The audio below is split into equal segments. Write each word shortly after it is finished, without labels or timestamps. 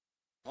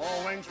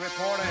All wings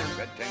report in.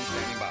 Red 10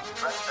 standing by.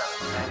 Red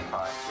 7 standing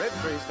by. Red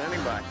 3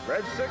 standing by.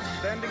 Red 6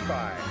 standing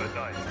by. Red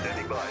 9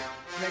 standing by.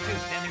 Red 2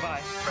 standing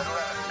by. Red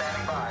 11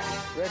 standing by.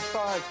 Red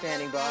 5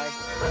 standing by.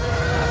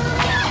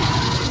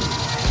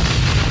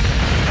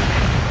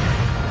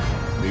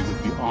 We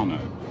would be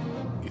honored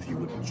if you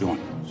would join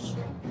us.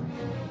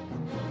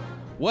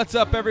 What's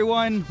up,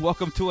 everyone?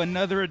 Welcome to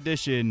another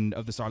edition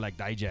of the Sarlacc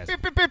Digest.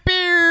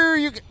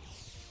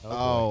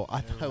 Oh,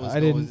 I thought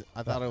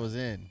it was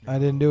in. I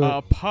didn't do it.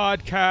 A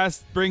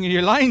podcast bringing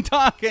you line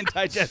talk and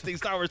digesting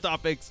Star Wars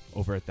topics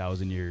over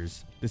 1,000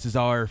 years. This is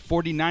our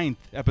 49th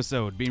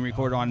episode, being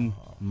recorded on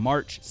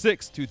March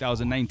 6,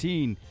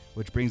 2019,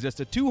 which brings us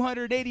to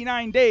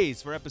 289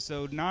 days for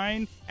episode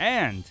 9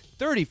 and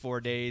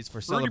 34 days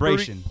for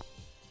celebration.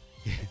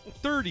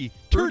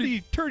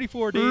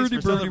 34 days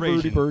for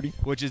celebration.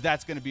 Which is,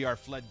 that's going to be our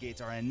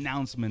floodgates, our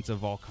announcements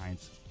of all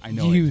kinds. I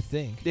know You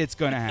think it's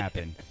going to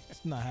happen.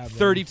 it's not happening?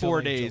 34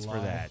 until, like, days July.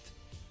 for that.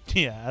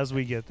 Yeah, as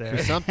we get there. Or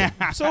something.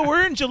 So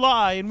we're in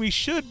July, and we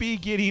should be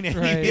getting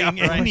anything. Yeah,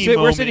 right. Any We're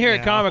moment sitting here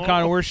at now.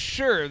 Comic-Con, and we're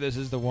sure this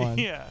is the one.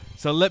 Yeah.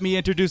 So let me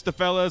introduce the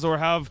fellas, or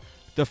have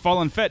the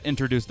Fallen Fett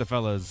introduce the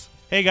fellas.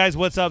 Hey guys,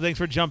 what's up? Thanks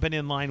for jumping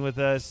in line with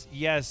us.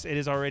 Yes, it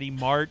is already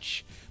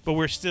March, but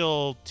we're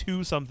still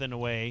 2-something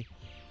away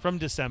from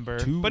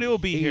December. But it will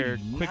be here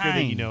quicker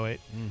than you know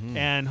it. Mm-hmm.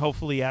 And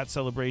hopefully at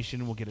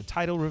Celebration we'll get a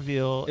title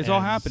reveal. It's and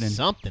all happening.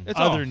 Something. It's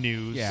other all-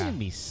 news. Yeah. Give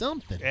me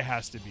something. It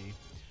has to be.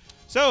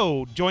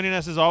 So, joining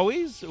us as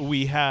always,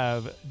 we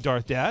have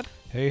Darth Dad.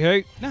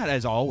 Hey. Not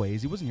as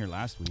always. He wasn't here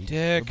last week.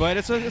 Dick. But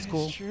it's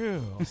cool. It's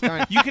true.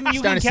 Starting- You can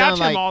starting to catch sound him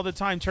like- all the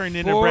time turning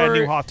into a brand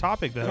new hot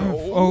topic, though.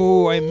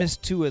 Oh, I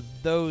missed 2 of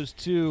those,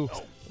 too.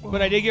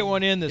 But I did get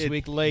one in this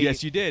week late.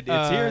 Yes, you did.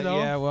 It's here, though.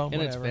 Yeah, well, And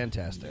it's whatever.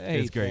 fantastic. Hey,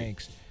 It's great.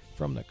 thanks.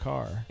 From the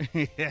car.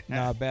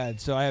 Not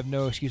bad. So I have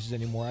no excuses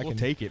anymore. I We'll can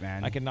take it,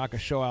 man. I can knock a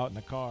show out in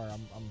the car.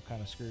 I'm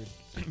kind of screwed.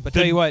 But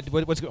tell you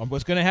what's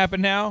going to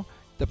happen now?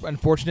 The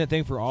unfortunate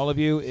thing for all of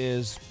you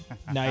is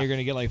now you're going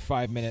to get like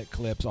 5-minute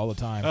clips all the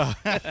time.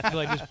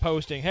 Like just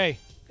posting, hey,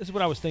 this is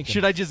what I was thinking.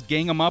 Should I just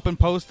gang them up and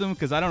post them?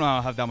 Because I don't know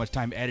I'll have that much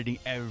time editing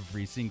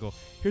every single.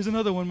 Here's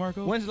another one,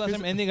 Marco. When's the last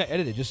time anything got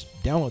edited? Just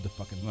download the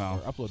fucking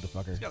Well, or upload the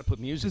fucker. Got to put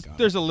music on.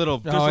 There's a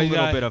little you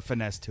got- bit of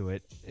finesse to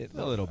it.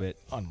 A little bit.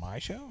 On my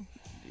show?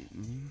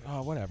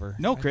 Oh, whatever.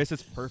 No, Chris,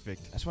 it's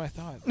perfect. That's what I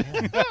thought.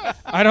 Yeah.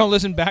 I don't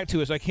listen back to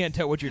it, so I can't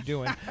tell what you're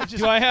doing.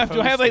 Do I have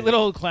like post it.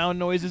 little clown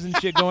noises and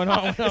shit going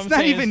on? It's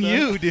not even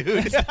you,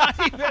 dude. Are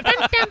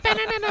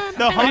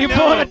you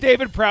pulling a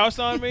David Prowse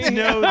on me?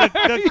 No,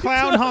 the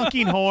clown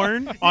honking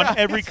horn on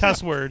every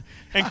cuss word.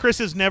 And Chris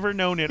has never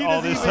known it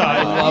all this I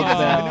time. love that.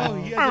 that. No,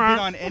 he hasn't been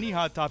on any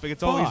hot topic.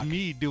 It's always Fuck.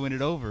 me doing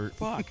it over.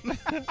 Fuck.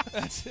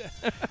 That's it.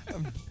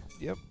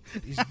 Yep.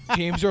 He's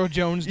James Earl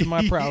Jones to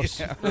my Prowse.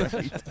 Yeah,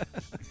 right.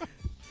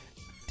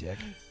 Dick.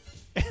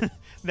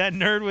 That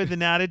nerd with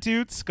an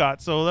attitude, Scott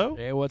Solo.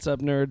 Hey, what's up,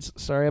 nerds?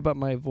 Sorry about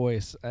my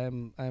voice.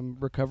 I'm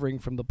recovering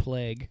from the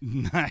plague.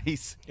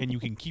 Nice. And you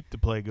can keep the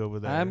plague over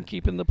there. I'm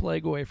keeping the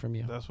plague away from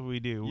you. That's what we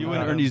do. You We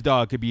and got Ernie's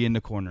dog could be in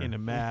the corner. him in a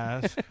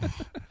mask.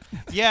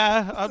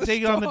 Yeah, I'll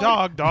take it on the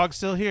dog. Dog's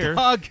still here.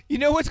 Dog. You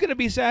know what's going to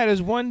be sad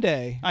is one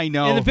day, I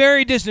know. in the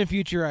very distant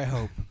future, I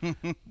hope,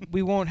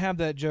 we won't have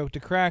that joke to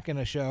crack in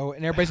a show,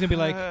 and everybody's going to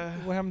be like,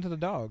 what happened to the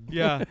dog?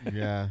 Yeah.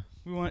 Yeah.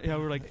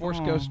 We're like Force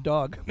 "Aw." ghost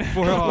dog.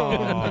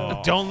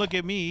 Aw. Don't look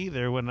at me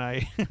either when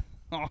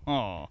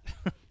Aw.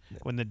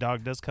 when the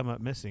dog does come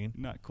up missing.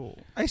 Not cool.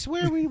 I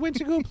swear we went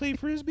to go play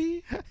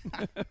frisbee.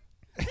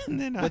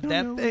 And then I With don't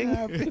that know thing? what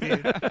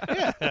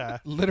happened. Yeah.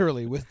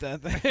 Literally with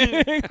that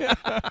thing.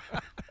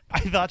 I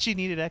thought she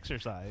needed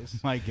exercise.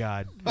 My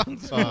God.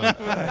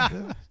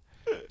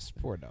 This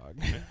poor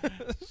dog.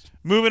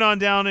 Moving on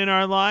down in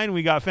our line,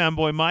 we got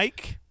fanboy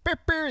Mike.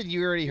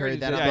 You already heard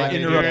that. Yeah, I'm not gonna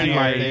do interrupting that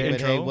my thing,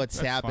 but hey, intro. what's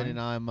That's happening?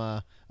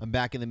 fine. I'm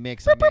back in the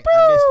mix. I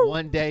missed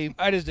one day.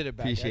 I just did it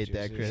back. Appreciate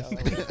at you, that, see?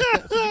 Chris.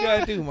 That's what you got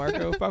to do,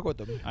 Marco. Fuck with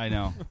them. I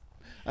know.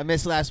 I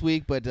missed last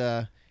week, but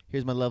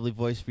here's my lovely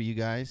voice for you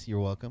guys. You're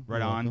welcome. Right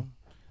You're on. welcome.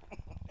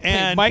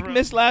 And Hey, Mike from-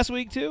 missed last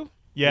week, too?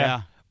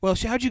 Yeah. Well,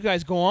 how'd you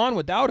guys go on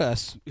without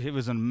us? It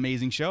was an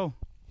amazing show.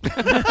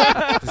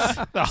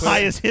 The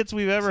highest hits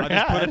we've ever I'll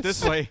just put had. it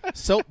this way.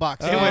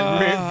 Soapbox. It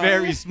went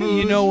very smooth.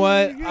 You know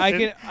what?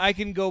 I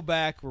can go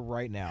back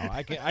right now.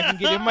 I can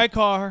get in my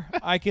car.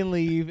 I can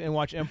leave and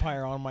watch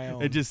Empire on my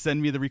own. And just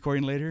send me the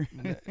recording later.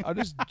 I'll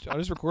just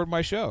record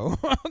my show.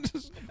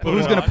 But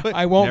who's gonna put?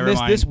 I won't Never miss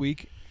mind. this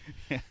week.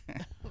 And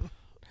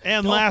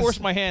Don't last, force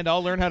my hand.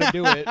 I'll learn how to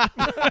do it.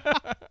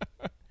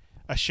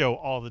 a show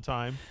all the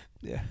time.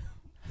 Yeah.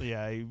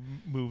 Yeah, he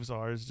moves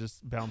ours,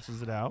 just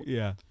bounces it out.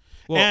 Yeah.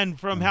 Well, And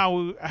from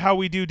how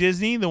we do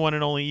Disney, the one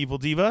and only Evil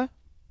Diva.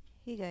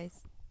 Hey guys.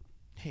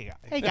 Hey guys.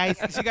 hey guys,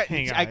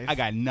 Hey, I guys.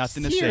 got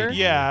nothing to Here. say.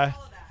 Yeah,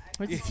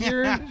 It's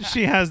here.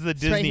 she has the right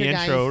Disney here,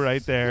 intro guys.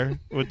 right there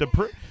with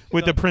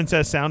the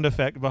princess sound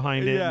effect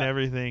behind it and Yeah.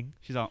 everything.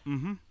 She's all,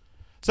 mm-hmm.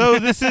 So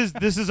this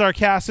is our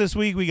cast this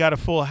week. We got a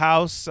full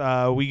house.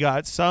 We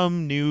got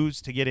some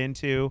news to get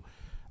into.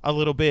 a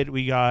little bit.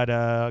 We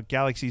got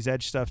Galaxy's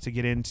Edge stuff to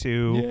get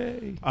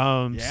into.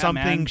 Yeah, Something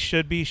man.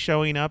 should be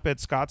showing up at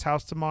Scott's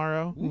house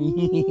tomorrow.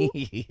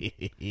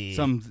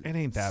 Some It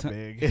ain't that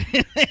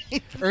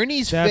big.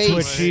 Ernie's That's face.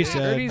 what she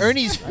said.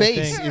 Ernie's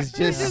face think. is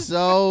just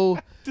so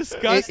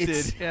disgusted.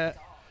 It's- Yeah.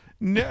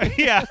 No,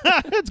 yeah,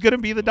 it's gonna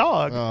be the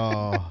dog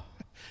Oh,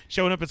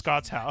 showing up at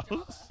Scott's house.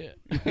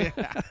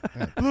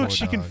 that poor Look,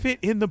 she can dog. fit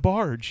in the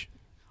barge.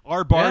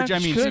 Our barge, Yeah, I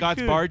mean, could.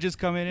 Scott's barge is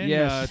coming in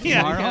Yes.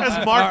 tomorrow. Yeah, as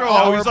Our- Marco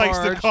our always likes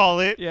to barge. call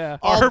it. Yeah.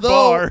 Our Although-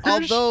 barge.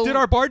 although- Did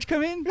our barge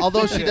come in?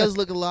 Although she does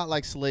look a lot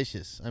like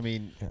Salacious. I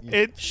mean,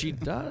 It. She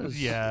does.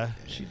 Yeah.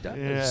 She does.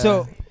 Yeah.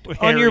 So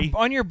Harry.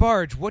 on your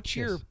barge, what's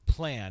your Yes.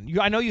 plan?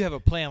 I know you have a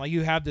plan. Like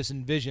you have this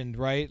envisioned,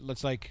 right?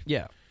 Let's like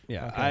Yeah.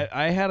 Yeah. Okay.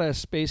 I had a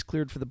space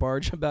cleared for the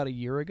barge about a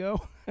year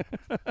ago.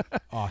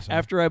 awesome.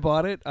 After I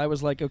bought it, I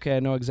was like, okay, I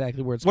know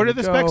exactly where it's What going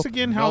are to the go. specs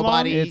again? How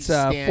long? Nobody- It's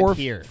Stand 4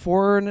 here.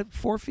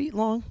 4 feet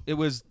long. It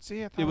was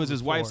See, I thought it was it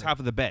his was wife's 4. half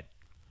of the bed.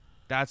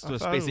 That's I the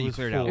thought space it that you was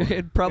cleared 4. out.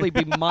 It'd probably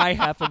be my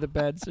half of the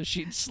bed, so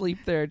she'd sleep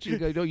there. And she'd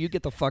go, "No, you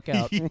get the fuck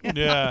out."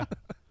 Yeah.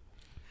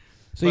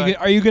 so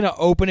are you going to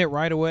open it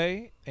right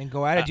away and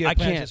go at it? Do you I have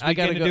plans can't. this I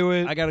gotta weekend go. to do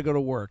it? I gotta go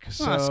to work,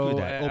 so screw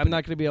that. I'm Open not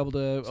it. going to be able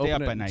to Stay open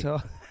up it at night.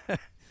 until.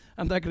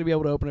 I'm not going to be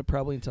able to open it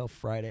probably until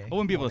Friday. I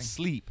wouldn't be able to morning.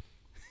 sleep.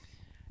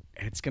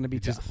 It's going to be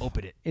Just tough.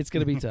 open it. It's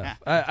going to be tough.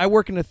 I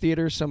work in a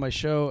theater, so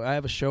I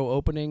have a show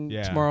opening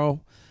Yeah.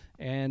 tomorrow,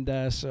 and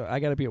so I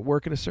got to be at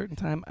work at a certain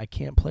time. I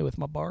can't play with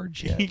my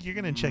barge yet. You're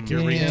gonna check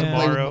your ring Yeah. Play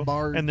with the tomorrow,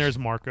 barge. and there's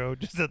Marco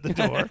just at the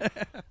door.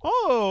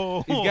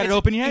 Oh, You got it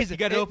open yet? You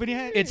got it open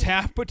yet? It's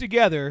half put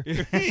together, so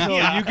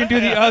Yeah. you can do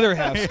the other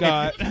half,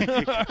 Scott.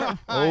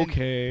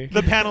 Okay.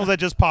 the panels that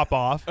just pop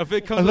off. If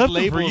it I comes with left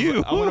them for labels,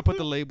 you. I want to put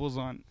the labels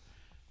on.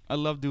 I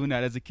love doing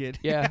that as a kid.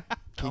 Yeah.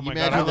 Can Oh you my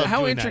imagine God, I how- love How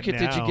doing that intricate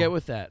did you now. get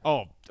with that?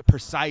 Oh,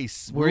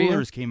 precise. Were you?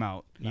 Rulers came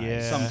out.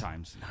 Yeah.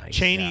 Sometimes.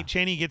 Cheney Yeah.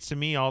 Cheney gets to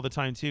me all the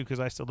time too because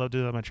I still love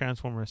doing that on my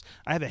Transformers.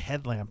 I have a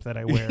headlamp that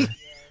I wear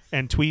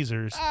and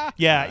tweezers.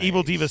 Yeah,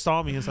 Evil Diva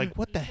saw me and is like,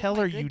 "What the hell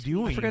are you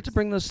doing?" I forgot to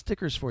bring those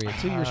stickers for you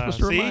too. You were supposed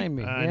to See? remind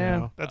me. I Yeah.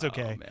 know. That's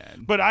okay.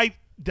 man. But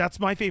that's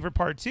my favorite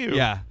part too.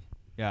 Yeah.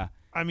 Yeah.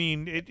 I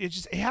mean, it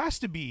has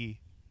to be.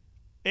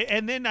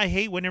 And then I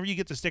hate whenever you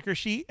get the sticker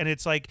sheet and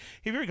it's like,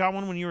 have you ever got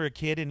one when you were a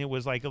kid and it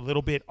was like a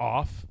little bit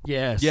off?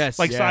 Yes. Yes.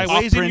 Like yes.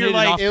 sideways, and you're Off-printed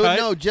like- and It would,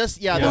 off-cut. no,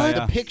 just Yeah, the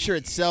yeah. picture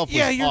itself was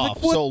Yeah, you're off.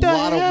 like, what so a the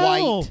lot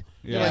hell? of white.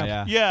 Yeah, like-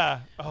 yeah. Yeah.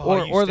 Oh, I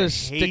used Or to the hate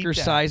sticker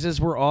that.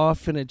 sizes were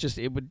off, and it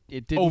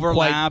didn't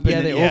Overlap Quite, yeah,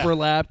 and they then- yeah.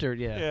 overlapped, or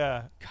yeah.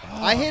 Yeah.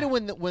 I hate it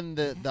when the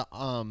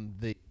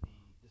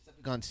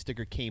Decepticon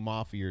sticker came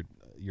off of your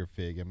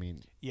fig. I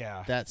mean,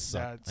 Yeah. that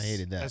sucked. I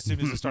hated that. As soon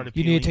as it started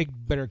You peeling. need to take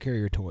better care of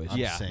your toys. I'm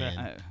Yeah. saying.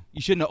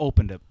 You shouldn't have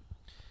opened it.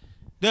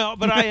 No,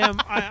 but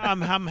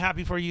I'm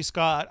happy for you,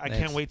 Scott. I Thanks.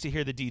 can't wait to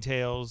hear the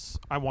details.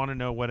 I want to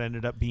know what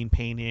ended up being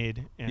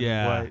painted and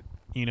Yeah. what,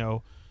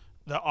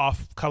 the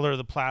off color of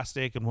the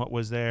plastic and what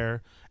was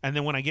there. And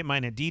then when I get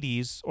mine at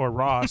Didi's or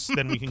Ross,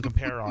 then we can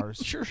compare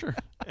ours Sure.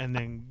 and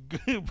then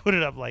put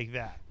it up like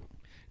that.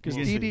 Because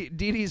We'll see.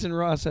 Didi's and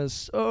Ross has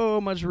so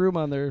much room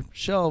on their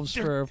shelves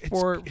for It's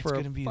for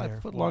gonna a be 5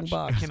 there. foot long Watch.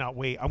 box. I cannot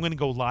wait. I'm going to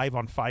go live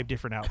on 5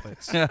 different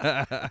outlets.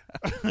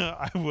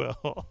 I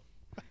will.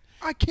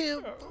 I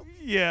can't.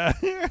 Yeah.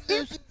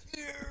 It's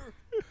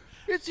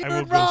I will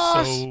even go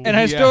Ross. so. And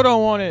I still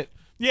don't want it.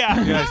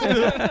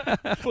 Yeah.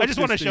 I just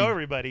want to show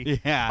everybody.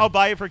 Yeah. I'll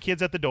buy it for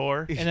kids at the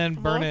door. And then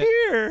burn Come it.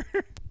 Here.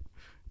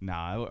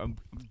 Nah, I'm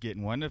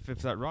getting one if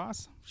it's at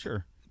Ross.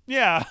 Sure.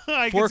 Yeah,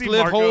 I can see Forklift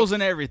Marco. holes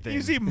and everything.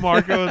 You see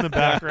Marco in the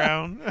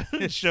background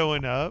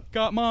showing up.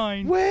 Got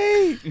mine.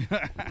 Wait.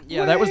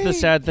 Yeah, that was the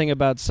sad thing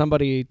about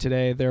somebody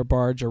today. Their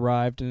barge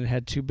arrived and it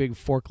had 2 big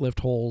forklift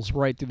holes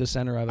right through the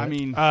center of it. I mean,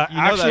 you know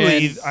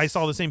Actually, that I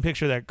saw the same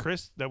picture that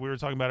Chris that we were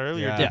talking about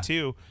earlier Yeah. did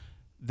too.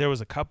 There was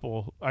a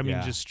couple. I mean,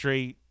 Yeah. just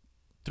straight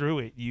through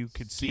it, you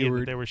could see it that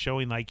Skewered. they were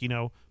showing like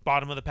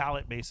bottom of the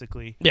pallet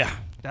basically. yeah.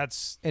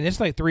 That's And it's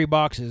like 3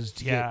 boxes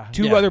to Yeah. get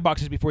 2 Yeah. other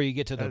boxes before you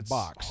get to the that's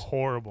box.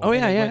 horrible. Oh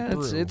yeah, it yeah. went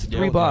It's through. it's Yeah.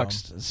 3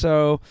 boxed.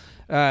 So,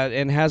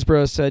 and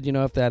Hasbro said,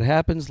 if that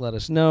happens, let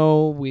us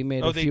know. We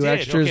made Oh, a they few did.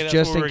 extras Okay, that's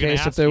just what we in were gonna case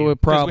if ask there you. were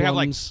 'Cause we have,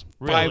 problems.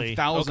 Really?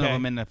 5,000 Okay. of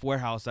them in the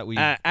warehouse that we.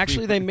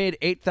 Actually, they made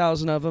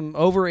 8,000 of them,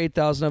 over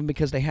 8,000 of them,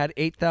 because they had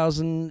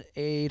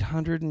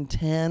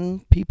 8,810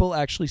 people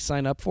actually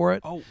sign up for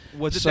it. Oh,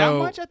 was it So, that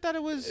much? I thought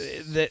it was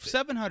that-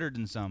 700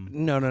 and some.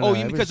 No, no, Oh, no.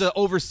 you it because was of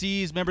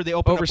overseas? Remember they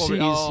opened Overseas,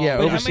 up over, yeah,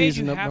 But overseas how many did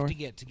and you up have north. to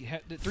get to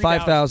get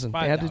 5,000. They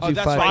had to do Oh,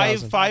 that's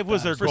 5,000. Five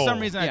was their For goal. some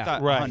reason, Yeah. I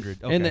thought Right.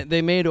 100. Okay. And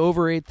they made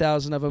over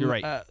 8,000 of them. You're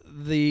right.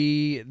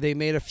 They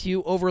made a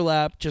few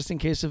overlap just in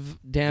case of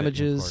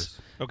damages. course.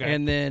 Okay.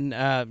 And then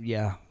there has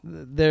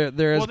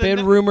Well, then been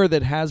that- rumor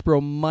that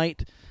Hasbro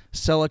might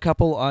sell a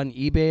couple on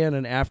eBay and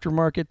an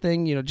aftermarket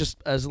thing, just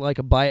as like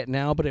a buy it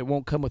now, but it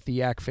won't come with the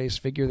Yak Face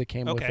figure that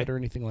came with Okay. it or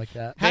anything like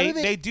that. How they, do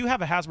they- they do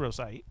have a Hasbro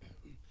site.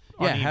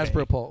 on Yeah, eBay.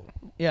 Hasbro Pulse.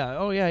 Yeah.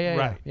 Oh, yeah.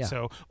 Right. Yeah.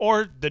 So,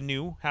 or the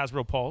new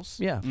Hasbro Pulse.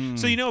 Yeah.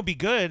 So, it'd be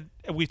good.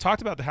 We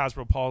talked about the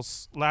Hasbro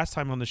Pulse last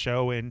time on the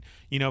show, and,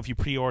 if you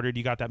pre-ordered,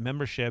 you got that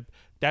membership.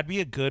 That'd be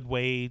a good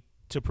way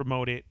to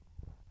promote it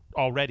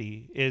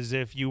already, is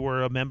if you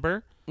were a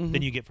member,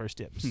 then you get first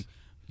dibs.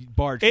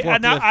 Barge, And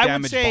forklift I would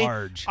damage say,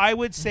 barge.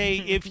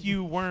 if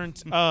you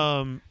weren't,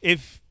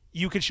 if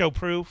you could show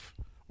proof,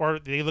 or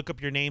they look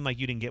up your name like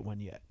you didn't get one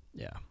yet.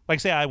 Yeah. Like,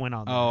 say I went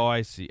on there. Oh,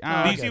 I see.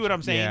 Do you see what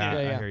I'm saying? Yeah,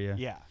 Yeah. I hear you.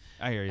 Yeah.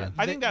 I hear you.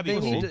 I think that'd be They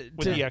cool need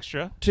with the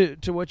extra.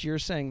 To what you're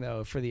saying,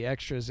 though, for the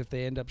extras, if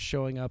they end up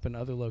showing up in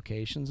other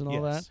locations and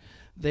all Yes. that,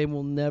 they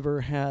will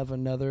never have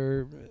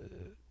another.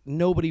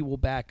 Nobody will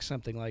back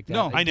something like that.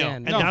 No, I know. again,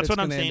 And if that's it's what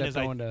I'm gonna saying end is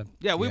up I- going to.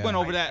 Yeah, we Yeah. went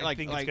over I that.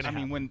 think it's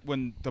gonna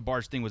when the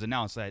barge thing was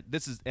announced, that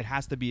it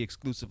has to be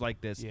exclusive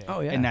like this. Yeah. Oh,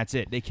 yeah. And that's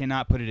it. They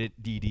cannot put it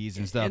at DDs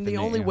and stuff. And the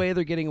only way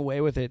they're getting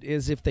away with it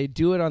is if they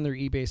do it on their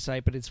eBay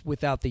site, but it's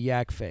without the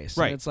yak face.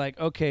 Right. And it's like,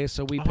 okay,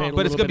 so we Uh-huh. paid a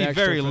But it's little gonna bit be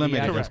extra very for the limited,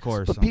 yak of face.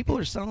 course. But people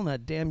are selling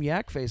that damn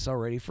yak face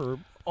already for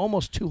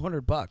almost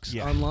 $200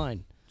 Yeah.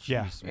 online.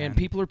 Yeah. Jeez, And man.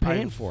 people are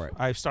paying I've- for it.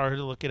 I've started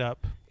to look it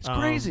up. It's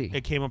crazy.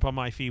 It came up on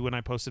my feed when I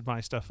posted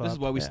my stuff up. This is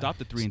why we Yeah.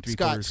 stopped at 3 and 3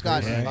 Scott, quarters.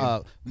 Scott,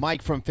 Right?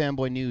 Mike from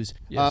Fanboy News.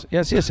 Yes.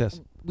 Yes. We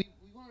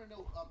want to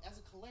know, as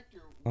a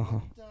collector, Uh-huh.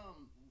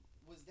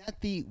 was that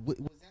something you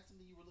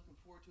were looking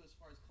forward to as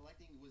far as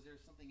collecting? Was there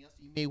something else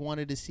you may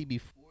wanted to see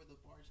before the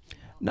bars came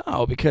out?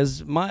 No, because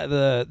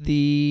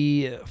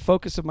the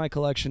focus of my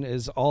collection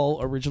is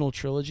all original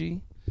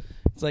trilogy.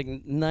 It's like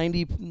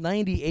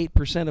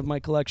 98% of my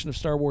collection of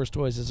Star Wars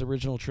toys is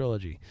original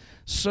trilogy.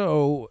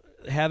 So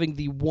having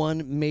the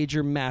one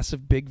major,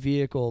 massive, big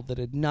vehicle that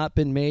had not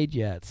been made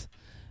yet,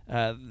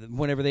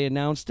 whenever they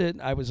announced it,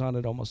 I was on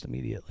it almost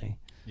immediately.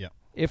 Yeah.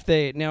 If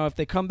they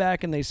come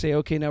back and they say,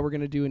 okay, now we're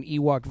going to do an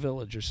Ewok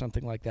village or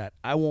something like that,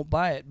 I won't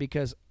buy it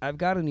because I've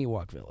got an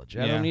Ewok village.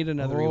 I Yeah. don't need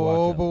another Ewok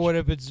Oh, village. but what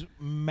if it's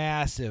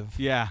massive?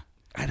 Yeah.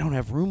 I don't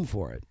have room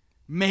for it.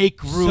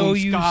 Make room, So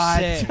you Scott.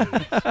 say.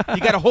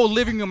 You got a whole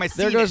living room. I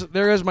see There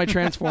goes my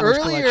Transformers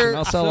Earlier- collection.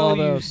 I'll sell so all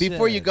you those. said-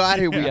 Before you got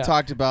here, we Yeah.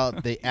 talked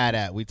about the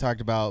AT-AT. We talked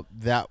about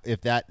that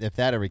if that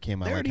ever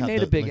came out. They like already how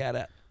made the- a big like-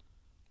 AT-AT.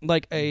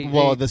 Like a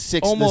Well, a the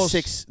 6 inch.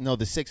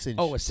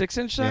 Oh, a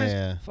 6-inch size?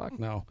 Yeah. Fuck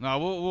no.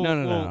 No,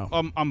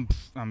 No.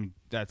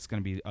 that's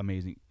gonna be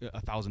amazing.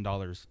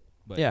 $1,000.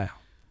 But Yeah.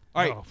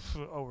 All right,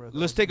 Over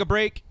let's take a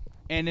break,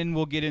 and then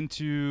we'll get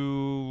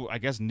into, I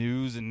guess,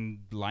 news and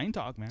line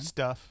talk, man.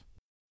 stuff.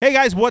 Hey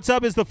guys, what's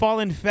up? It's the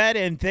Fallen Fed,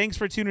 and thanks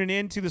for tuning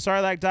in to the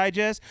Sarlacc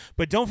Digest.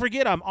 But don't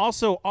forget, I'm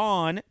also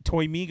on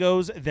Toy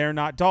Migos, They're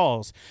Not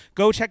Dolls.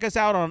 Go check us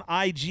out on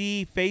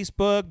IG,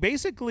 Facebook,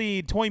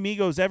 basically Toy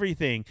Migos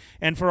everything.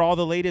 And for all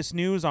the latest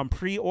news on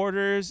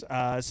pre-orders,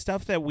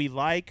 stuff that we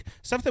like,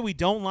 stuff that we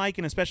don't like,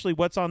 and especially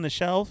what's on the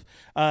shelf,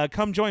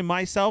 come join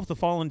myself, the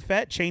Fallen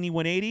Fed, Cheney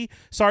 180,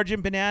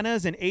 Sergeant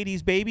Bananas, and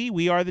 80s Baby.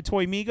 We are the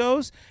Toy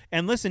Migos.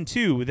 And listen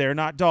to They're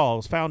Not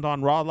Dolls, found on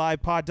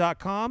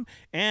rawlivepod.com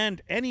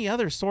and any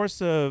other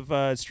source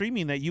of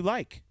streaming that you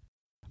like.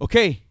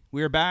 Okay,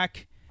 we're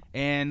back,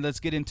 and let's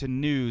get into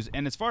news.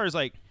 And as far as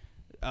like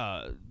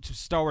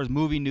Star Wars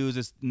movie news,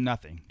 is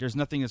nothing. There's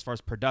nothing as far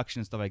as production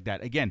and stuff like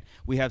that. Again,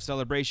 we have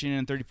Celebration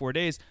in 34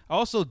 days.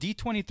 Also,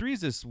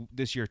 D23s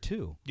this year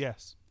too.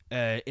 Yes.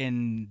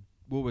 In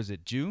what was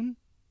it, June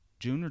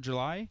or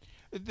July?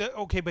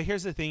 Okay, but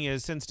here's the thing: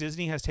 is since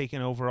Disney has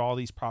taken over all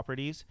these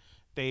properties,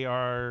 they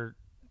are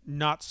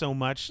not so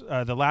much.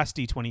 The last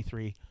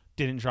D23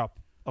 didn't drop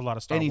a lot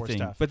of Star Wars Anything,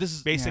 stuff. but this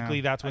is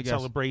basically that's I what guess.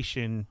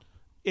 Celebration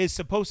is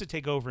supposed to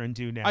take over and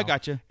do now. I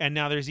gotcha. And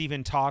now there's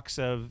even talks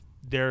of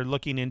they're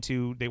looking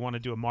into they want to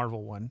do a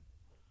Marvel one,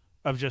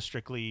 of just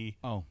strictly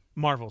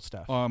Marvel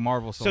stuff.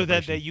 Marvel so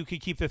Celebration. that you could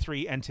keep the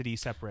three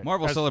entities separate.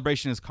 Marvel As-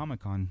 Celebration is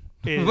Comic-Con.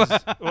 is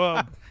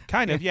well,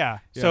 kind of, yeah.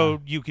 Yeah.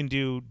 So you can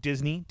do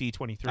Disney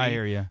D23, I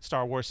hear ya.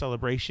 Star Wars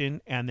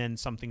Celebration, and then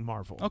something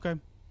Marvel. Okay.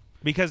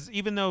 Because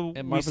even though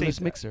A we say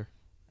marvelous mixer.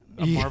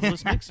 a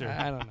marvelous mixer,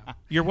 I don't know.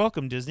 you're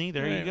welcome, Disney.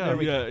 There you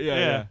go.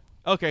 Yeah.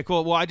 Okay,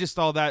 cool. Well, I just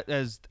saw that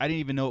as I didn't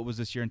even know it was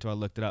this year until I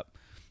looked it up.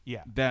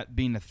 Yeah. That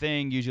being a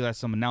thing, usually that's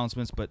some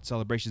announcements, but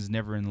Celebration is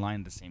never in line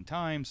at the same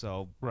time.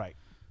 So Right.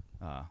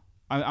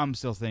 I'm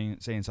still saying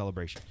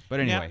Celebration. But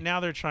anyway, Now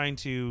they're trying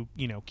to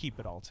keep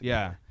it all together.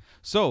 yeah.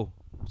 So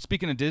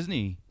speaking of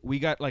Disney, we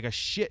got like a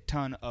shit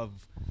ton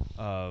of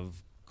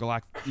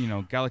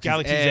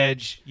Galaxy's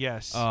Edge.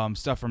 Yes.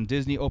 Stuff from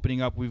Disney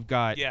opening up. We've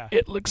got yeah.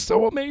 It looks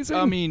so amazing.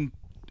 I mean,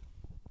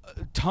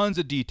 tons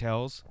of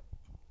details.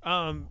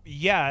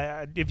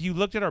 Yeah. If you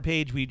looked at our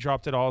page, we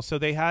dropped it all. So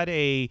they had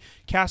a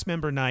cast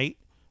member night,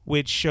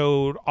 which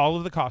showed all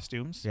of the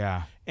costumes.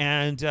 Yeah.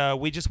 And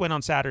we just went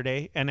on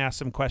Saturday and asked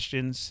some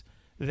questions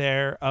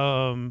there.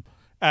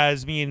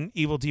 As me and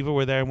Evil Diva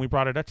were there, and we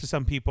brought it up to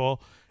some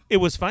people. It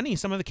was funny.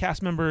 Some of the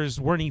cast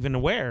members weren't even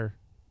aware,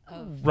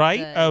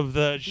 of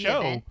the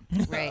show.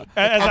 event. Right.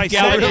 As I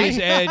Galaxy's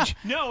said, Edge.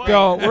 no,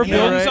 Go, we're yeah,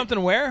 building right. something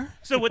where?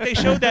 So what they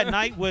showed that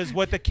night was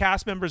what the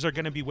cast members are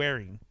going to be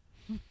wearing.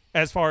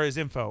 as far as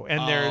info.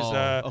 And there's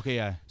okay,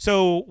 yeah.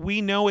 so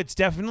we know it's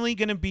definitely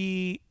going to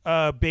be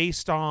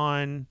based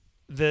on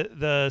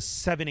the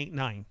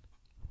 789.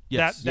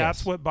 Yes,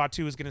 That's what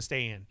Batu is going to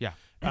stay in. Yeah.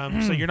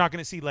 So you're not going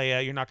to see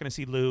Leia. You're not going to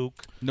see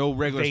Luke. No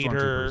regular Vader.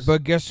 stormtroopers.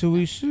 But guess who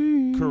we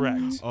see?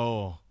 Correct.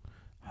 Oh,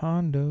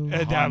 Hondo.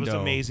 That was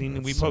Hondo. amazing.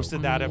 And we That's so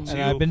posted that up cool. too.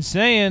 And I've been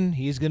saying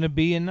he's going to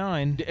be in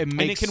 9. it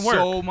makes can work.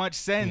 so much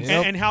sense.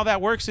 And how that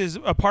works is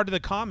a part of the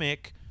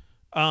comic.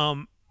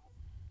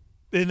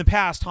 In the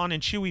past, Han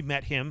and Chewie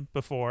met him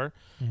before,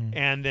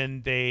 and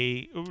then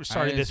they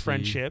started I this see.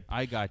 friendship.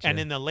 I got you. And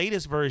in the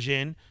latest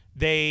version,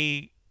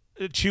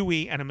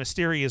 Chewie and a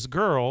mysterious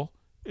girl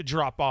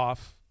drop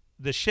off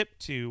the ship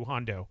to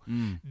Hondo.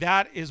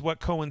 That is what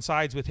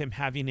coincides with him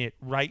having it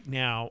right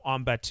now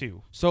on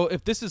Batu. So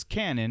if this is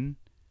canon,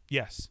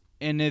 Yes.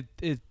 and it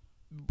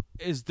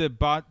is the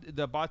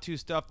Batu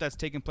stuff that's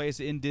taking place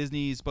in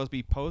Disney supposed to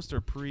be post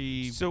or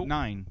pre So-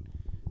 9?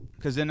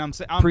 Because then I'm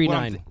saying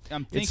Pre-9.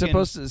 I'm thinking It's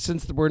supposed to,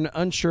 since we're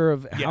unsure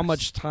of how Yes.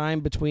 much time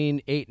between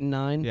 8 and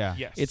 9. Yeah.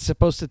 Yes. It's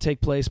supposed to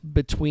take place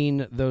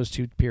between those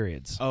two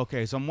periods.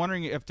 Okay, so I'm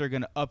wondering if they're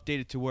going to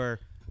update it to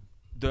where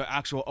the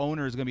actual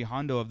owner is going to be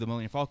Hondo of the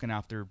Millennium Falcon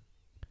after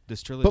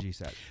this trilogy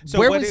set. So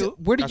where what was it-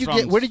 where did that's you what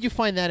get I'm where s- did you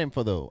find that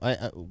info though?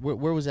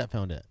 Where was that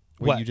found at?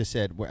 Where What? you just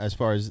said as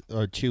far as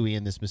Chewie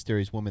and this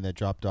mysterious woman that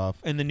dropped off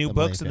in the new the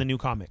books Millennium and the new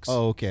comics.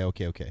 Oh,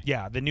 okay.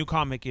 Yeah, the new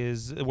comic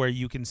is where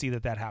you can see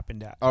that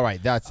happened at. All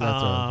right, that's what I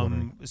was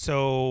wondering.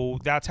 So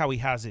that's how he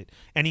has it,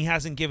 and he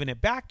hasn't given it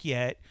back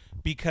yet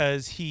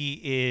because he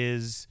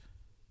is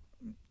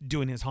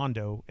doing his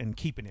Hondo and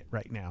keeping it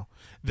right now.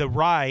 The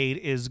ride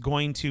is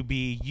going to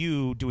be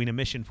you doing a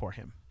mission for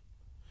him,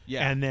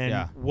 Yeah. and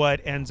then what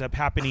ends up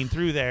happening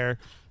through there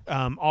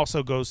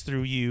also goes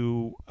through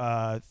you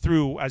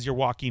through as you're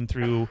walking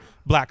through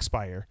Black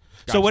Spire.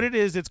 So Gotcha. what it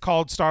is, it's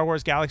called Star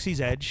Wars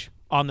Galaxy's Edge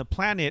on the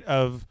planet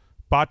of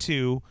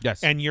Batu,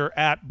 Yes. and you're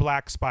at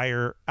Black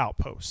Spire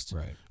Outpost,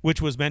 Right.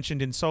 which was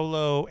mentioned in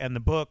Solo and the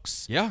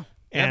books, Yeah.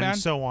 and man.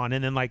 so on.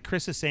 And then, like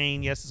Chris is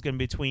saying, yes, it's going to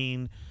be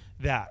between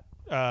that,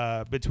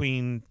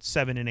 between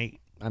 7 and 8.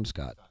 I'm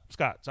Scott.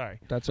 Scott, sorry,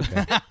 That's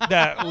okay.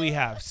 that we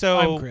have. So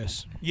I'm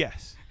Chris.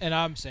 yes, And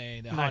I'm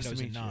saying that Nice to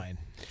Hondo's in meet you. 9.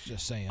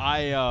 Just saying.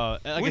 like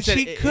I Which said,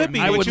 he could be,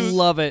 I which would you-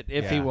 love it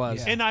if he Yeah.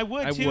 was. Yeah. and I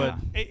would I too. would.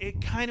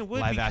 It kind of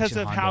would Live because action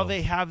of how Hondo.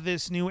 they have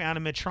this new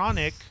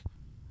animatronic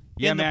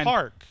Yeah, in man. the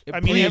park. It I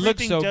mean, he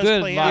everything looks so does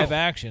good play live out.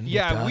 action.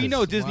 Yeah, we does.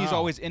 know Disney's Wow.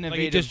 always Like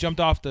innovative. he just jumped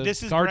off the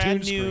This is cartoon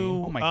brand screen.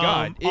 new. Oh my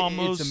God. It's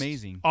almost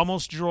amazing.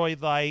 almost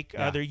droid-like.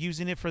 Yeah. They're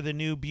using it for the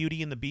new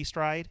Beauty and the Beast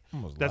ride.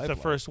 Almost That's the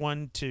lifelike. first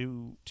one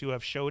to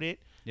have showed it.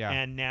 Yeah.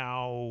 And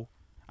now,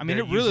 I mean,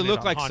 they're it really using looked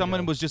on like Hondo.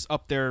 someone was just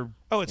up there.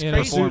 Oh, it's In a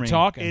crazy. suit Performing.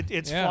 talking.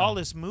 It's Yeah.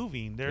 flawless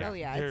moving. They're, Oh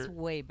yeah, it's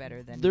way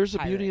better than. There's a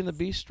Beauty and the Pirates.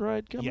 Beast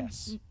ride coming?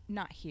 yes.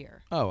 Not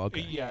here. Oh, okay.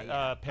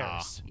 Yeah,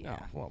 Paris. Yeah.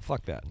 Oh, well,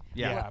 fuck that.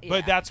 Yeah. Well,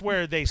 But that's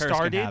where they Paris can have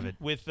started it.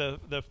 with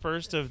the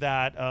first of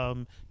that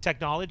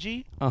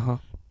technology. Uh-huh.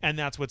 And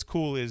that's what's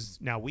cool is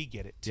now we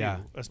get it too, Yeah.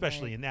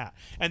 especially Right. in that,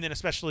 and then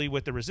especially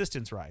with the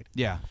Resistance ride.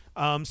 Yeah.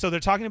 So they're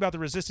talking about the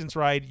Resistance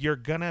ride. You're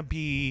gonna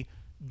be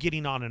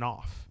getting on and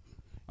off.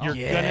 You're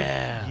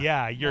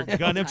yeah. you're That's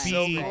gonna nice. be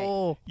So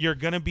cool. you're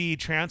gonna be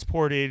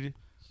transported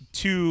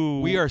to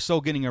We are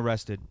so getting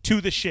arrested.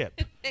 to the ship,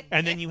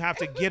 and then you have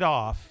to get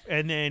off,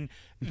 and then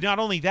not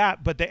only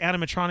that, but the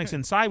animatronics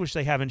inside, which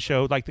they haven't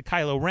showed, like the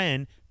Kylo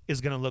Ren,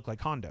 is gonna look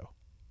like Hondo.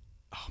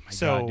 Oh my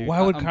So- God, dude.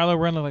 Why would Kylo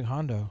Ren look like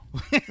Hondo?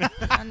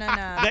 No.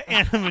 The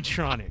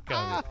animatronic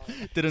of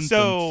it. Dun-dun-dun.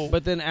 So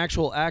But then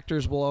actual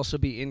actors will also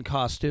be in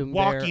costume,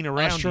 Walking there,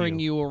 around ushering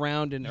you. you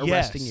around and Yes.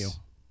 arresting you.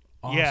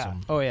 Yeah.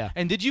 Awesome. Oh yeah.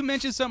 And did you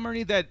mention something,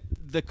 Ernie, that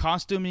the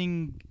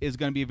costuming is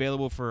going to be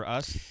available for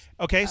us?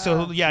 Okay,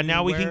 so yeah, to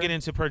now we can wear? get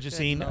into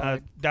purchasing. Good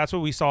Lord. That's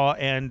what we saw,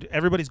 and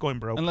everybody's going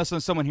broke. Unless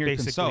there's someone here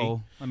Basically. can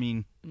sew. I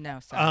mean, No,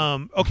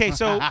 sorry. Okay,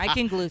 so I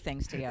can glue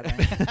things together.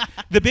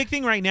 the big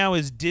thing right now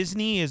is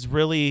Disney is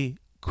really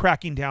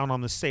cracking down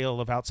on the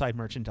sale of outside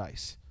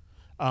merchandise.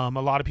 A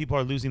lot of people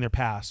are losing their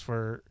pass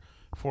for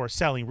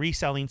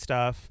reselling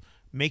stuff,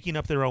 making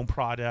up their own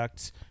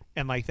products,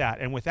 and like that.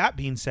 And with that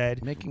being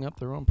said, Making up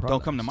their own products.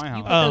 don't come to my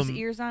You house. put those Um,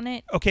 ears on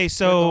it. okay, We're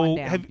so going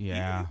down.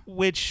 Yeah.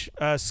 which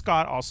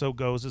Scott also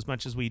goes as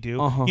much as we do.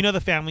 Uh-huh. You know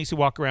the families who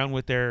walk around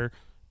with their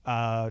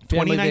Family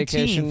 2019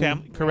 vacation.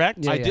 family, correct?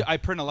 Yeah, yeah. I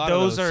print a lot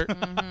Those of are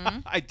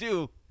those. I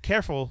do.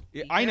 careful.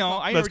 Yeah, I know.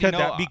 I Let's already cut know.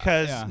 that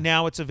because yeah.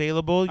 now it's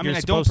available. I You're mean,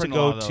 I don't supposed to print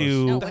a lot go of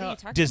to No, those. what are you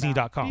talking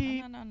Disney.com.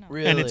 about? No.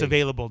 Really? and it's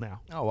available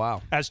now Oh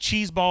wow. as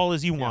cheeseball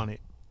as you want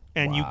it,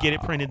 and you get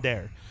it printed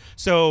there.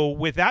 So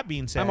with that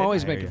being said, I'm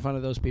always I hear making you. fun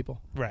of those people.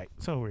 right.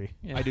 So are we.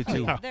 Yeah. I do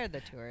too. They're the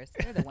tourists.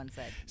 They're the ones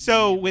that.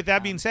 So with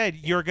that being said,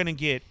 you're gonna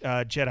get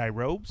Jedi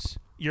robes.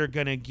 You're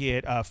gonna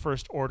get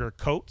First Order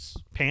coats,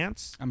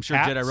 pants. I'm sure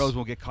hats, Jedi Rose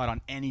won't get caught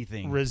on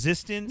anything.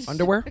 Resistance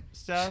Underwear?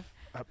 stuff.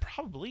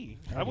 Probably.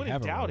 I already wouldn't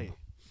have a doubt robe. it.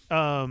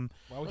 Why would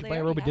Well, you they buy a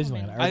already robe at have 'em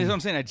Disneyland? in- I I already- know what I'm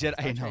saying. A Jedi.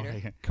 I Star know.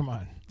 Trader. Come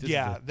on.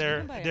 Yeah,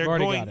 they're buy it. they're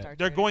Already going got it.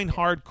 they're going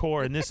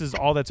hardcore, and this is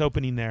all that's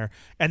opening there.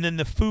 And then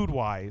the food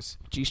wise,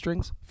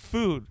 G-strings.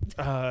 food.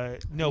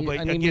 No, but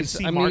I need again, me,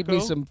 see I Marco. need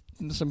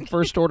me some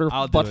first order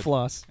I'll do butt it.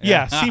 floss.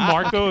 Yeah, see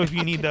Marco if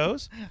you need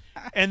those.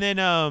 And then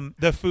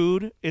the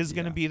food is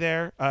going to be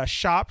there.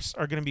 Shops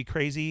are going to be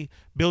crazy.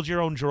 Build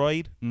your own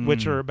droid,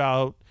 which are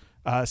about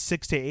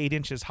 6 to 8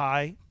 inches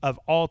high, of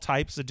all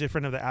types of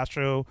different of the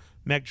Astro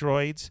mech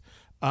droids.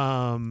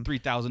 $3,000,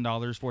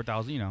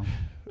 $4,000. You know.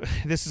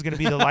 This is going to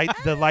be the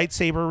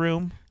lightsaber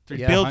room.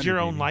 Yeah. Build your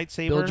own 300,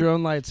 lightsaber. Build your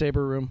own lightsaber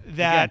room.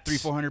 That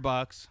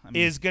 $300-$400. I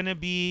mean, is going to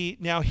be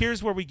now.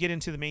 Here's where we get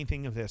into the main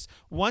thing of this.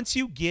 Once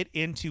you get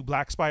into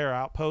Black Spire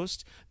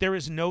Outpost, there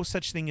is no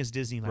such thing as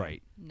Disneyland.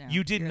 right. No,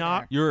 You did you're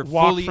not there. You're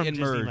walk fully from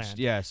immersed. Disneyland.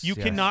 Yes. You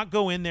yes. cannot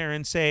go in there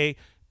and say,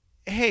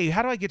 "Hey,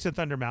 how do I get to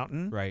Thunder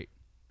Mountain?" Right.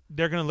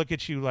 They're going to look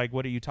at you like,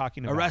 "What are you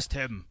talking about?" Arrest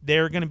him.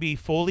 They're going to be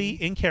fully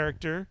in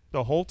character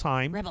the whole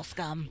time. Rebel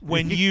scum.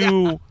 When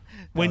you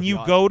when would you be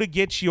awesome. go to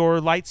get your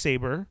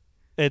lightsaber,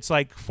 it's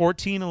like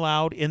 14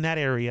 allowed in that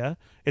area.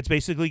 It's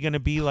basically going to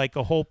be like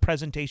a whole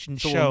presentation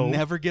So show we'll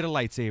never get a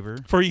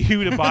lightsaber. for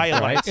you to buy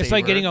a lightsaber. It's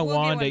like getting a We'll get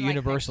wand one, at like,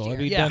 Universal. next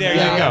Have you year. done There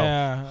that? you go.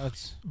 Yeah,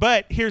 that's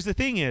But here's the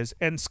thing is,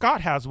 and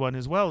Scott has one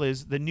as well,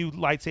 is the new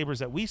lightsabers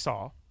that we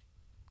saw,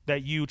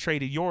 that you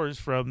traded yours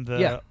from the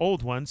Yeah.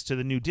 old ones to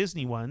the new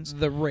Disney ones.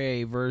 The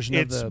Ray version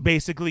It's of the.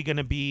 basically going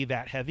to be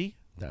that heavy,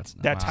 That's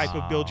not that type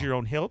of build Wow. your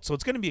own hilt. So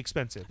it's going to be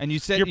expensive. And you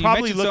said You're you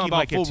probably mentioned something looking about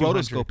like full at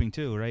 200. rotoscoping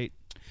too, right?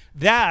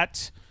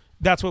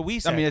 That's what we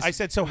said. it's I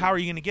said, so how are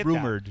you going to get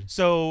rumored. that?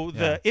 So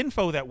the Yeah.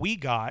 info that we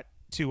got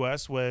to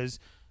us was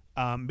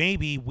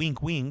maybe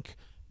wink wink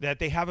that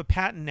they have a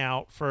patent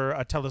out for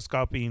a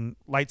telescoping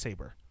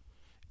lightsaber.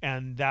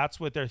 And that's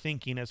what they're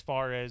thinking as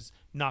far as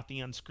not the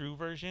unscrew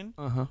version,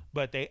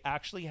 but they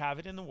actually have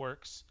it in the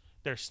works.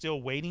 They're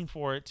still waiting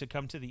for it to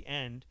come to the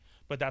end,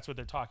 but that's what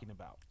they're talking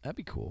about. That'd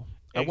be cool.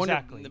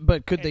 Exactly.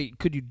 But could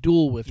you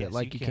duel with Yes, it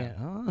like you you can.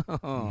 can't?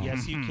 Oh.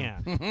 Yes, you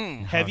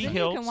can. Heavy So you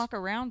hilts, can walk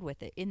around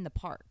with it in the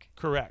park.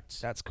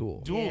 correct. That's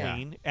cool.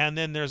 Dueling, and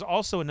then there's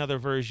also another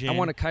version. I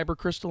want a kyber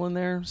crystal in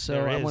there, so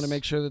There I want to is.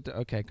 make sure that.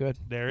 Okay, good.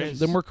 There Then- is.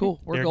 Then we're cool.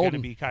 We're They're going to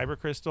golden. be kyber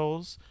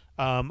crystals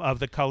of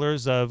the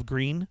colors of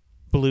green,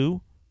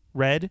 blue,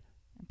 red,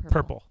 And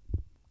purple.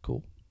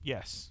 Cool.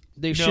 Yes.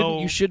 They No-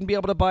 shouldn't. You shouldn't be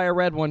able to buy a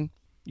red one.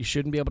 You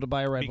shouldn't be able to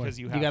buy a red Because one.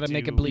 you have got to to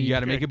make it bleed. You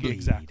gotta make it bleed.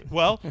 Exactly.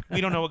 Well,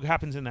 we don't know what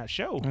happens in that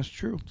show. That's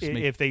true.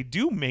 If they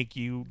do make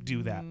you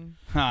do that.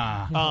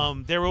 Ha.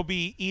 There will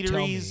be me.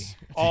 eateries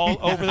all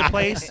over the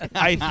place.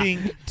 I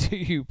think Do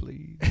you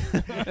please?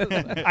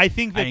 I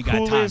think I the ain't got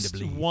time to coolest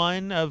bleed.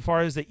 one as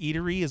far as the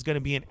eatery is going to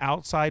be an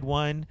outside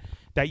one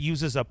that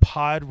uses a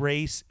pod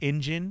race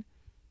engine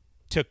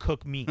to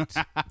cook meat.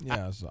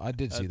 Yeah, so I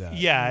did see that.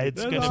 Yeah,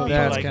 it's going to So be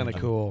that's like kind of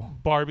cool.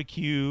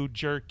 barbecue,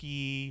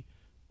 jerky,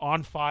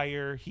 on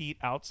fire, heat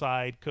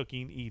outside,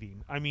 cooking,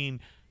 eating. I mean,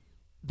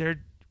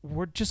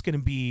 we're just going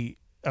to be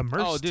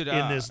immersed dude,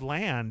 in this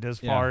land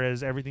as yeah. far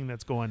as everything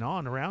that's going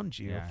on around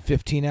you. Yeah.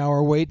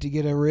 15-hour wait to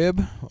get a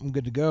rib. I'm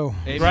good to go.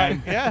 Hey,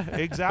 Right? man. Yeah,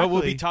 exactly. But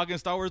we'll be talking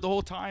Star Wars the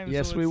whole time.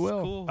 Yes, so we it's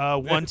will.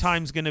 Cool. One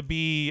time's going to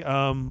be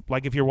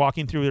like if you're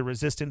walking through the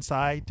resistance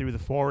side, through the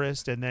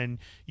forest, and then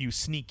you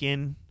sneak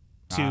in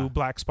to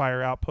Black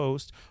Spire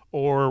Outpost,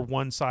 or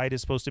one side is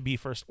supposed to be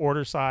First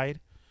Order side,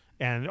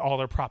 and all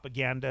their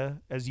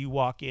propaganda as you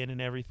walk in and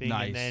everything,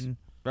 Nice. and then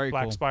Very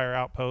Black cool. Spire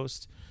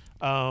Outpost.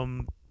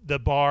 The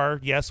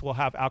bar, yes, will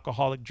have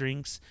alcoholic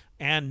drinks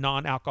and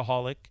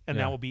non-alcoholic, and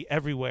Yeah. that will be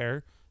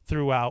everywhere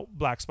throughout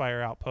Black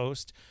Spire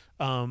Outpost,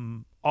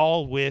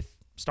 all with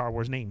Star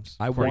Wars names.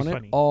 I Very want it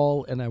funny.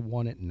 all, and I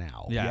want it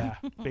now. Yeah.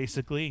 Yeah,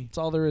 basically. That's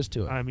all there is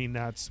to it. I mean,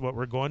 that's what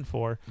we're going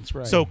for. That's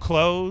right. So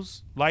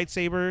clothes,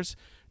 lightsabers,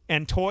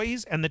 and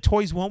toys, and the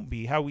toys won't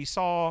be how we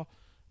saw.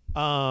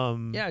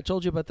 Yeah, I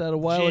told you about that a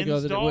while ago.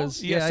 Jin's That dolls. it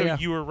was. Yeah, so yeah.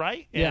 you were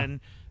right. Yeah. And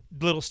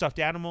little stuffed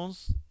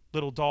animals,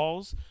 little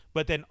dolls,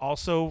 but then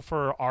also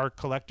for our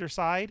collector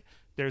side,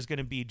 there's going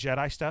to be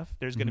Jedi stuff.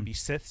 There's going to be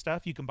Sith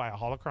stuff. You can buy a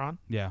holocron.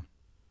 Yeah.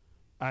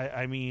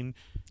 I mean,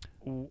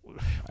 we're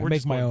make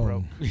just my going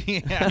own. broke.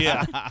 yeah.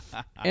 Yeah.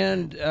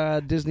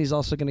 And Disney's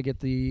also going to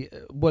get the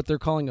what they're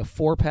calling a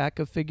 4-pack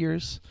of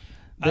figures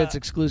that's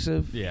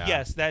exclusive. Yeah.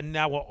 Yes, that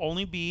now will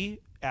only be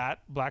at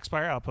Black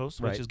Spire Outpost,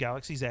 which Right. is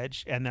Galaxy's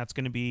Edge, and that's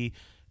going to be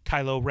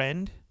Kylo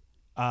Ren,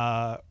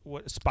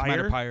 Spire,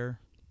 Commander Pyre.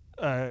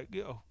 Yeah,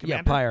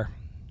 Commander? Pyre.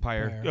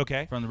 Pyre.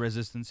 Okay, From the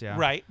Resistance, yeah.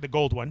 right, the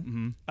gold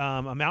one,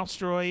 Mm-hmm. a mouse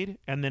droid,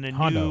 and then a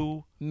Hondo.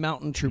 new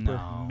Mountain Trooper.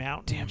 No.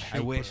 mountain. I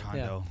wish trooper.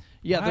 Hondo.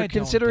 Yeah, Why they're don't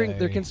considering they?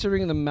 they're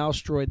considering the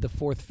mouse droid the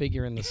 4th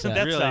figure in the set.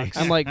 That Really? sucks.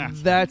 I'm like,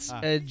 that's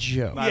a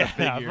joke. Not a Yeah,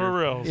 figure. for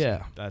real.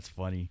 Yeah, That's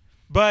funny.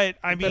 But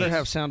I mean, better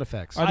have sound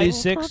effects. Are these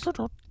 6?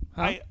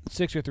 I,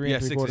 6 or 3 Yeah,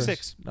 and 3 6 quarters? is-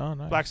 6. Oh,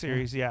 nice. Black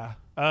Series, yeah.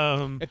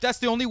 If that's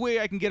the only way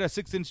I can get a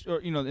 6-inch, or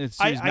it's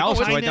I mouse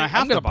kinda- droid, then I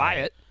have I'm to gonna buy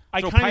it. I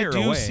Throw kind Pyre of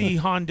do away. see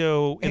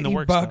Hondo in the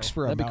works. $80 though.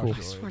 for a That'd be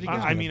mouse cool. droid.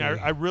 I mean,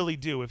 I really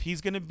do. If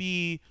he's going to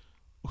be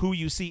who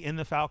you see in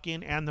the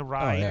Falcon and the Oh,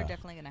 ride. yeah. They're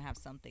definitely gonna have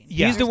something.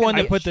 Yeah. He's the There's one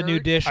gonna that be a put the new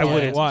shirt. dish I on.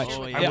 wouldn't Watch.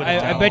 Oh, Yeah, I wouldn't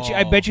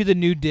I doubt. bet you the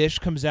new dish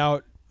comes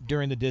out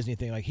during the Disney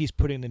thing. Like he's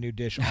putting the new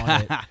dish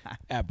on it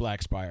at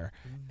Black Spire,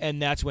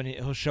 and that's when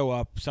he'll show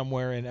up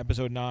somewhere in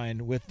episode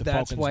 9 with the That's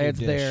Falcon's why new it's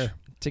dish. there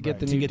to get Right.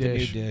 the To new get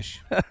dish. the new dish.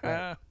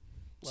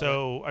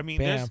 So I mean,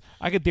 Bam! there's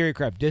I could theory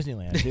crap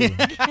Disneyland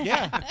too.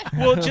 yeah.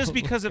 Well, just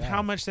because of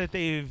how much that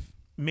they've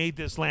made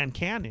this land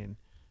canon,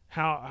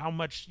 how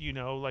much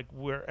like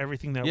where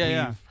everything that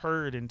we've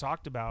heard and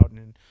talked about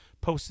and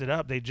posted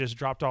up, they just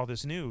dropped all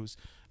this news.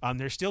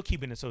 They're still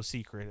keeping it so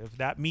secretive.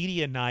 That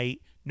media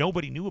night,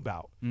 nobody knew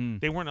about.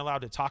 They weren't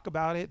allowed to talk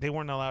about it. They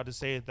weren't allowed to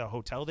stay at the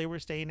hotel they were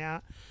staying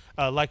at.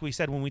 Like we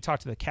said when we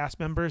talked to the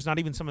cast members, not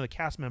even some of the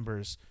cast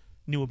members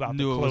knew about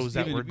the clothes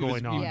that were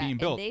going on. Yeah, being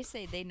built. and they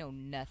say they know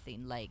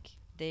nothing. Like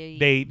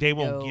They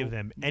won't know give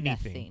them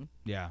anything. nothing.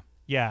 Yeah.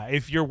 Yeah,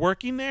 if you're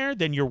working there,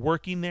 then you're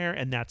working there,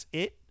 and that's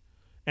it.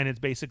 And it's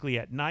basically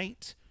at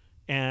night.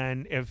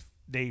 And if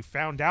they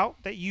found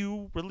out that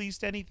you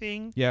released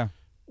anything, Yeah.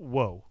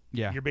 whoa,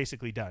 Yeah. you're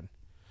basically done.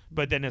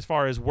 But then as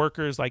far as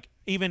workers, like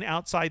even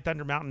outside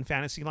Thunder Mountain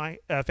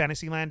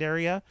Fantasyland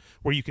area,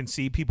 where you can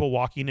see people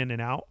walking in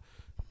and out,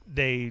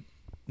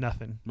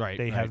 nothing. Right,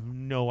 They right. have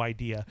no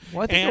idea.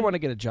 Well, I think I And- want to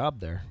get a job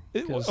there.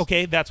 'cause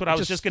Okay, that's what I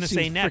was just just going to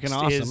say seems next. freaking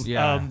awesome. Is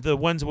Yeah. the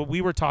ones what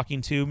we were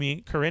talking to,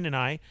 me, Corinne, and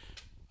I,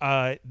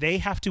 they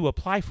have to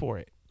apply for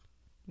it.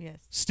 Yes.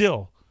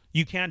 Still,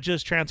 you can't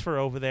just transfer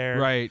over there.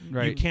 Right. You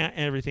Right. can't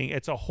everything.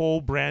 It's a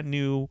whole brand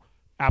new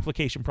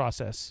application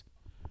process.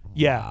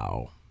 Yeah.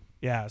 Wow.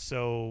 Yeah.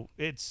 So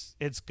it's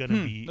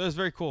gonna be That was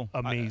very cool.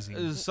 amazing.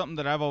 This is something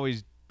that I've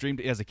always dreamed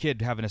as a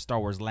kid, having a Star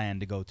Wars land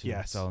to go to.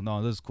 Yes. So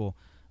no, this is cool.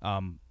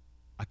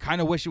 I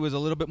kind of wish it was a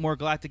little bit more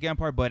Galactic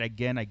Empire, but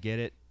again, I get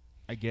it.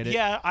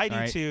 Yeah, I do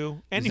All right.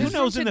 too. And Is who this-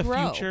 knows in the To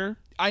grow. future?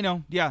 I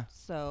know. Yeah.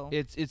 So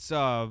It's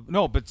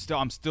no, but still,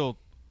 I'm still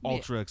Yeah.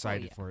 ultra Oh,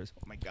 excited yeah. for it.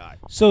 Oh my god.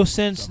 So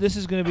since this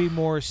is going to be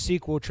more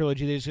sequel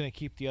trilogy, they're just going to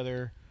keep the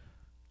other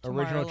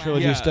original Tomorrowland.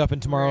 trilogy Yeah. stuff in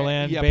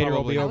Tomorrowland. Yeah, Vader will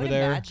probably. be I over would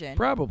there. imagine.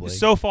 Probably.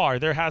 So far,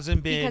 there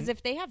hasn't been. Because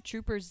if they have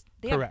troopers,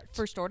 they have Correct.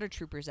 first order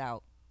troopers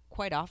out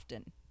quite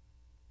often,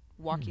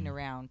 walking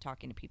around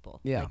talking to people.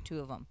 Yeah. Like 2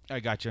 of them. I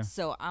gotcha.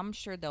 So I'm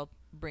sure they'll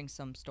bring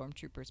some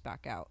stormtroopers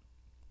back out.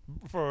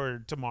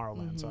 for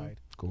Tomorrowland Mhm. side.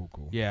 Cool.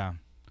 Yeah.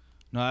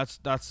 No,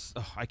 that's.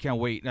 I can't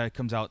wait. It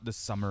comes out this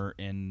summer,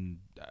 and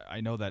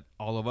I know that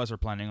all of us are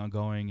planning on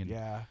going and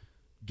Yeah.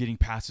 getting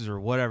passes or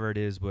whatever it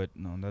is. But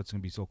no, that's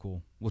gonna be so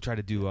cool. We'll try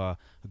to do a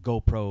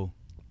GoPro.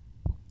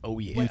 Oh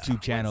yeah. YouTube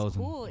channels.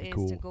 What's cool is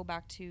cool. to go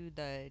back to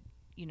the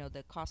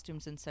the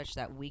costumes and such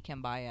that we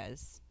can buy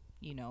as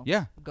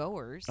Yeah.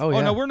 goers. Oh Oh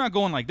yeah. no, we're not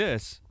going like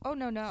this. Oh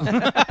no.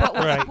 But what's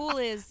Right. cool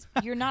is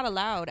you're not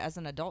allowed as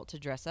an adult to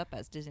dress up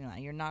as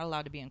Disneyland. You're not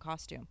allowed to be in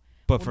costume.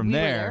 But When from we were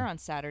there, there on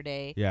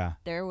Saturday, yeah.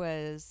 there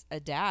was a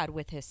dad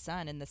with his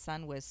son, and the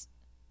son was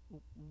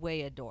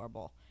way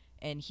adorable,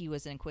 and he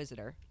was an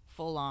Inquisitor,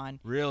 full on,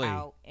 Really?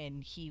 out,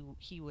 and he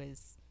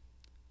was.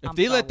 If I'm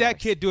they Star let that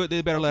Wars. kid do it,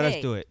 they better let us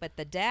Okay, do it. But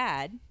the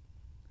dad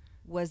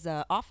was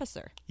a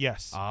officer.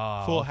 Yes.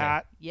 Ah, Full okay.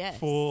 hat. Yes.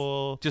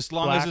 full. Just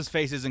long black. as his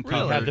face isn't He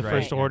covered. had the right.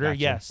 first order. Gotcha.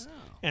 Yes.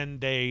 And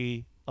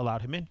they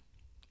allowed him in,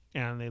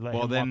 and they let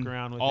Well, him then walk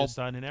around with all- his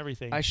son and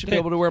everything. I should be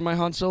able to wear my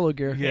Han Solo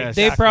gear. Yes.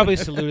 They Exactly. probably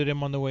saluted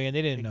him on the way, and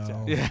they didn't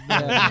know. Exactly.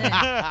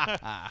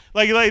 Yeah.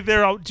 like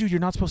they're all, dude, you're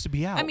not supposed to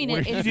be out. I mean, What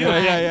are it's you not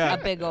doing?" Yeah.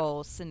 a big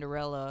old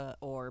Cinderella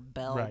or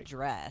Belle Right.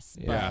 dress,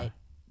 Yeah. but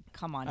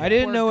come on. I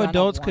didn't we're know gonna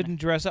adults wanna- couldn't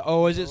dress up.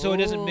 Oh, is it so it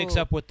doesn't mix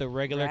Oh. up with the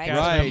regular right? cast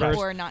Right. People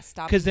members? are not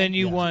stopping 'Cause then and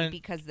you looking want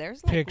because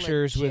there's like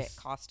pictures legit with-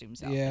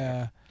 costumes out Yeah.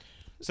 there.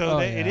 So Oh,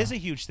 it yeah. is a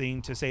huge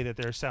thing to say that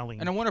they're selling.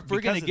 And I wonder if we're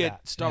because gonna of get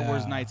that. Star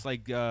Wars Yeah. nights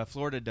like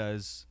Florida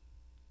does.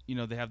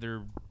 They have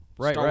their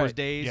Right, Star Wars right.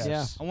 days. Yes.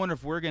 Yeah. I wonder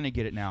if we're gonna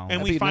get it now. And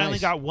That'd we be finally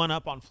nice. got one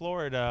up on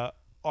Florida.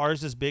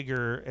 Ours is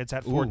bigger. It's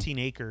at 14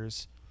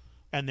 acres,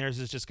 and theirs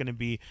is just going to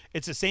be.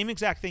 It's the same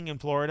exact thing in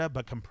Florida,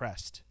 but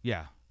compressed.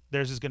 Yeah.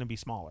 Theirs is going to be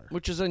smaller.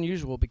 Which is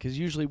unusual because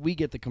usually we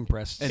get the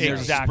compressed. And stuff. they're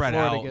Exactly. spread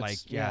Florida out.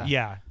 gets- yeah.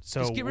 Yeah.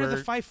 So Just get rid of the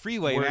 5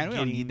 freeway, we're man. We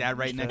don't getting need that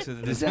right next to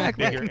the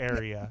Exactly. bigger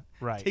area,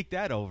 right? Take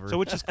that over. So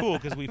which is cool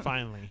because we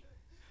finally,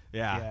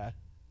 yeah.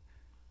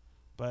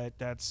 But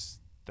that's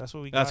what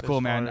we. That's got cool,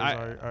 as man. far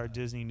as our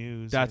Disney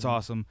news. That's and-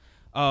 awesome.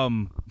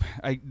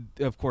 I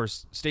of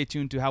course stay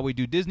tuned to How We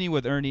Do Disney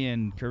with Ernie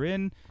and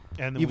Corinne,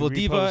 And then Evil we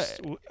Diva,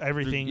 repost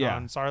everything yeah.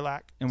 on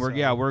Sarlacc. and we're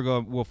so- we're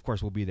going. Well, of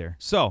course we'll be there.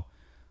 So,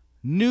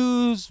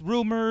 news,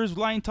 rumors,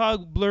 line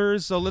talk,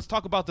 blurs. So let's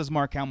talk about this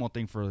Mark Hamill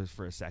thing for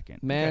a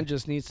second. Man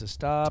just needs to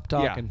stop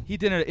talking. Yeah, he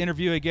did an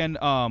interview again.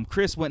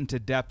 Chris went into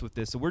depth with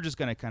this, so we're just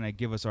gonna kind of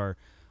give us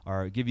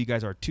give you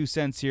guys our 2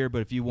 cents here.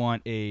 But if you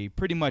want a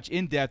pretty much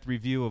in-depth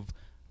review of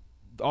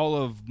all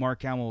of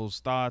Mark Hamill's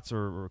thoughts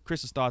or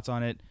Chris's thoughts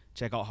on it,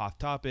 check out Hot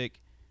Topic.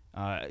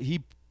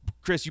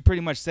 Chris, you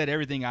pretty much said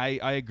everything.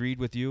 I agreed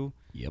with you.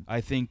 Yep.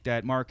 I think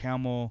that Mark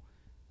Hamill,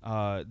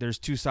 there's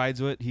 2 sides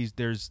to it.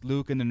 There's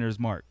Luke and then there's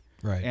Mark.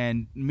 Right.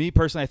 And me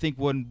personally, I think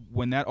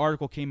when that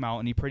article came out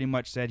and he pretty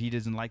much said he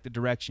doesn't like the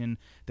direction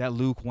that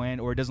Luke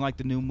went, or doesn't like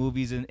the new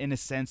movies in a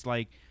sense,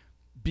 like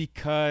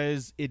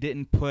because it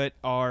didn't put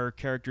our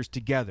characters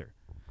together,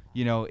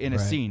 in a Right.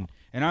 scene.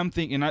 And I'm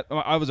thinking,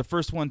 I was the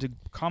first one to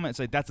comment,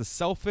 say that's a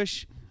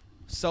selfish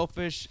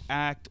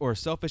act or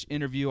selfish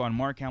interview on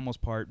Mark Hamill's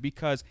part,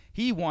 because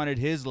he wanted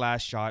his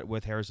last shot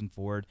with Harrison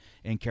Ford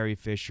and Carrie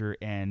Fisher,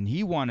 and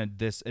he wanted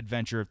this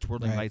adventure of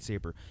twirling Right.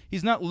 lightsaber.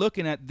 He's not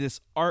looking at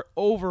our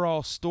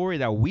overall story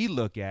that we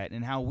look at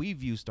and how we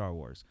view Star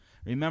Wars.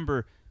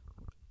 Remember,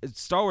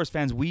 Star Wars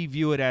fans, we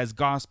view it as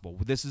gospel.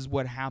 This is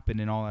what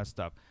happened and all that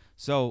stuff.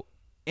 So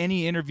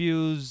any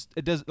interviews,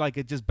 it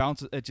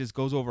just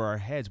goes over our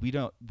heads.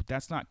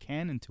 That's not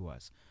canon to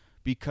us.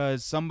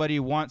 Because somebody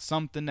wants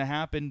something to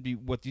happen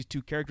with these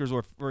two characters,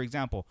 or for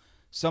example,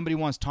 somebody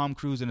wants Tom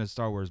Cruise in a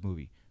Star Wars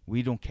movie.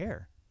 We don't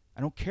care.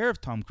 I don't care if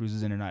Tom Cruise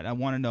is in or not. I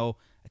want to know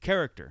a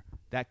character,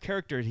 that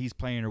character he's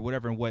playing or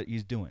whatever, and what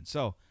he's doing.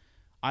 So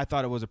I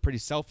thought it was a pretty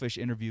selfish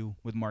interview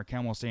with Mark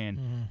Hamill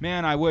saying,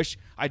 man, I wish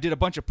I did a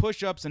bunch of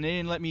push-ups and they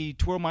didn't let me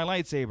twirl my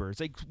lightsaber. It's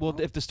like, well,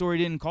 if the story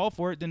didn't call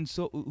for it, then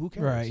so who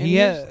cares? Right. And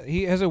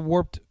He has a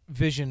warped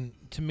vision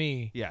to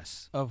me.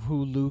 Yes. Of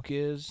who Luke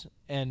is,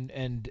 and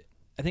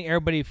I think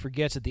everybody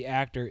forgets that the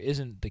actor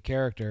isn't the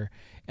character,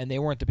 and they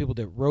weren't the people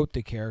that wrote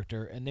the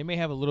character, and they may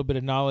have a little bit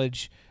of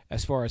knowledge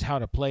as far as how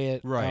to play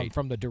it Right.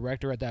 From the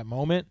director at that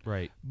moment.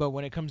 Right. But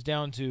when it comes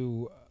down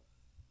to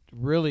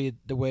really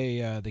the way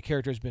the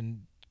character has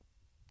been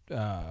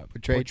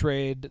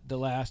portrayed the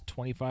last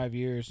 25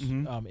 years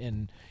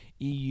in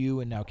EU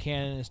and now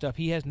canon and stuff,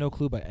 he has no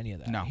clue about any of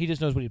that. No. He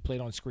just knows what he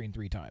played on screen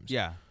 3 times.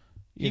 Yeah.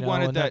 You He know,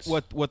 wanted and that,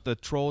 that's- what the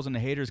trolls and the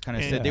haters kind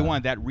of said. They Yeah.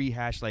 wanted that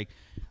rehash, like,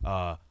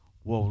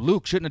 well,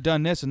 Luke shouldn't have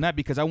done this and that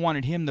because I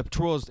wanted him, the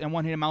trolls, and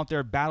wanted him out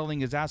there battling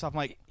his ass off. I'm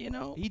like, he did I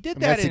mean, that.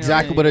 that's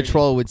exactly what a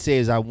troll would say: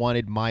 is I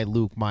wanted my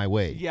Luke my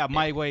way. Yeah,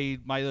 my way,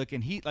 my look.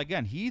 And Heath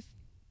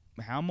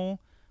Hamill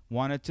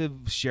wanted to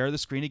share the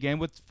screen again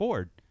with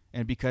Ford,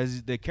 and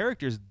because the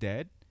character's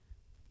dead,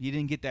 he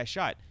didn't get that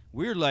shot.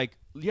 We're like,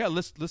 yeah,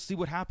 let's see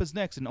what happens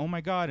next, and oh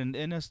my god, and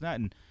this and that,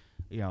 and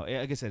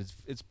like I said,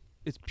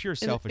 it's pure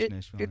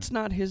selfishness. It's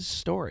not his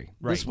story.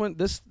 Right.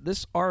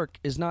 This arc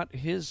is not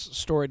his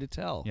story to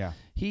tell. Yeah.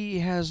 He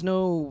has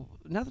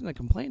nothing to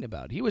complain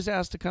about. He was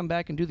asked to come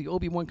back and do the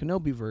Obi-Wan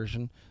Kenobi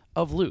version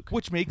of Luke,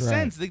 which makes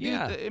Right. sense.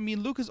 Yeah. I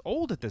mean, Luke is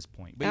old at this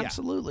point. But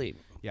absolutely.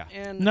 Yeah.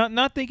 And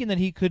Not thinking that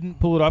he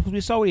couldn't pull it off, because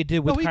we saw what he did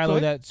with he Kylo.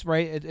 could. That's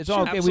right. It's Sure,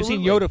 all okay. We've seen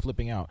absolutely. Yoda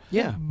flipping out.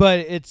 Yeah. but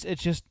it's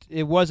just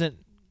it wasn't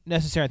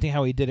necessary. I think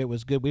how he did it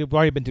was good. We've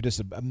already been through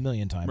this a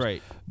million times.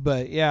 Right.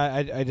 But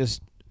yeah, I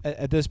just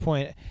at this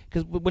point,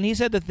 because when he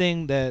said the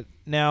thing that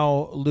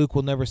now Luke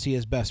will never see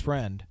his best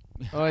friend,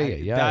 oh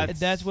yeah.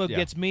 that's what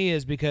gets me,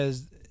 is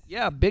because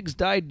Yeah, Biggs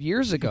died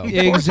years ago.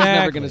 Exactly. Of course he's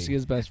never going to see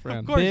his best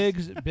friend.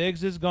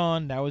 Biggs is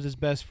gone. That was his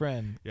best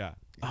friend. Yeah.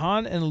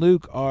 Han and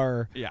Luke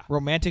are Yeah.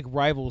 romantic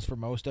rivals for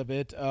most of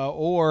it,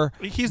 or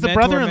He's the mentor,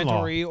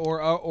 brother-in-law. mentoree, or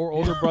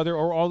older brother,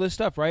 or all this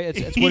stuff, right?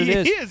 It's what it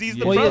is. He is. He's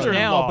the Well, he is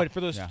brother-in-law. now, but for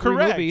those Yeah. 3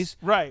 Correct. movies,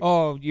 Right.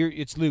 Oh,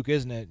 it's Luke,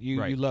 isn't it?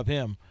 You Right. love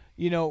him.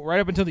 Right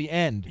up until the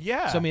end.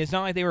 Yeah. So I mean, it's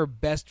not like they were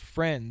best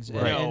friends,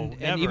 and, Right. and, No,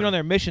 and even never. on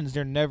their missions,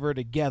 they're never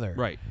together.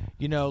 Right.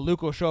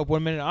 Luke will show up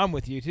one minute, I'm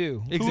with you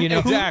too.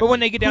 Exactly. But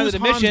when they get down Who's to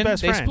the Han's mission,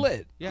 best they friend?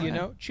 split. Yeah.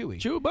 Chewie.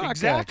 Chewbacca.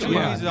 Exactly.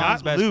 Yeah. He's Not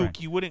Han's best Luke. friend.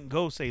 You wouldn't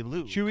go say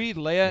Luke. Chewie,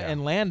 Leia,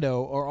 and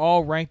Lando are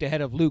all ranked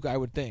ahead of Luke, I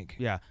would think.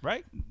 Yeah.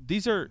 Right?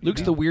 These are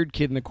Luke's the weird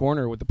kid in the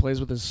corner with the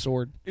plays with his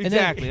sword.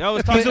 exactly. I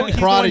was He's talking. the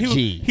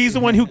Prodigy. He's the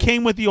one who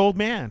came with the old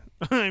man.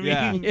 I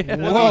mean, Yeah.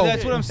 Well, Whoa.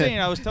 that's what I'm saying.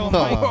 I was telling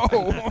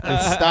Mike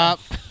Stop.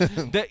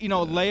 that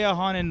Leia,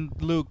 Han,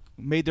 and Luke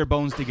made their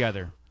bones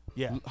together.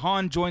 Yeah.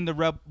 Han joined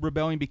the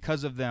rebellion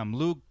because of them.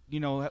 Luke,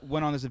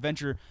 went on this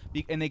adventure,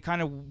 and they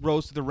kind of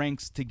rose to the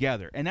ranks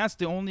together. And that's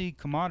the only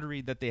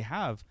camaraderie that they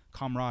have.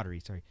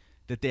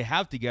 That they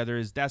have together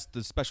is that's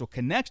the special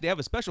connection. They have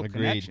a special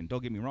Agreed. connection.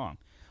 Don't get me wrong,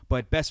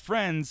 but best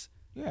friends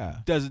Yeah.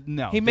 does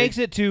no. He They- makes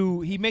it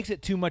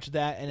too much of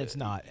that, and it's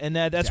not. And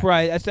that's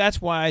where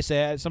that's why I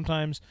say it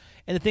sometimes.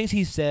 And the things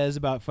he says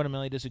about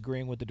fundamentally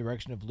disagreeing with the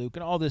direction of Luke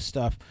and all this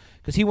stuff,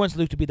 because he wants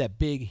Luke to be that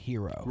big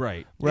hero,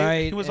 right.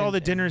 Right? It was all the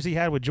dinners he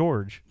had with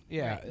George.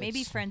 Yeah, Right. Maybe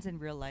it's- friends in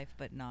real life,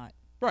 but not.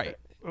 Right.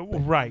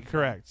 Right,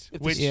 correct.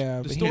 If Which Yeah,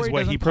 the but story is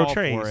what he doesn't call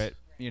portrays. for it.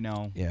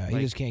 Yeah, he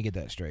like- just can't get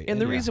that straight. And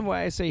the Yeah. reason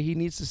why I say he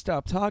needs to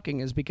stop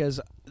talking is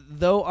because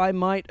though I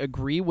might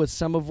agree with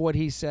some of what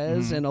he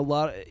says, and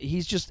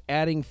he's just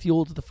adding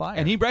fuel to the fire.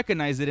 And he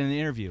recognized it in the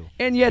interview.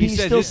 And yet he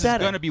said still this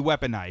said is going to it. be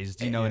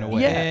weaponized, in a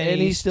way. Yeah,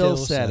 and he still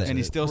said it. And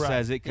he still Right.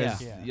 says it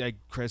because, Yeah. like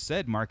Chris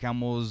said, Mark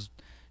Hamill's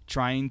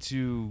trying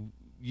to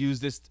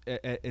use this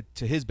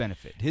to his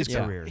benefit, his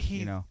Yeah. career.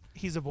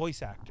 He's a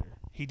voice actor.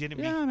 He didn't.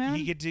 Yeah, man.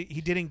 He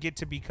didn't get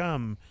to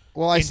become.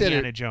 Well, I said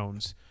Indiana it.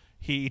 Jones.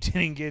 He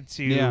didn't get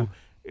to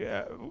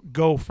Yeah.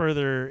 go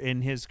further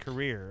in his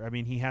career. I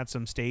mean, he had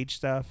some stage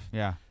stuff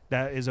Yeah.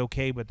 that is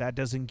okay, but that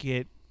doesn't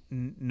get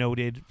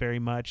noted very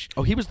much.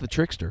 Oh, he was the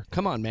trickster.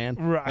 Come on, man.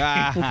 Right.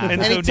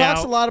 And so he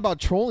talks now- a lot about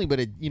trolling, but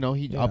he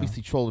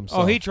obviously trolled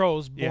himself. Oh, he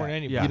trolls more Yeah. than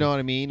anybody. Yeah. You know what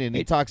I mean? And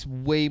he talks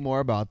way more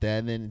about that.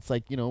 And then it's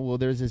like, well,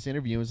 there's this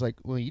interview. It's like,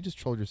 well, you just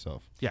trolled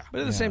yourself. Yeah.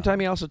 But at the same time,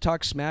 he also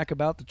talks smack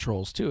about the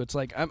trolls too. It's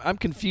like I'm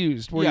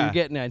confused where Yeah. you're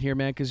getting at here,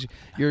 man, because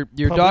you're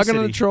dogging on the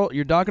Publicity. troll,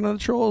 you're dogging on the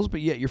trolls,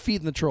 but yet you're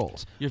feeding the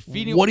trolls. You're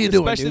feeding. What are you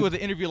doing, especially dude? with an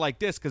interview like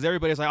this, because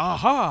everybody's like,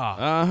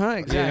 aha.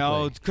 Exactly. You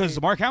know,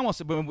 because Mark Hamill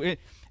said,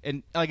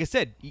 and like I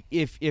said,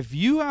 if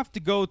you have to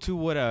go to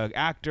what a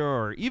actor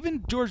or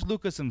even George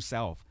Lucas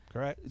himself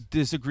Correct.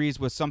 disagrees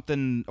with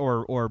something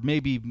or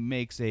maybe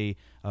makes a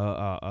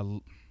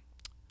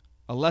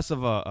less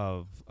of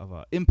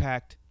a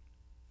impact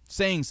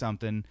saying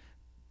something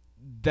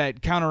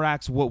that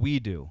counteracts what we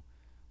do.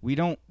 We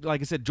don't,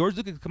 like I said, George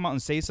Lucas could come out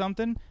and say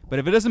something, but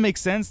if it doesn't make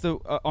sense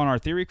on our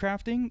theory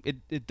crafting,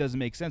 it doesn't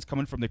make sense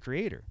coming from the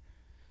creator.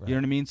 You know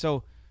what I mean?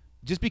 So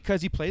just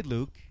because he played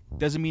Luke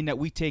doesn't mean that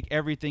we take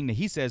everything that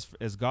he says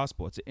as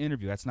gospel. It's an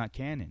interview. That's not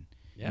canon.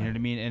 Yeah. You know what I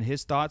mean? And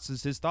his thoughts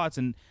is his thoughts,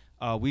 and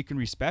we can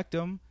respect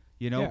them.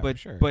 You know, Yeah, but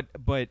sure.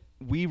 but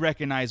we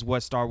recognize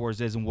what Star Wars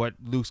is and what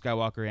Luke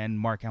Skywalker and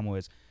Mark Hamill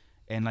is.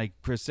 And like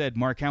Chris said,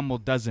 Mark Hamill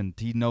doesn't.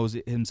 He knows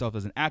himself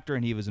as an actor,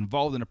 and he was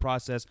involved in the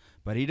process,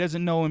 but he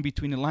doesn't know in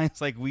between the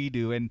lines like we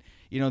do. And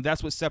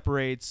that's what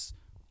separates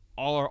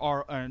all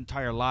our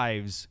entire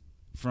lives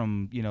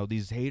from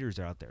these haters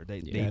out there.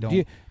 They don't.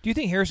 Do you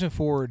think Harrison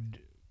Ford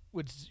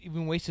would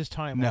even waste his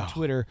time No. on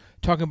Twitter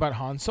talking about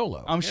Han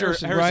Solo? I'm sure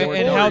Harrison Right, Ford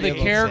and would how give the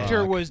a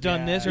character fuck. was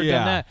done this or Yeah.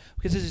 done that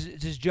because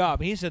it's his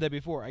job. And he said that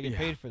before. I get Yeah.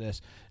 paid for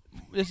this.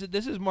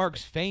 This is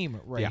Mark's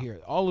fame right Yeah. here.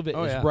 All of it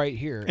Oh, is yeah. right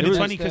here. And it's That's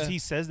funny because the- he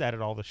says that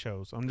at all the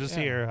shows. I'm just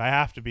Yeah. here. I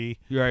have to be.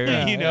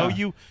 Yeah.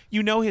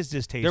 You know his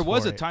distaste. There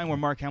was for a it. time where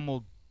Mark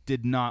Hamill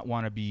did not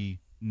want to be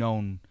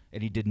known,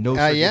 and he did no.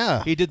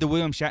 Yeah. He did the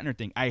William Shatner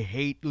thing. I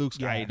hate Luke.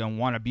 Yeah. I don't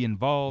want to be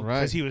involved. Right.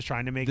 because he was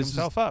trying to make This is-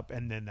 himself up,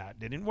 and then that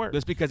didn't work.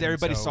 That's because And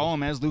everybody so- saw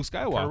him as Luke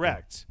Skywalker.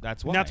 Correct.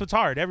 That's And why. that's what's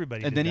hard.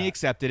 Everybody. And did then he that.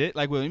 accepted it,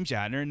 like William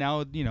Shatner. And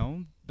now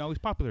now he's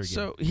popular again.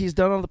 So he's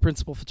done all the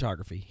principal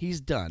photography.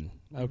 He's done.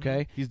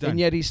 Okay, He's done. and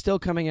yet he's still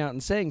coming out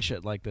and saying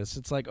shit like this.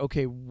 It's like,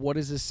 okay, what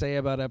does this say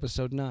about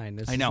Episode 9?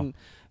 This I know. isn't-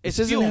 It's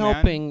This isn't fuel, man.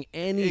 helping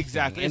anything.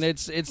 Exactly. and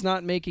it's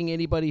not making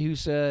anybody who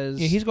says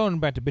Yeah, he's going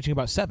back to bitching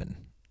about 7.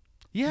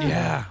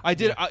 Yeah. I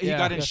did. He Yeah.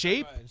 got in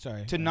shape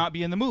Sorry. to not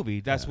be in the movie.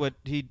 That's what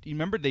he. You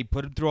remember they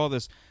put him through all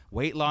this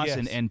weight loss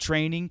Yes. and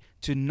training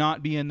to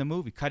not be in the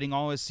movie, cutting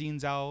all his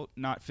scenes out,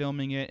 not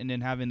filming it, and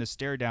then having the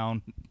stare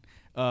down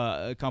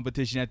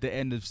competition at the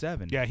end of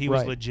 7. Yeah, he was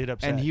Right. legit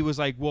upset. And he was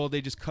like, "Well,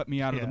 they just cut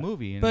me out of Yeah. the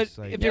movie." And But it's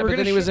like, if they Yeah, were but gonna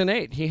then he was show- in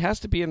 8. He has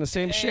to be in the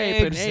same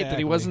shape in 8 that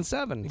he was in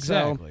 7.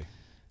 Exactly.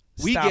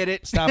 we Stop- get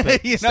it. Stop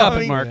it. You know Stop what I it,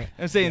 mean? Mark.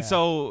 I'm saying Yeah.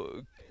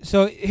 so.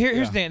 So here's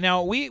Yeah. the thing.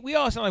 Now we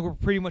all sound like we're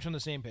pretty much on the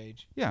same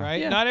page. Yeah. Right.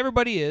 Yeah. Not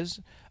everybody is.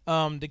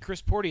 The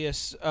Chris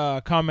Porteous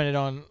commented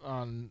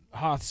on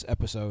Hoth's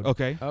episode.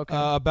 Okay. Okay.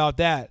 About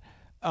that.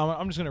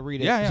 I'm just gonna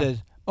read it. Yeah, It yeah.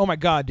 says, "Oh my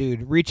God,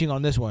 dude, reaching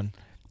on this one.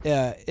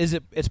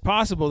 It's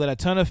possible that a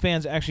ton of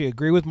fans actually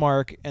agree with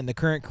Mark, and the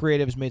current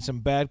creatives made some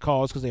bad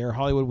calls because they are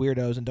Hollywood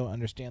weirdos and don't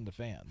understand the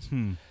fans.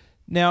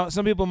 Now,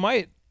 some people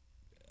might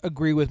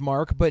agree with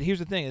Mark, but here's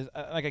the thing: is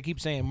like I keep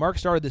saying, Mark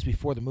started this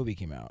before the movie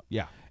came out.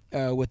 Yeah.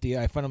 With the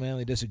I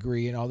fundamentally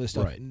disagree and all this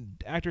stuff. Right.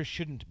 And actors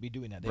shouldn't be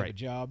doing that. They have a Right.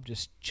 job.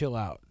 Just chill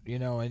out, and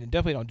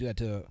definitely don't do that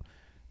to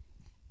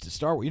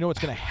Star Wars. You know what's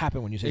going to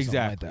happen when you say Exactly.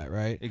 something like that,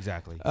 right?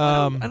 Exactly.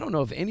 I don't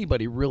know if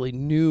anybody really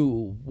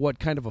knew what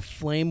kind of a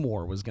flame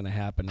war was going to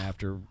happen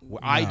after.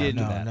 I after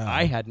didn't. that. No.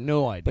 I had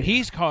no idea. But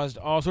he's caused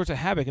all sorts of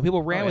havoc, and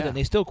people ran Oh, with it, yeah. and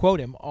they still quote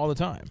him all the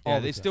time. yeah, All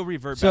the they time. still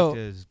revert So- back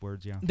to his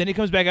words. Yeah. Then he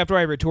comes back after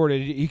I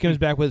retorted. He comes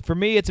back with, for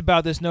me, it's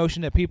about this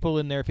notion that people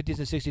in their 50s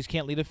and 60s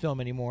can't lead a film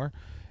anymore.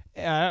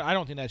 I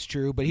don't think that's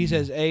true, but he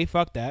says, A,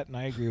 fuck that, and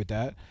I agree with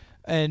that.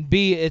 And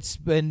B, it's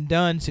been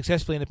done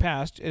successfully in the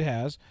past. It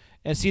has.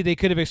 And C, they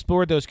could have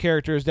explored those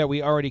characters that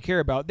we already care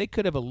about. They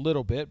could have a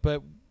little bit,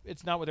 but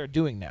it's not what they're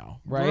doing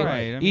now, right?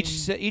 Right, I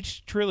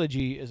Each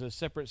trilogy is a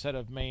separate set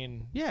of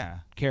main Yeah.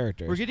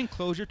 characters. We're getting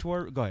closure to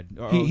our. Go ahead.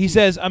 He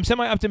says, I'm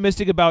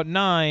semi-optimistic about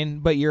 9,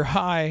 but you're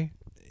high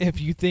if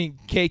you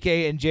think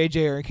KK and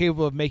JJ are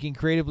incapable of making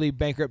creatively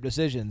bankrupt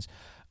decisions.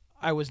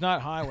 I was not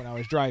high when I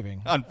was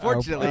driving.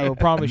 Unfortunately, I will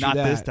promise not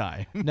you that. this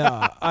time.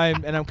 No,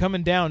 I'm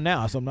coming down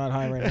now, so I'm not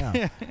high right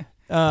now.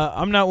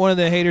 I'm not one of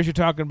the haters you're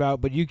talking about,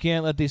 but you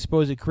can't let these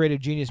supposed creative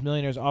genius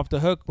millionaires off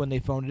the hook when they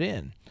phone it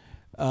in.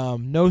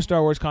 No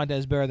Star Wars content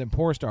is better than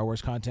poor Star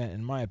Wars content,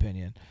 in my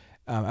opinion.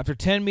 After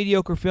 10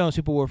 mediocre films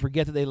people will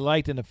forget that they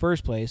liked in the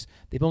first place.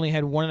 They've only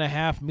had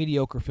 1.5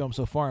 mediocre films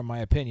so far, in my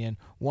opinion,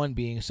 one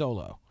being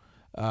Solo.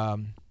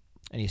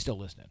 And he's still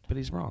listening. but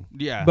he's wrong.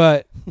 Yeah.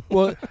 But,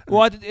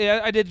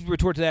 I did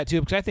retort to that, too,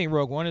 because I think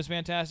Rogue One is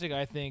fantastic.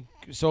 I think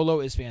Solo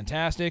is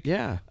fantastic.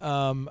 Yeah.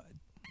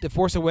 The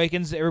Force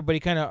Awakens, everybody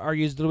kind of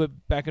argues a little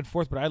bit back and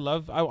forth, but I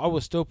will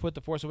still put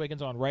The Force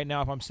Awakens on right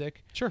now if I'm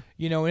sick. Sure.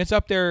 And it's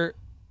up there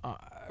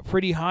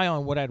pretty high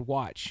on what I'd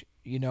watch.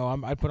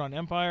 I'd put on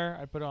Empire.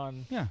 I'd put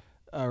on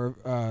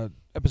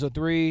Episode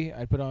 3.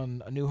 I'd put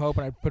on A New Hope,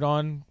 and I'd put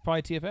on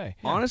probably TFA.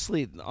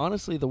 Honestly,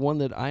 the one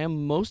that I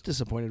am most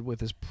disappointed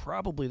with is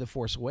probably The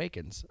Force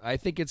Awakens. I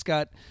think it's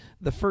got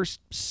the first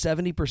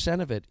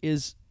 70% of it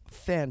is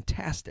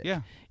fantastic.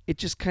 Yeah. It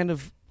just kind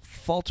of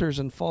falters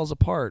and falls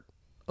apart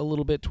a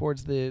little bit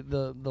towards the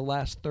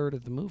last third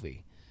of the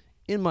movie.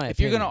 In my If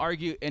opinion. you're going to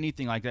argue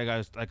anything like that,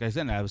 guys, like I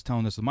said, I was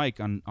telling this to Mike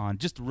on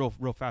just real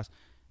fast.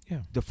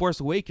 Yeah. The Force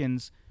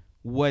Awakens,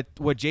 what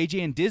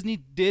JJ and Disney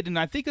did, and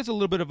I think it's a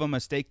little bit of a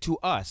mistake to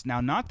us.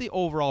 Now, not the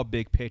overall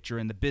big picture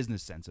and the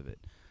business sense of it.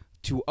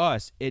 To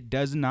us, it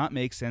does not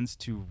make sense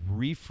to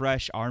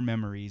refresh our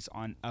memories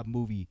on a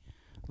movie.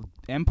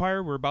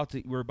 Empire, we're about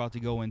to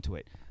go into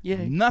it.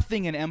 Yay.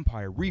 Nothing in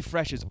Empire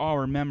refreshes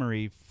our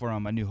memory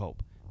from A New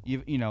Hope.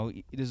 You know,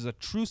 this is a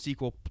true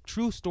sequel,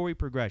 true story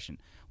progression.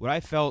 What I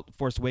felt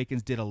Force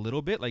Awakens did a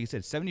little bit, like you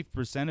said,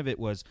 70% of it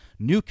was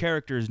new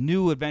characters,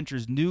 new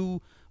adventures,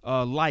 new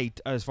light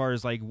as far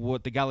as like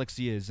what the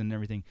galaxy is and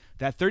everything.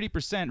 That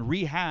 30%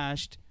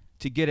 rehashed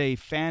to get a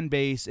fan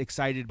base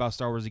excited about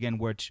Star Wars again,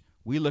 which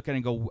we look at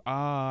and go,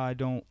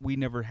 we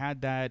never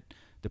had that.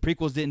 The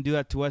prequels didn't do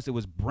that to us. It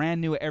was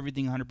brand new,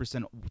 everything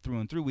 100% through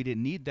and through. We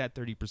didn't need that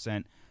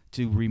 30%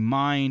 to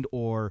remind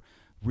or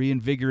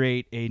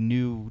reinvigorate a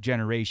new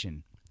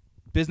generation.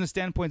 Business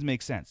standpoints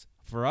make sense.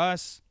 For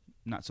us,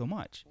 not so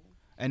much.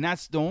 And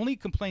that's the only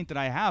complaint that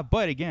I have.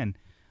 But again,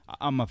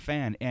 I'm a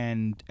fan.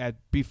 And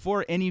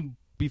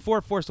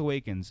before Force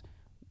Awakens,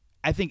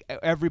 I think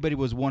everybody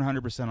was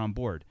 100% on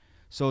board.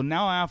 So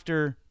now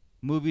after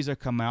movies are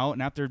come out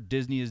and after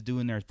Disney is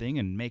doing their thing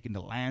and making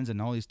the lands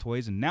and all these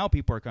toys, and now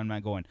people are coming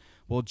out going,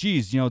 well,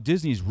 geez,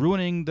 Disney's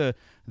ruining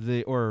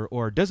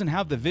or doesn't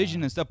have the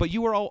vision and stuff. But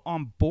you were all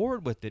on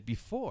board with it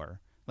before.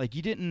 Like,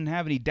 you didn't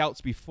have any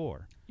doubts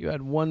before. You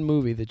had one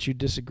movie that you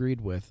disagreed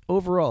with.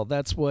 Overall,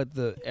 that's what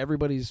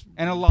everybody's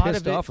and a lot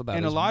pissed of it, off about.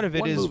 And a lot of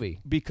it is movie.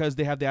 because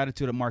they have the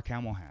attitude that Mark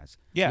Hamill has.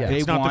 Yeah, They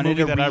it's not the wanted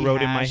movie to that I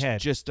wrote in my rehash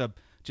head.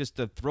 Just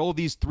to throw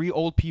these three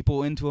old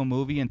people into a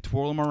movie and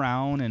twirl them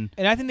around. And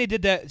I think they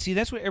did that. See,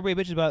 that's what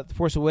everybody bitches about The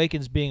Force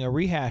Awakens being a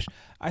rehash.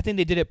 I think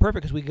they did it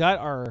perfect because we got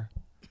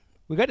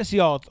to see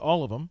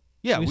all of them.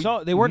 Yeah, we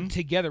saw they weren't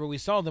together, but we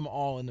saw them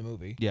all in the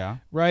movie. yeah.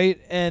 Right?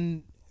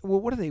 And well,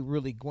 what are they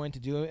really going to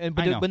do? And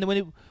I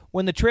know.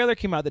 when the trailer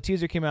came out, the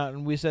teaser came out,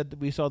 and we said that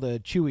we saw the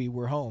Chewie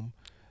 "We're home."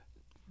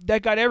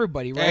 That got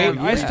everybody right.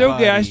 Everybody.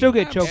 I still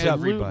get choked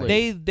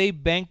Everybody. up. They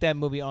banked that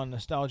movie on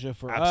nostalgia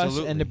for us,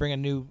 Absolutely. and to bring a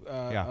new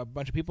Yeah. a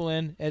bunch of people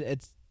in.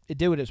 It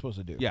did what it's supposed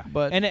to do. Yeah.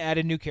 But And it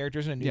added new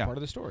characters and a new Yeah. part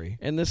of the story.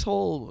 And this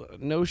whole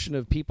notion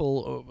of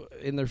people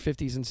in their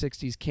 50s and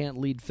 60s can't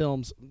lead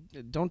films,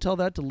 don't tell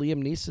that to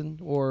Liam Neeson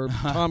or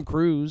Tom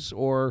Cruise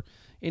or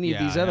any of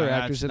these Yeah, other yeah,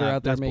 actors that's that are not-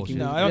 out there that's making. bullshit.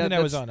 No, I don't think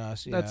that was on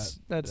us. Yeah, that's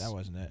that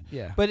wasn't it.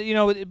 yeah. But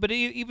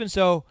even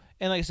so,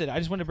 and like I said, I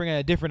just wanted to bring in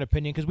a different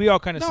opinion because we all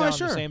kind of sound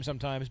the same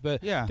sometimes.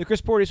 But Yeah. the Chris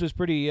Porteous was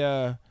pretty,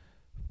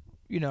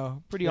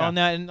 pretty Yeah. on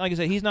that. And like I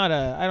said, he's not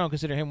I don't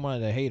consider him one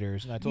of the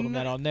haters, and I told him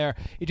that on there.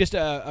 He's just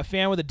a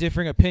fan with a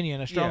differing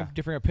opinion, a strong Yeah.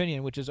 differing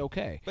opinion, which is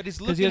okay. But he's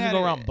because he looking doesn't at go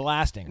it- around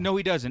blasting. No,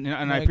 he doesn't,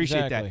 and Yeah, I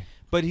appreciate exactly. that.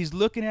 But he's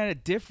looking at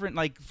it different.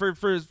 Like for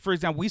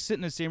example, we sit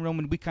in the same room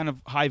and we kind of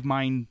hive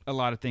mind a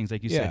lot of things,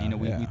 like you said. Yeah,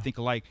 We yeah. think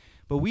alike,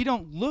 but we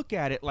don't look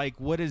at it like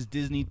what is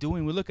Disney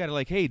doing. We look at it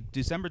like, hey,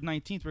 December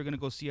 19th, we're gonna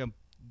go see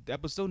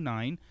episode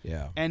 9.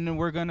 Yeah. And then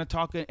we're gonna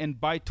talk and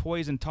buy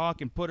toys and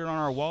talk and put it on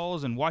our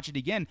walls and watch it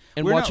again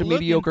And We're watch a not looking-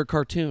 mediocre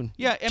cartoon.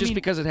 Yeah, I just mean-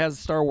 because it has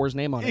Star Wars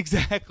name on it.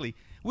 Exactly.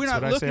 We're That's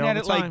not what I say looking all at the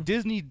it like time.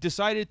 Disney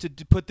decided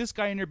to put this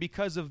guy in here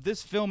because of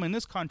this film and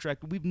this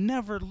contract. We've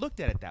never looked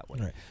at it that way.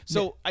 Right.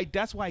 So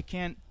that's why I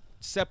can't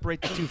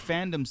separate the two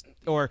fandoms,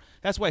 or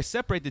that's why I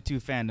separate the two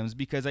fandoms,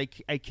 because I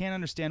can't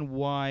understand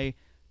why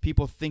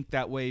people think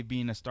that way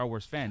being a Star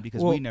Wars fan,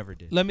 because Well, we never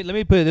did. Let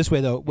me put it this way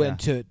though, when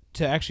Yeah.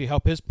 to actually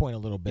help his point a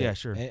little bit. Yeah,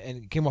 sure.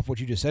 And it came off what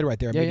you just said right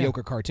there, a Yeah, yeah.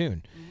 mediocre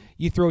cartoon.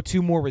 You throw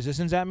 2 more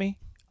Resistance at me,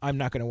 I'm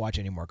not going to watch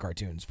any more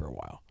cartoons for a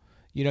while.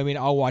 You know what I mean?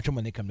 I'll watch them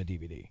when they come to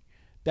DVD.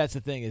 That's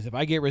the thing is, if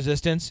I get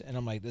Resistance and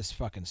I'm like, this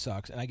fucking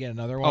sucks, and I get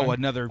another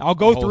one, I'll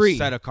go whole 3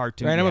 set of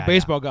cartoons. Right, I'm Yeah, a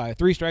baseball guy.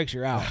 3 strikes,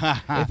 you're out.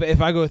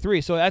 if I go 3,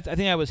 so I think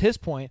that was his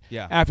point.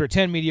 Yeah. After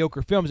 10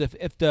 mediocre films,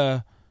 if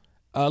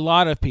a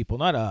lot of people,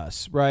 not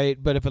us, right,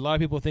 but if a lot of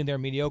people think they're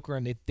mediocre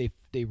and they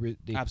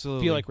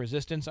Absolutely. feel like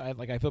Resistance, I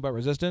feel about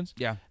Resistance,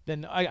 Yeah.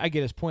 then I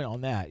get his point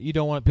on that. You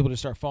don't want people to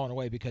start falling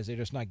away because they're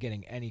just not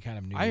getting any kind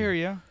of new I hear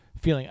you.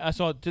 feeling.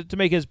 So to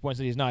make his points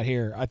that he's not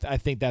here, I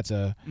think that's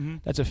a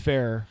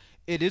fair.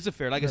 It is a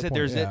fair. Like I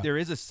Fair said, point, there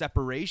is a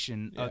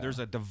separation. Yeah. There's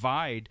a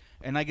divide,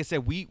 and like I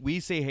said, we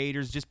say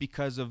haters just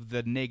because of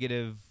the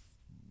negative.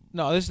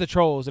 No, this is the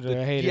trolls that are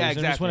the haters. yeah, And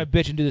just exactly. want to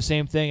bitch and do the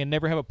same thing and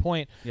never have a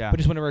point. Yeah. But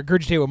just want to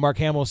regurgitate what Mark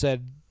Hamill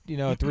said,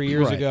 3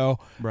 years Right. ago.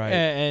 Right.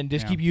 And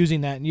just Yeah. keep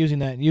using that and using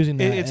that and using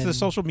that. It's the and-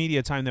 social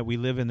media time that we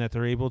live in that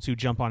they're able to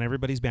jump on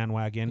everybody's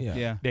bandwagon. Yeah.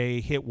 Yeah. They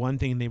hit one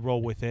thing and they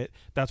roll with it.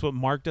 That's what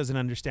Mark doesn't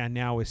understand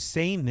now is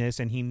saying this,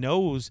 and he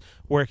knows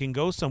where it can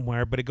go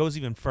somewhere, but it goes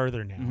even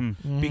further now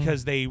Mm-hmm.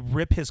 because they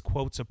rip his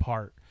quotes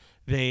apart.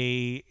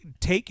 They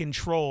take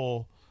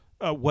control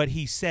what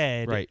he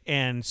said Right.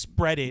 and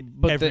spread it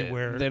But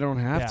everywhere. they don't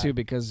have Yeah. to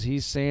because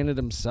he's saying it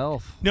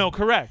himself. No,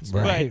 correct.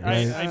 Right, But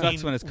right. I Sucks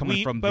mean, when it's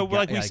coming from the But guy-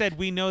 like we like- said,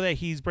 we know that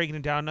he's breaking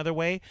it down another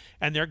way,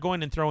 and they're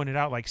going and throwing it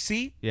out. Like,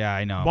 see, Yeah,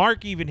 I know.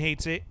 Mark even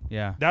hates it.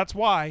 Yeah. That's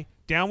why.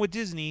 Down with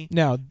Disney.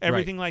 Now,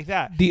 Everything like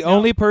that. the Now-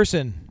 only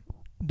person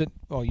that,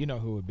 well, you know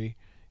who it would be.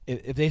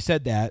 If they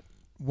said that,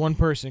 one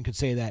person could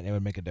say that and it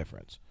would make a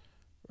difference.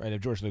 Right?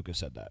 If George Lucas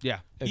said that. Yeah.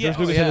 If Yeah. George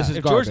Lucas Oh, said yeah. this is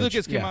If garbage, George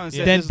Lucas came Yeah. out and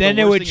said then this is the it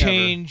worst would thing ever.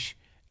 change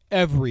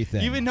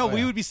everything. Even though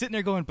we would be sitting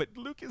there going, but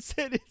Lucas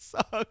said it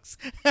sucks.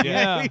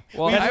 Yeah.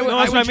 Well, That's, I would- no, I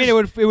that's would what I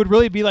mean. just- It would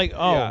really be like,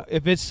 oh, Yeah.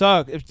 if it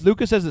sucks, if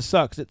Lucas says it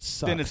sucks, it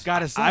sucks. Then it's got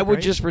to suck. I would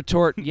right? just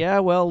retort, yeah,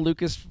 well,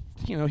 Lucas,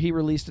 he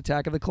released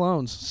Attack of the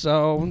Clones,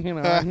 so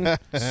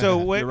So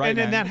what, You're right, and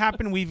then man. that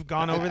happened. We've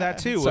gone over that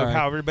too of Sorry.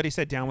 how everybody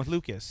said down with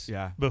Lucas.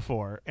 Yeah.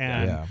 Before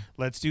and Yeah.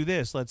 let's do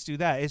this, let's do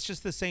that. It's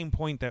just the same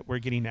point that we're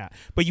getting at.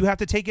 But you have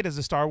to take it as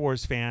a Star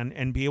Wars fan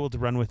and be able to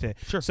run with it.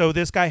 Sure. So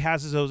this guy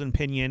has his own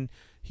opinion.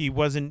 He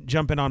wasn't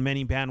jumping on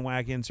many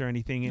bandwagons or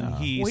anything, and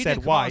he Well, he said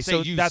didn't come out why. and say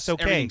So you that's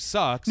okay. everything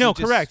sucks. No, He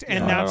just- correct,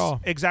 and Not at that's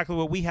all. exactly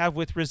what we have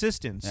with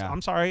Resistance. Yeah.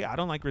 I'm sorry, I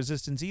don't like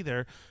Resistance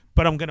either,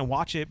 but I'm gonna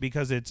watch it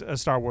because it's a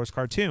Star Wars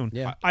cartoon.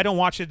 Yeah. I don't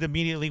watch it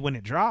immediately when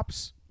it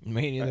drops.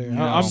 Me neither.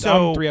 No.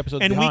 I'm 3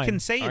 episodes and behind. we can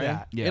say Are ya?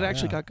 that. Yeah. it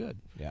actually Yeah. got good.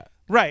 Yeah.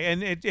 Right,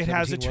 and it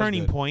has 17 a was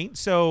turning good. point.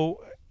 So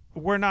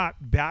we're not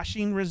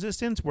bashing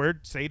Resistance. We're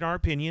saying our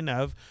opinion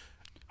of,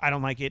 I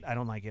don't like it. I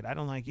don't like it. I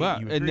don't like it. Well,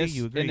 You and agree. this-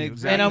 You agree. and you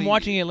exactly- And I'm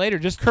watching it later,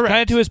 just Correct.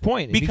 kind of to his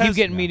point. If you Because- keep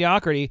getting Yeah.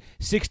 mediocrity,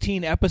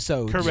 16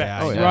 episodes. Correct.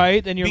 Yeah, I know.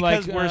 Right? Then you're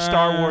because like, we're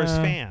Star Wars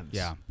fans.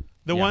 Yeah.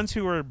 The Yeah. ones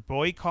who are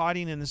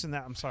boycotting and this and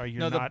that. I'm sorry, you're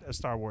No, the- not a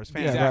Star Wars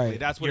fan. Yeah, Exactly. right.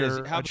 That's what it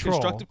You're is. Have a troll.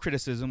 constructive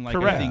criticism, like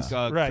Correct. I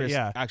think Right, Chris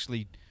yeah.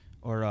 actually,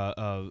 or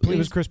It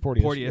was Chris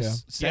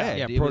Porteous. said.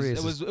 Yeah, it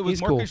Porteous was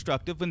he's more cool.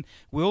 constructive, and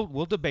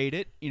we'll debate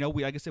it. We,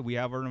 like I said, we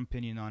have our own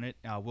opinion on it.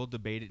 We'll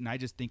debate it, and I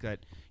just think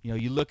that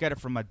you look at it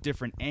from a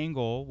different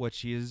angle,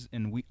 which is,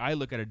 and I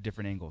look at a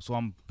different angle. So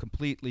I'm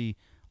completely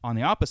on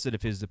the opposite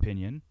of his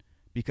opinion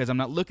because I'm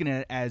not looking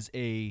at it as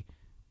a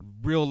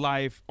real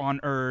life on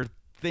Earth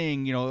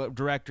thing,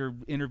 director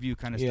interview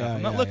kind of stuff. Yeah,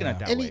 I'm not yeah, looking yeah. at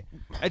that And way.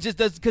 It just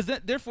does because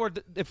therefore,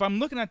 if I'm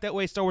looking at it that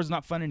way, Star Wars is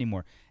not fun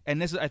anymore.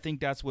 And I think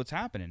that's what's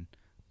happening.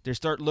 They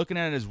start looking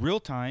at it as real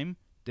time,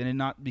 then it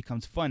not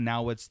becomes fun.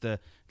 Now it's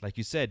like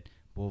you said.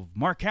 Well,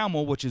 Mark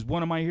Hamill, which is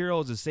one of my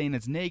heroes, is saying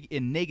it's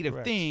in negative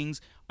Correct.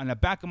 things. On the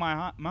back of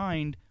my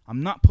mind,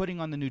 I'm not putting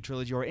on the new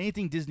trilogy or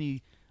anything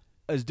Disney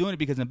is doing it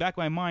because in the back of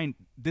my mind,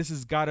 this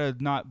has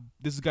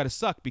gotta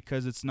suck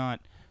because it's not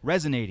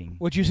resonating.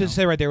 What you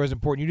said right there was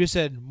important. You just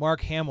said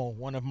Mark Hamill,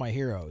 one of my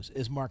heroes.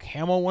 Is Mark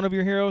Hamill one of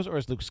your heroes, or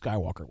is Luke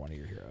Skywalker one of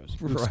your heroes?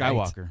 Luke Right.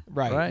 Skywalker.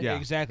 Right. Right. Yeah.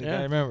 Exactly. Yeah.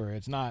 I remember.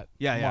 It's not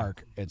Yeah, yeah.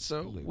 Mark. It's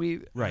So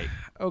Luke. Right.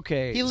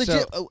 okay. He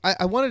legit.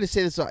 I wanted to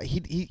say this.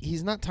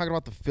 He's not talking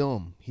about the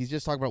film. He's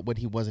just talking about what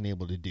he wasn't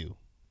able to do.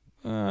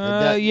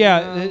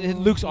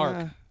 Luke's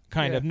arc,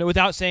 kind of. No,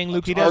 without saying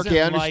Luke's He arc. doesn't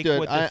Okay, like understood.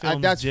 what the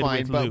films That's did fine,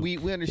 with but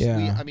Luke. we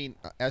understand. Yeah. I mean,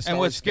 as Star And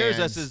what Wars scares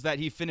fans, us is that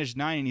he finished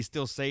 9 and he's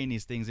still saying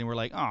these things, and we're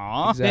like,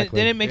 "Aw." Exactly.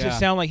 Then it makes it Yeah.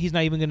 sound like he's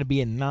not even going to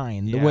be in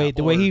 9. The Yeah,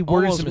 way he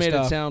worded almost some made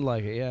stuff. it sound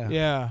like it. Yeah.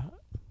 Yeah.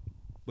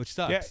 Which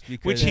sucks. Yeah,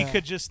 because, which he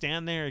could just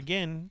stand there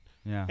again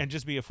yeah. and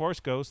just be a Force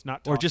ghost,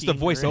 not or just a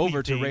talking or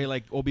voiceover to anything. Rey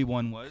like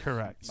Obi-Wan was.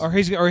 Correct. Or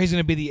he's going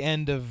to be the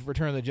end of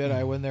Return of the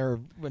Jedi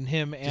when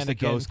him Just and a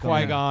ghost coming out.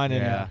 Qui-Gon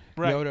and Yeah.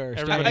 Right. Yoda are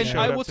Everybody still showed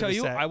I up will to tell the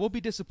you, set. I will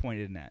be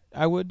disappointed in that.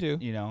 I would do.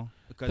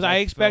 Because I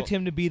expect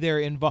him to be there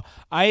involved.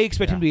 I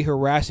expect him to be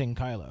harassing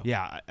Kylo.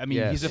 Yeah, I mean,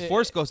 Yes. he's a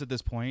Force ghost at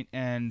this point,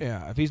 and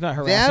Yeah, if he's not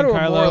that harassing or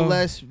Kylo, more or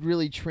less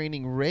really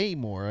training Rey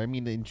more. I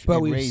mean, but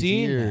in we've Rey's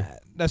seen ear.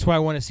 that. That's why I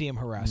want to see him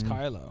harass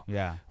Kylo.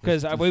 yeah,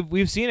 Because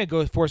we've seen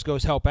a Force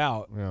Ghost help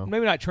out. Yeah.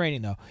 Maybe not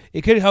training though.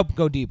 It could help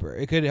go deeper.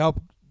 It could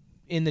help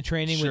in the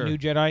training Sure. with new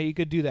Jedi. You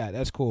could do that.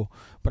 That's cool.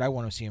 But I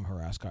want to see him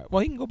harass Kylo.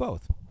 Well, he can go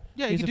both.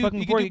 yeah, He's he a can fucking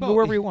do, Force- he can go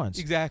wherever he wants.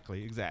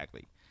 Exactly.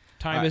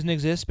 Time doesn't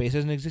exist. Space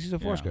doesn't exist. He's a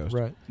Force Yeah. Ghost.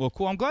 Right. Well,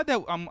 cool.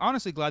 I'm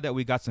honestly glad that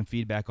we got some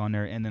feedback on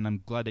there, and then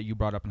I'm glad that you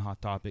brought up in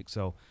Hot Topic.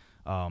 So,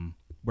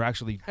 we're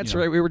actually That's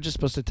right. We were just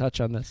supposed to touch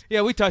on this.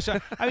 Yeah, we touched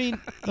on. I mean,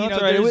 No,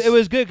 that's all right. It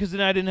was good because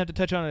then I didn't have to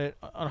touch on it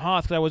on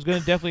Hoth because I was going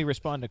to definitely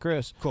respond to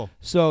Chris. Cool.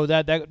 So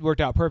that worked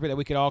out perfect that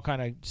we could all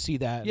kind of see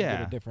that. And Yeah.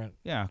 get a different.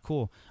 Yeah,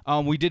 cool.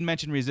 We did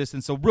mention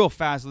Resistance, so real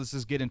fast, let's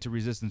just get into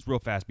Resistance real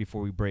fast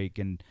before we break.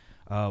 And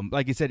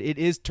like I said, it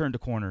is turned a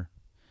corner.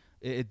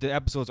 The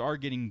episodes are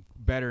getting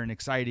better and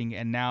exciting,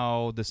 and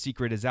now the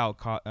secret is out.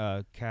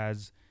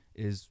 Kaz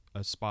is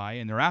a spy,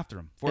 and they're after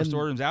him. Force And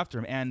Ordin's after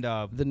him, and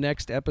The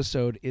next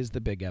episode is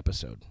the big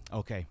episode.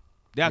 okay,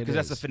 yeah, It because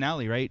that's the is.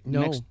 finale, right?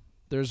 No, Next-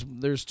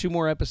 there's 2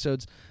 more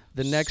episodes.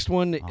 The next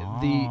one, Oh,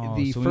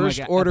 the so we might First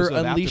get Order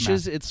episode unleashes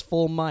aftermath. its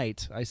full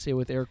might. I say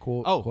with air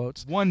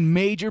quotes. one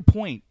major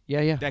point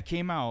Yeah. that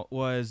came out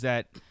was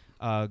that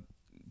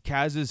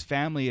Kaz's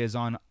family is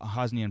on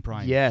Hosnian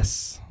Prime.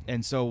 Yes.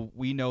 And so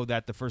we know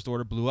that the First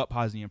Order blew up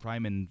Hosnian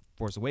Prime in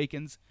Force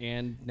Awakens.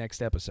 And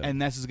next episode. And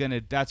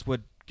that's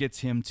what gets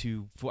him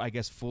to, I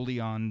guess, fully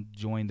on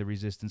join the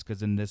Resistance,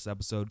 because in this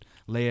episode,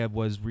 Leia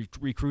was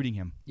recruiting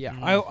him. Yeah.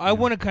 I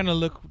want to kind of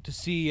look to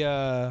see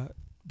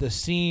the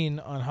scene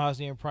on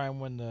Hosnian Prime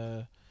when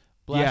the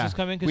blast Yeah. is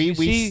coming, because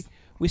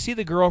we see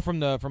the girl from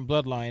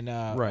Bloodline.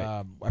 Right.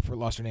 I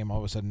lost her name all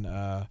of a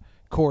sudden.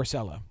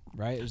 Coruscant,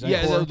 right? Is that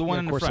Yeah, Cor- the one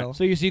in the Coruscant. front.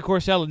 So you see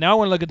Coruscant. Now I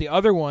want to look at the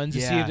other ones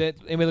to see Yeah. if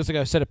anybody looks like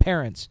a set of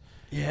parents.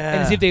 Yeah.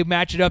 And see if they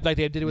match it up like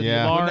they did with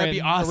Yeah. the Wouldn't that Lauren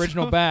be awesome?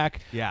 original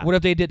back. Yeah. What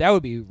if they did? That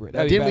would be. That'd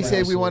be Didn't we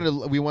say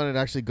badass. we wanted to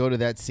actually go to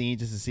that scene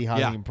just to see Hosnian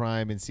Yeah.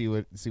 Prime and see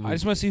what? I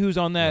just want to see who's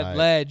on that Right.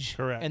 ledge.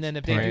 Correct. And then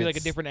if they do like a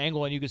Parents. different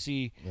angle, and you could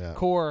see Yeah.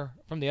 Core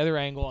from the other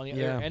angle on the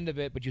Yeah. other end of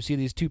it, but you see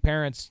these two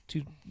parents,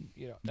 that'd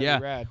Yeah.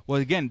 be rad. Well,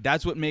 again,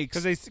 that's what makes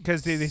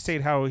Because they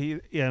state how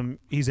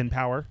he's in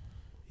power.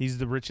 He's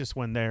the richest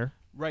one there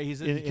right. He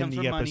in comes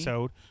the from money.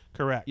 episode.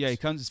 Correct. Yeah, he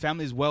comes. His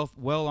family's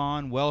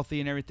wealthy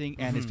and everything,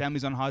 and his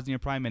family's on Hosnian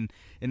Prime, and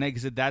like I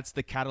said, that's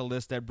the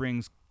catalyst that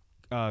brings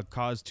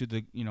cause to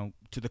the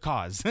to the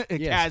cause.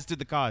 Kaz to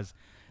the cause.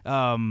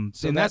 And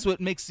that's what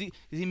makes he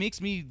makes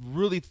me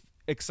really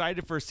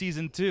excited for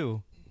season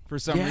 2 for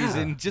some Yeah,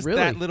 reason. Just really.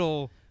 that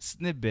little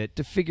snippet.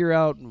 to figure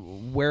out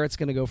where it's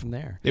going to go from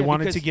there. They Yeah,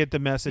 wanted because to get the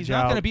message He's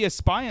not out. going to be a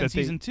spy on that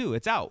they- season 2.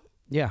 It's out.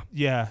 Yeah.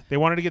 Yeah, they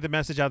wanted to get the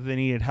message out that they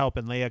needed help,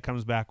 and Leia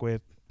comes back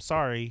with,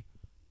 "Sorry,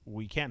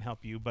 we can't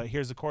help you, but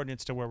here's the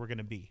coordinates to where we're going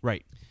to be."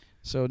 Right.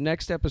 So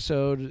next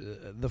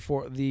episode, the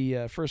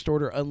First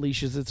Order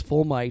unleashes its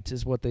full might,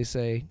 is what they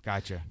say,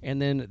 Gotcha.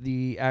 and then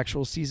the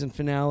actual season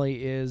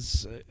finale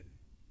is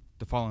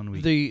The following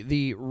week.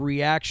 the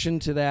reaction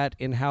to that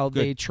and how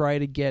Good. they try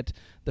to get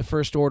the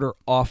First Order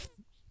off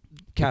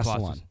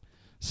Castellan. Colossus.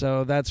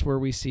 So that's where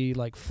we see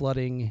like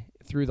flooding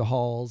through the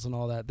halls and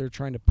all that. They're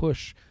trying to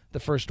push the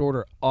First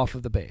Order off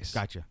of the base.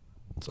 Gotcha.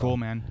 So- Cool,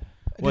 man.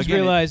 I just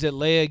realized that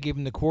Leia gave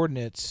them the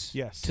coordinates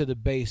Yes. to the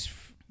base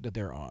that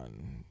they're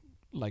on,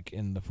 like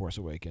in The Force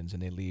Awakens,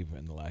 and they leave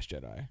in The Last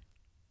Jedi.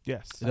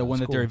 Yes. The one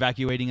that cool. they're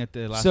evacuating at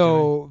the last. Jedi?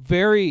 So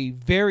very,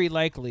 very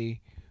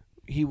likely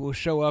he will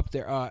show up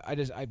there. I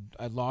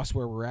lost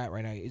where we're at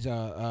right now. Is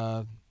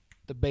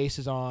the base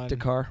is on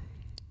Dakar.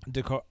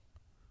 Dakar.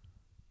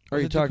 Or are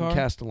Was you it talking Dakar?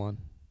 Castellan?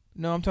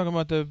 No, I'm talking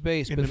about the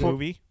base. in but the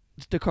movie.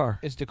 It's Dakar.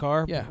 It's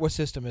Dakar. Yeah. What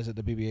system is it?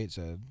 The BB-8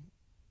 said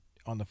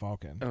on the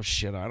Falcon. Oh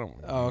shit! I don't.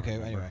 Oh,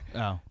 okay. Anyway,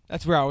 Oh.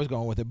 that's where I was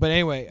going with it. But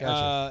anyway,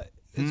 Gotcha.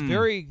 it's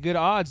very good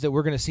odds that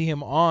we're going to see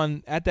him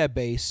at that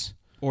base,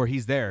 Or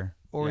he's there.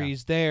 or Yeah.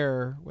 he's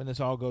there when this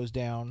all goes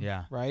down.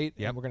 Yeah. Right.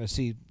 Yep. And we're going to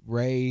see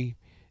Rey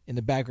in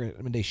the background.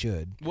 I mean, they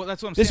should. Well,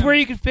 that's what I'm This is saying. where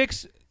you could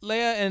fix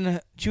Leia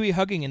and Chewie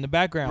hugging in the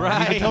background. You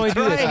Right, could totally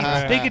do this.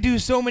 right. They could do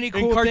so many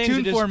cool things cartoon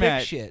and just format.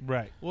 fix shit.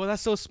 Right. Well,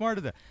 that's so smart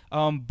of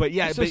them. But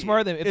yeah, It's so but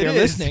smart of them if it they're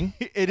is. listening.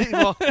 It is.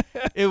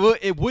 Well,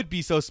 it would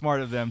be so smart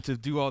of them to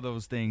do all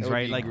those things, That would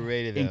right? be Like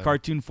great of in them.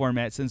 cartoon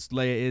format, since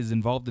Leia is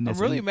involved in I'm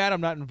this. really and- mad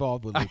I'm not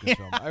involved with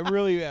Lucasfilm. I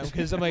really am,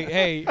 because I'm like,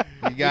 hey,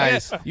 You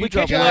guys, You we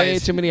drop catch a way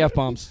lot. too many f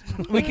bombs.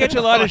 We catch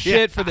a lot of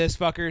shit for this,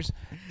 fuckers,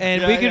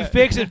 and we can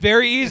fix it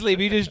very easily if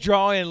you just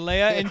draw in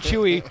Leia and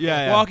Chewie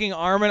Yeah. walking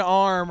arm in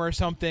arm or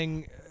something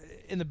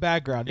in the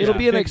background. It'll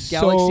be in a Fix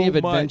Galaxy so of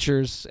much.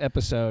 Adventures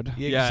episode.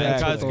 Yeah, Exactly. and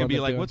Todd's That's gonna what be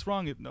they're like, doing. "What's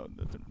wrong? No,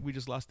 we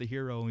just lost the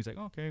hero." And he's like,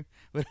 "Okay,"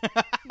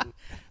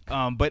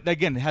 but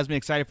again, it has me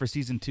excited for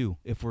season 2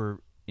 if we're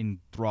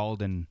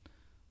enthralled in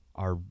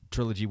our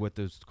trilogy with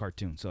those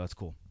cartoons. So that's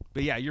cool.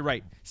 But yeah, you're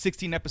right.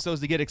 16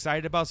 episodes to get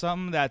excited about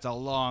something, that's a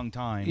long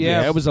time.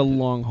 Yeah. It was a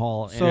long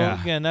haul. So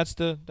and again, that's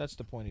the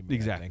point of me.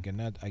 Exactly. I think, and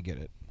that I get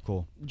it.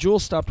 Cool.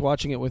 Jules stopped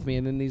watching it with me,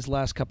 and then these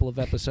last couple of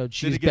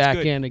episodes, Then she's it gets back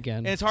good. in again.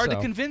 And it's hard to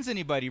so. convince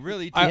anybody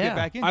really to I- get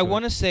back into I it.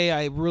 want to say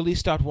I really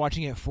stopped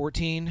watching at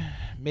 14,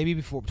 maybe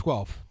before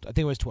 12. I think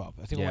it was 12.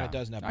 I think Yeah. when a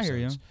dozen I episodes. hear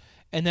you.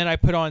 And then I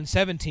put on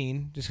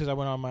 17 just because I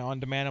went on my on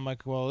demand. I'm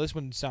like, well, this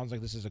one sounds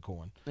like this is a cool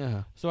one.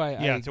 Uh-huh. So I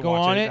to go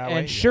watch on it it, that and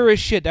way, sure as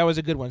shit, that was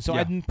a good one. So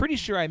Yeah. I'm pretty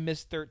sure I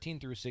missed 13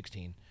 through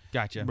 16,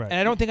 Gotcha. Right. and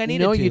I don't think I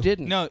needed No, to. you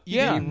didn't. No, you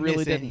Yeah. didn't You really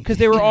miss didn't. any. because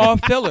they were all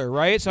filler,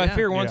 right? So I Yeah.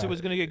 figured once Yeah. it was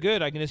going to get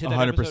good, I can just hit that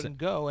 100%. episode and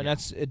go, and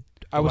that's it.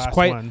 I The was last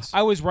quite. ones.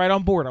 I was right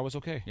on board. I was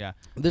okay. Yeah.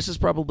 This is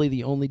probably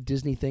the only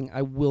Disney thing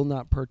I will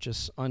not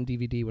purchase on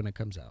DVD when it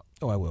comes out.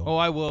 Oh, I will. Oh,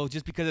 I will,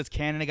 just because it's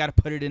canon. I got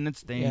to put it in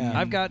its thing. Yeah. and,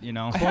 I've got you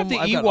know. I have the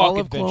I've got Ewok all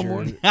of Clone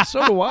Adventure. Wars.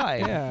 So do I.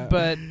 Yeah.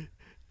 But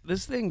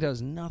this thing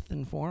does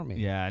nothing for me.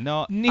 Yeah.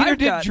 No. Neither I've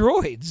did got-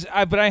 droids,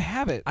 but I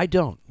have it. I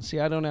don't. See,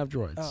 I don't have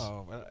droids.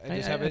 Oh, I- I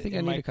just I- have I it think in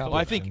I my need a copy. Well,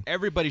 I collection. think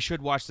everybody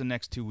should watch the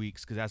next 2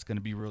 weeks because that's going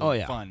to be really Oh,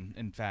 yeah. fun.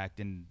 In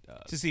fact, and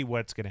to see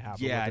what's going to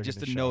happen. yeah, what they're just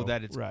to gonna know show.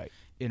 that it's right.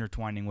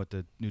 intertwining with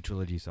the new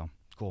trilogy. So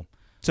cool.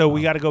 So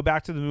we got to go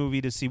back to the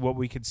movie to see what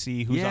we could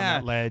see, who's on Yeah.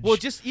 that ledge. Well,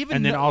 just even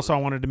and then know- also I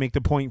wanted to make the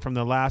point from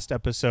the last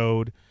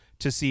episode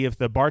to see if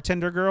the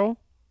bartender girl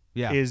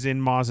Yeah. is in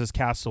Maz's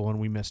castle and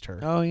we missed her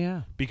Oh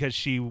yeah. because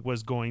she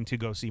was going to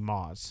go see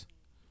Maz.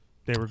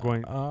 They were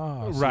going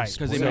Oh, right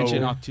because they so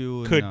mentioned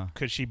Octu. And,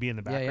 could she be in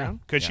the Yeah, yeah. background?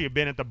 Could she Yeah. have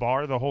been at the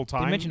bar the whole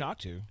time? They mentioned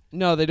Octu.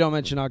 No, they don't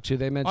mention Octu.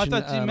 They mention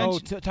thought you Oh,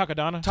 mentioned-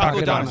 Takadana.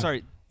 Taco Takodana. Don.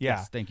 Sorry. Yeah.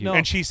 Yes, thank you. No.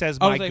 And she says,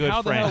 I my was like, good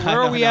how the friend. hell?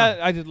 Where are we No.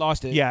 at? I just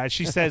lost it. Yeah,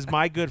 she says,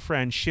 my good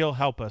friend, she'll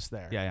help us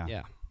there. Yeah.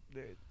 Yeah.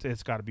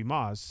 It's got to be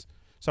Maz.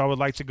 So I would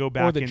like to go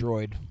back Or the and,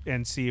 droid.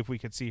 and see if we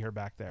could see her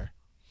back there.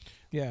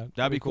 Yeah,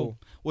 That'd be cool.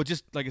 Well,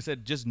 just like I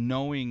said, just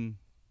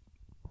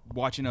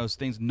watching those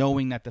things,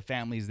 knowing that the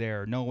family's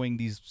there, knowing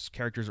these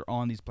characters are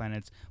on these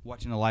planets,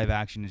 watching the live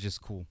action is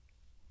just cool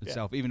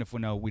itself. Even if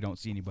we don't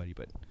see anybody,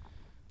 but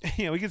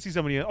Yeah, we can see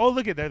somebody. Oh,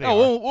 look at there they are.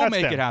 we'll That's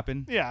make them. it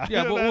happen. Yeah,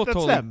 yeah, we'll that's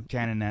totally them.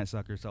 canon that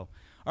sucker. So,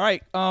 all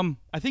right,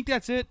 I think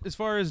that's it as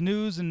far as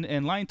news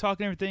and line talk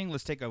and everything.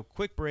 Let's take a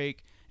quick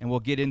break, and we'll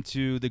get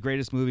into the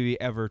greatest movie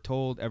ever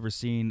told, ever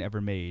seen, ever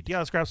made. Yeah,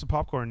 let's grab some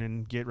popcorn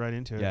and get right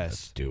into it.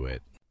 Yes. Do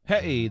it.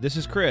 Hey, this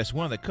is Chris,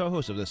 one of the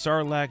co-hosts of the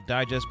Sarlacc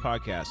Digest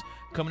podcast,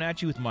 coming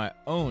at you with my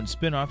own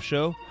spin-off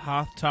show,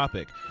 Hoth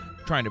Topic,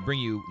 trying to bring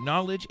you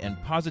knowledge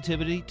and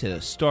positivity to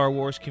the Star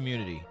Wars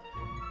community.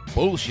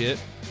 Bullshit.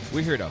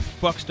 We're here to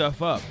fuck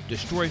stuff up,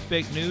 destroy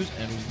fake news,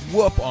 and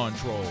whoop on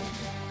trolls.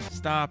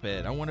 Stop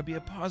it. I want to be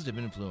a positive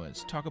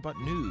influence, talk about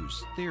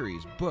news,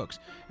 theories, books,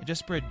 and just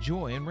spread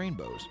joy and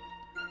rainbows.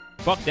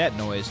 Fuck that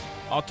noise.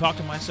 I'll talk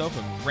to myself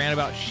and rant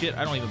about shit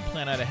I don't even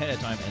plan out ahead of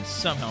time and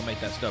somehow make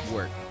that stuff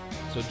work.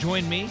 So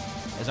join me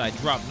as I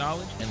drop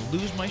knowledge and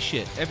lose my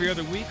shit every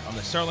other week on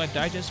the Sarlacc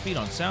Digest feed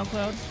on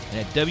SoundCloud and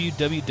at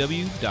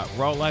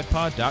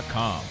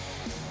www.rawlifepod.com.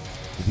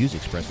 The views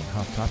expressed on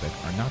Hoth Topic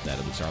are not that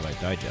of the Sarlacc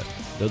Digest,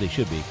 though they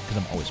should be, because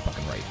I'm always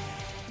fucking right.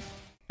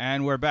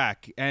 And we're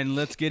back, and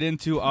let's get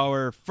into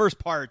our first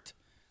part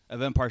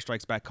of Empire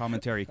Strikes Back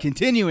commentary,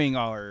 continuing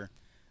our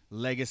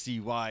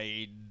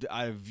legacy-wide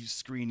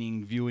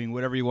screening, viewing,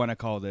 whatever you want to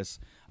call this.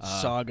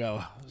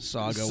 Saga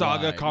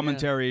wide,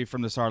 commentary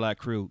from the Sarlacc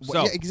crew.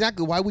 Well, So, yeah,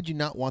 exactly. Why would you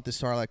not want the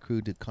Sarlacc crew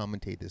to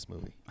commentate this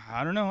movie?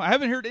 I don't know. I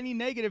haven't heard any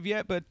negative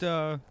yet, but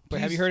But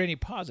have you heard any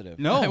positive?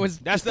 No, I was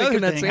that's just the other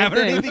thinking that thing. same I haven't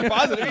heard thing. anything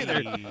positive either.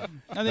 I think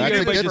That's a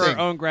everybody good just for thing.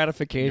 our own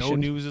gratification. No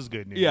news is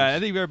good news. I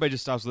think everybody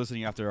just stops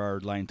listening after our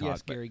line talk.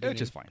 Yes, Gary but it's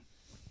just fine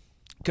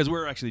because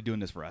we're actually doing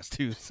this for us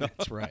too. So.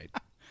 That's right.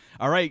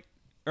 All right,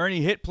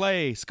 Ernie, hit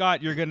play.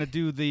 Scott, you're gonna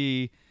do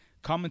the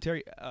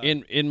commentary.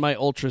 In my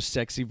ultra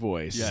sexy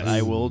voice, Yes.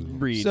 I will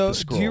read So, the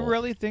scroll. do you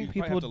really think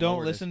You probably people have to don't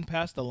lower this. listen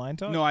past the line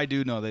talk? No, I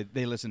do know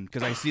they listen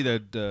because I see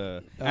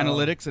the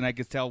analytics and I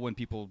can tell when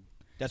people.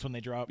 That's when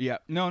they drop. Yeah,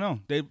 no,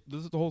 this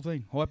is the whole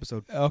thing, whole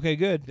episode. Okay,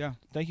 good. Yeah.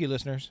 Thank you,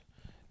 listeners.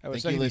 I was Thank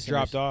you, saying you listeners.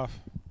 dropped off.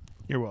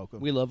 You're welcome.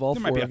 We love all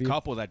There four might be of a you.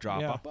 couple that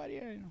drop Yeah. off, but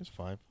yeah. It's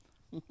fine.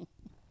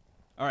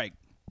 All right,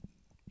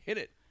 hit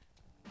it.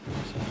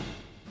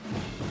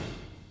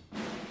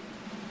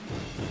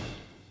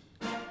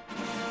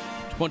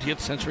 20th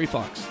Century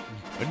Fox,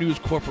 a News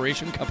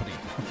Corporation company.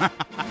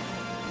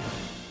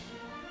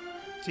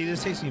 See,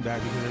 this takes me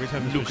back because every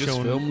time this was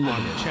shown Lucasfilm on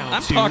Limited. Channel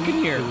I'm 2, talking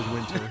here. it was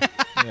winter.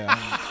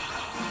 Yeah.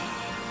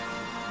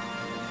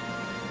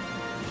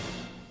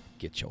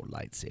 Get your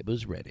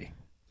lightsabers ready.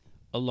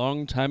 A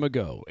long time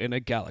ago, in a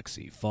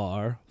galaxy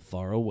far,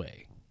 far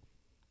away.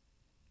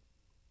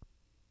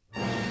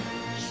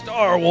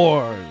 Star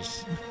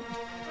Wars.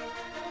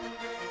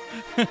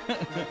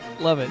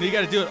 Love it. You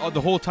got to do it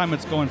the whole time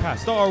it's going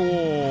past. Star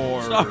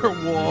Wars. Star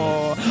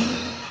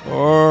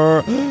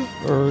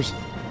Wars.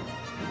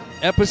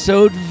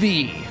 Episode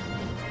V.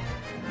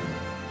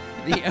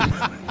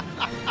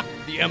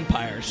 The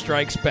Empire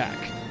Strikes Back.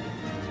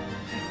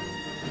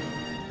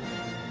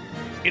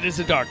 It is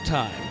a dark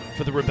time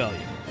for the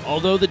rebellion.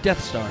 Although the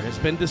Death Star has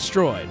been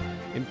destroyed,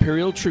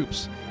 Imperial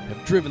troops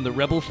have driven the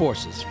rebel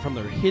forces from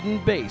their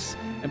hidden base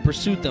and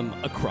pursued them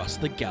across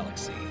the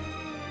galaxy.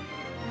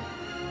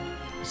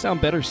 You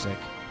sound better, Sick.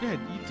 Yeah,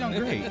 you sound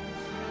great.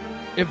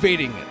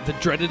 Evading the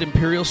dreaded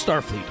Imperial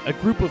Starfleet, a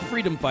group of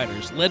freedom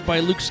fighters led by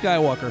Luke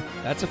Skywalker,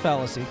 that's a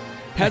fallacy,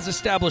 has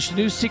established a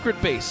new secret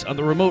base on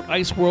the remote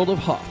ice world of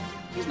Hoth.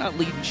 He's not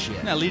leading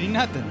shit. Not leading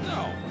nothing.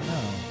 No.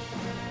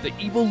 The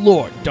evil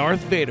Lord Darth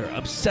Vader,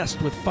 obsessed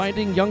with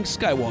finding young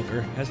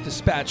Skywalker, has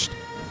dispatched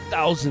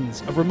thousands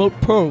of remote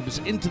probes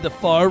into the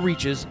far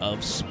reaches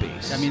of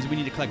space. That means we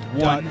need to collect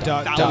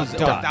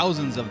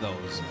thousands of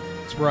those.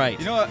 That's right.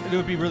 You know what? It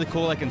would be really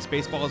cool, like in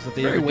Spaceballs, if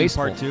they Very ever do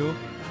wasteful. part 2,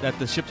 that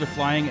the ships are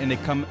flying and they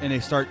come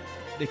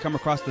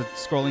across the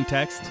scrolling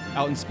text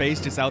out in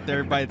space, just out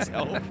there by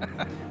itself.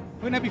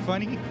 Wouldn't that be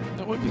funny?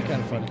 That would be kind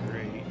of funny.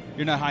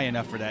 You're not high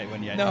enough for that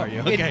one yet, No, are you?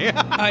 it- Okay.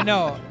 I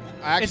know.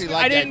 I actually It's-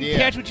 like I the didn't idea.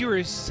 catch what you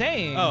were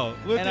saying. Oh,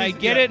 well, and I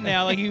there's- get yeah. it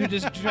now. Like you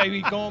just try to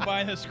be going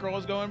by and the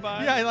scrolls going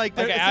by. Yeah, like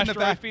an it's in the asteroid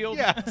back. field.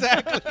 Yeah,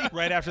 exactly.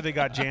 Right after they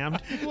got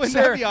jammed. Wouldn't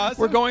Sir, that be awesome?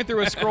 we're going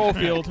through a scroll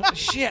field.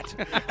 Shit.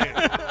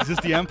 Is this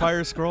the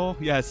Empire Scroll?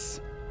 Yes.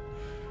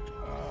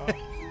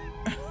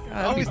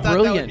 That'd always be thought that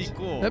would brilliant. be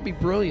cool. That'd be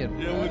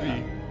brilliant. It would be.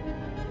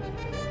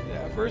 Yeah,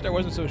 at first I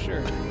wasn't so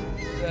sure.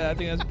 I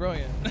think that's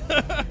brilliant.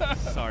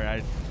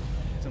 Sorry,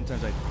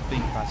 sometimes I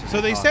think faster. So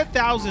than they talk. said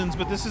thousands,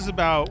 but this is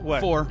about what?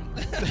 4.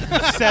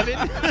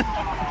 7?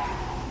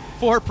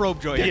 4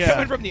 probe droids. They're Yeah.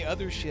 coming from the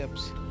other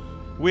ships.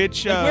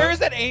 Which Like, where is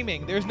that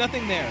aiming? There's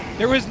nothing there.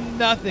 There was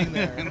nothing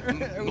there.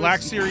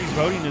 Black Series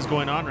voting is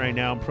going on right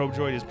now, and Probe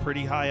Droid is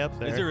pretty high up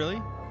there. Is it really?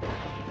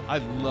 I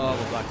love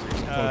a Black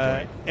Series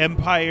Killjoy.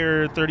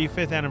 Empire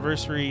 35th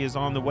anniversary is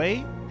on the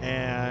way,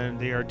 and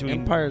they are doing.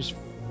 Empire's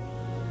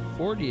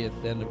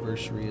 40th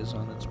anniversary is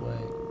on its way.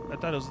 I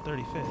thought it was the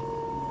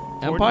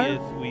 35th. Empire?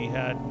 40th, we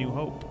had New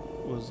Hope.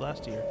 Was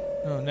last year.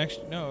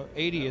 No,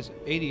 80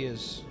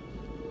 is.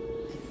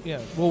 Yeah.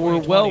 Well, we're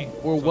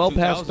 2020. well So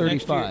past 2000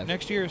 35.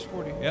 Next year is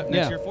 40. Yep, next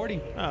Yeah. year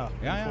 40. Oh,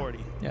 Yeah. 40.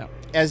 Yeah.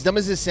 As dumb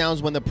as it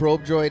sounds, when the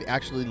probe droid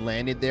actually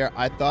landed there,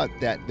 I thought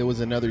that there was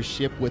another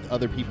ship with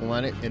other people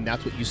on it, and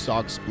that's what you saw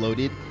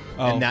exploded,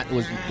 Oh. and that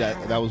was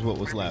what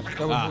was left.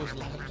 That was what was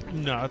left.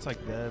 No, it's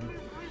like that.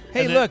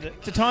 Hey, And look, then-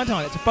 it's a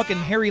tauntaun. It's a fucking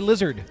hairy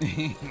lizard.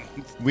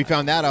 We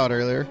found that out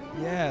earlier.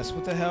 Yes.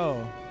 What the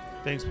hell?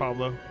 Thanks,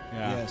 Pablo.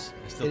 Yeah. Yes.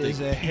 I still It think is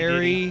a P.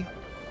 hairy,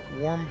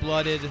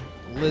 warm-blooded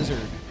lizard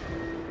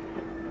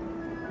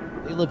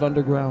They live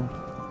underground.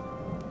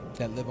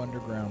 that live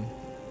underground.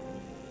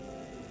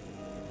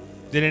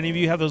 Did any of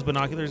you have those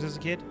binoculars as a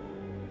kid?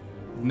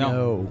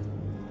 No.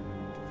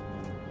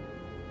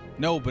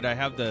 No, but I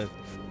have the.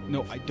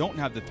 No, I don't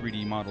have the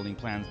 3D modeling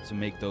plans to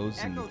make those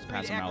and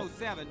pass them out.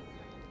 7.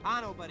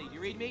 Hano, buddy,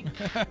 you read me?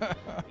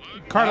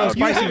 Carlos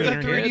You Spicy have a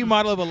in here. 3D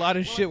model of a lot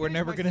of shit we're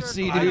never gonna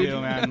see, I dude. do,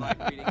 man.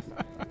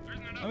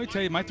 Let me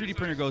tell you, my 3D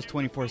printer goes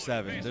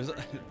 24/7. There's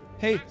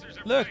Hey,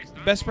 look,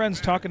 best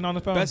friends talking on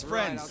the phone. best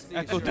friends.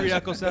 Echo 3,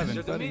 Echo 7.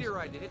 There's a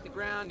meteorite that hit the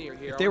ground near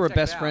here. If they were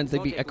best friends,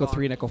 they'd be Echo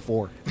 3 and Echo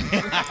 4.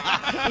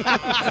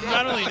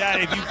 Not only that,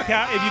 if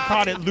you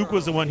caught it, Luke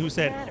was the one who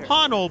said,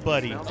 "Han, old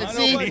buddy." And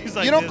see, He's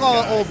like you don't this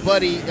call guy. an old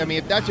buddy. I mean,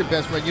 if that's your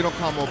best friend, you don't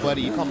call him old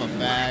buddy. You call him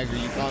a fag, or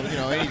you call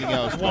him, anything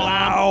else.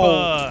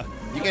 Wow.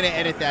 You're gonna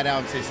edit that out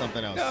and say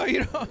something else. No,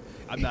 you don't.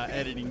 I'm not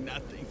editing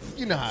nothing.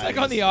 You know how It's it like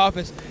on is. The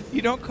Office.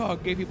 You don't call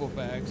gay people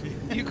fags.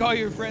 You call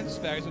your friends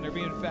fags when they're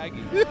being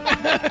faggy.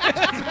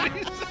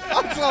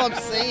 That's all I'm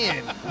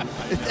saying.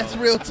 That's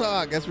real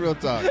talk. That's real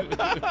talk.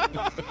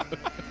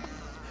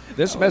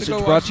 This I wanna message go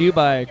brought watch- to you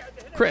by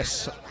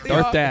Chris,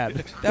 Darth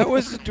Dad. That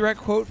was a direct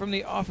quote from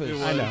The Office.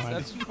 I know.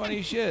 That's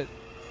funny shit.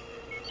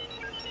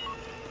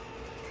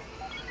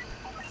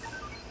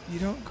 You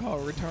don't call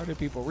retarded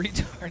people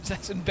retards.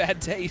 That's in bad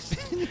taste.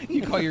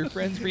 You call your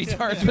friends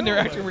retards when they're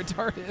actually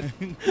retarded.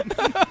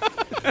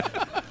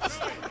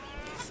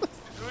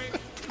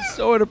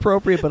 So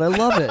inappropriate, but I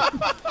love it.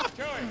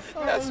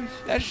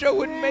 That show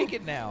wouldn't make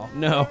it now.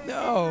 No.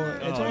 No,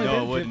 it's Oh, only no, it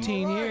been wouldn't.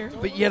 15 years.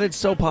 But yet it's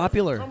so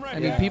popular. I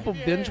mean, Yeah. people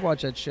binge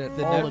watch that shit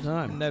all the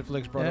time.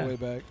 Netflix brought Yeah. it way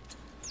back.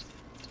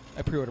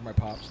 I pre-ordered my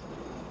pops.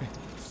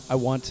 I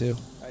want to.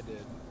 I did.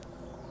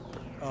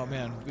 Oh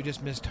man, we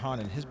just missed Han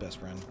and his best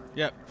friend.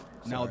 Yep.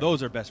 Now Sorry.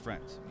 those are best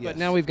friends. But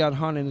now we've got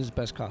Han in his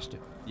best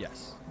costume.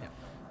 Yes.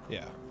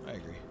 Yeah, I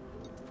agree.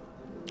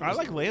 I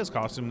like Leia's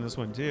costume in this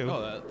one too.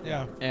 Oh,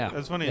 Yeah, Yeah.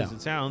 As funny Yeah. as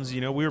it sounds, we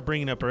were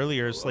bringing up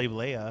earlier Slave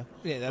Leia.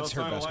 yeah, that's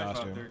her best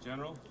costume.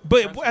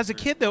 But as a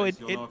kid, though,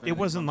 it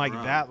wasn't like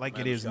that like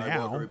it is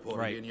now.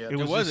 right. It was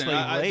just wasn't.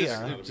 Slave I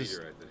Leia.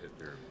 just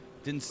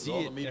didn't see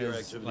it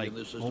as like,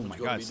 oh my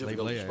god, Slave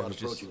Leia. It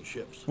was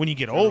just When you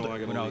get older,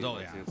 when I was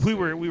old. Yeah. we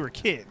were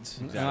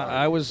kids.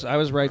 I was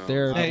right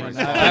there. Hey, I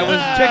I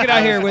was check it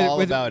out here all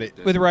with about it.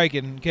 with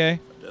Riken. Okay,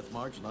 Death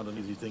mark's not an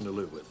easy thing to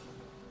live with.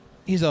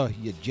 he's a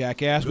you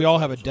jackass. We all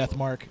have a death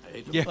mark.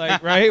 Yeah.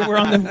 Like right, we're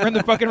in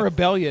the fucking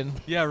rebellion.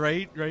 Yeah.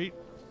 Right. Right.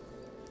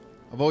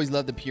 I've always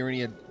loved the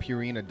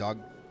Purina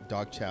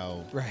dog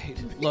chow. Right.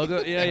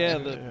 logo.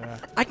 Yeah.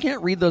 I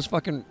can't read those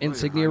fucking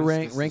insignia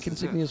rank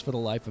insignias for the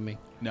life of me.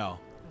 No.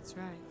 That's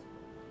right.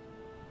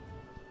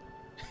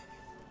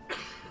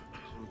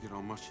 Don't get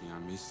all mushy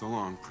on me. So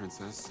long,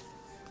 princess.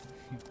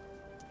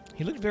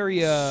 He looked very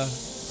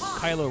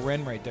Kylo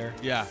Ren right there.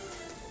 Yeah.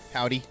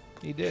 Howdy.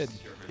 He did.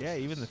 Yeah,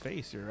 even the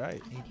face. You're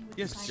right.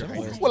 Yes.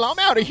 Well, I'm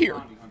out of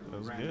here. That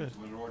was good.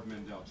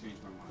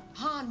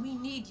 Han, we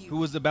need you. Who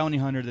was the bounty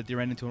hunter that they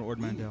ran into in Ord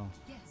Mantell?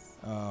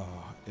 Oh,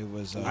 it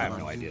was. I have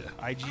no idea.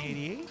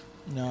 IG-88.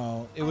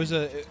 No, it was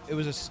a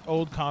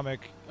old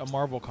comic, a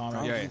Marvel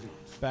comic, Yeah.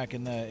 back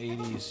in the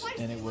 '80s,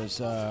 and it was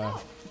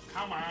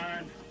Come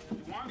on.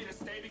 You want me to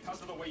stay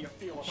because of the way you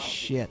feel about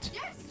shit.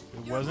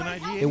 It wasn't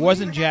IG-88. It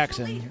wasn't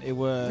Jackson. It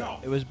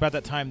was about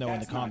that time though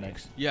in the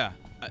comics. Yeah.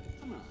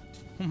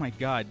 Oh my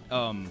god.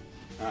 Come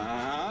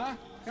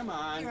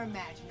on. You're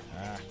imagining.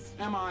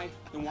 Am I?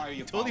 Then why are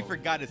you Totally following?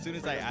 forgot as soon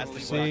as I asked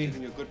See? it.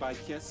 Giving you a goodbye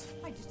kiss?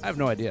 I have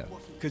no idea.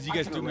 Because you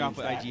guys threw me off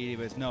with IG,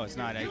 but no, it's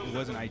not. It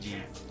wasn't IG.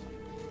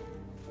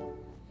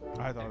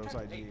 I thought it was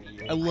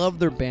IG-88. I love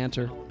their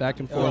banter back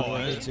and forth. Oh,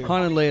 me too.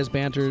 Han and Leia's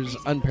banter is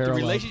The unparalleled.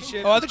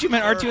 relationship. Oh, I thought you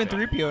meant R2 and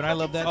 3PO, and I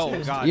love that Oh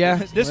too. god. Yeah.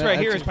 This Yeah, right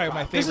here that's- is probably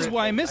my favorite. This is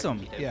why I miss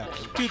them. Yeah.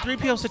 Dude,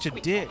 3PO's such a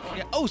dick.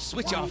 Yeah. Oh,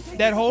 switch off.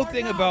 That whole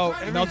thing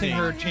about melting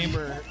her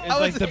chamber is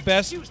like the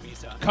best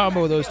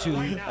combo of those two.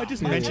 I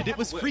just mentioned it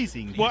was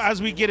freezing. Well,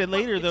 as we get it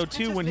later, though,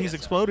 too, when he's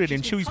exploded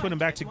and Chewie's putting him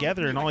back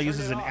together, and all he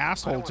is an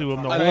asshole to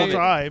him the whole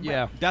time.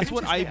 Yeah. That's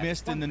what I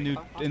missed in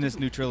this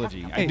new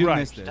trilogy. I Hey, do right.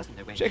 miss this.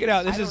 Check it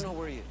out. This is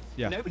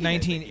Yeah.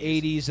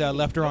 1980s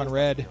left her on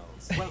red.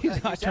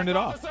 I turned it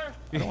off.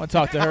 You don't want to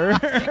talk to her.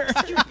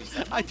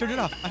 I turned it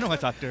off. I don't want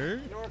to talk to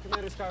her.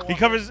 He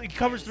covers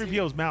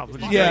 3PO's mouth.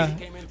 When he Yeah.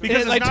 because And it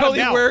it's like not totally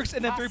a mouth. works,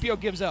 and then 3PO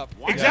gives up.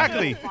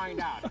 Exactly.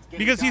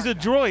 Because he's a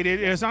droid.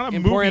 It's not a And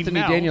moving poor Anthony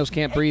mouth. Daniels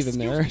can't breathe in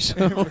there.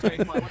 So.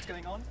 What's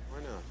going on? Why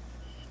not?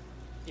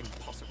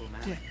 Impossible,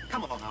 man.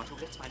 Come along, Archer.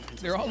 Let's find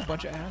consistency. They're all a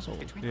bunch of assholes.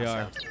 Between They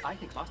are. ourselves, I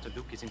think Master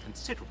Luke is in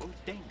considerable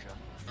danger.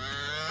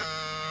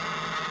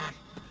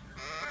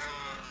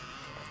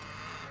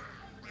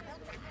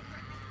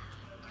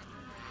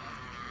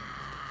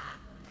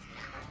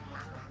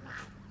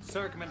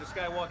 Sir, Commander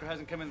Skywalker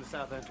hasn't come in the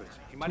south entrance.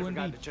 He might have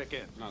forgotten to check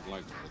in. Not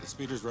likely. Are the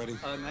speeders ready?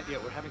 Not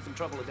yet. We're having some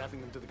trouble adapting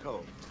them to the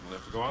cold. We'll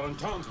have to go out on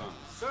Tauntaun.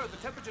 Sir, the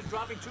temperature's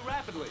dropping too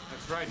rapidly.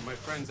 That's right. My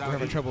friend's We're out.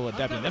 having trouble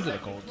adapting them to the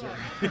cold.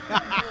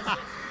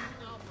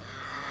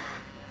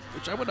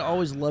 Which I would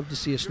always love to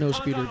see a snow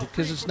speeder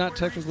because it's not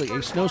technically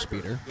a snow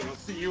speeder. I'll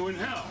see you in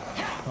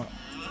hell.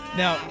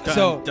 Now, Dun,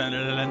 so dun,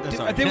 dun, dun, dun,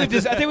 sorry. I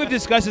think we've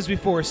discussed this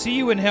before. See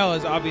You in Hell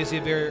is obviously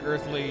a very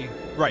earthly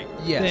Right.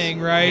 Yes. thing,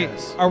 right?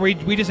 Yes. Are we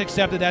just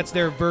accept that that's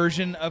their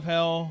version of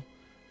hell?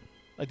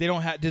 Like they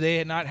don't have? Do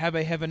they not have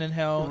a heaven and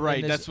hell Right,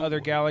 in this that's- other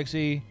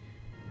galaxy,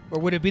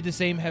 or would it be the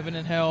same heaven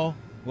and hell?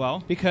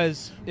 Well,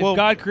 Because if Well-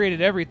 God created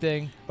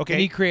everything, Okay.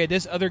 and He created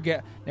this other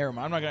never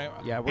mind. I'm not gonna.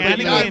 Yeah, Anakin- we're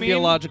getting into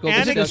theological Is it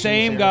the discussions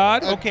same here.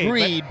 God? Okay,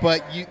 Agreed,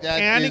 but you,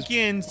 that is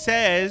Anakin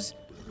says,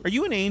 "Are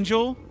you an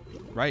angel?"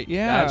 right.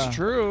 Yeah, That's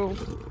true.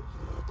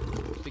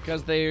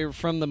 Because they're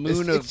from the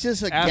moon of it's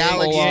just a Astrolog.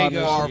 galaxy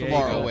Diego. far, Diego.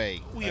 far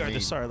away. We I are mean, the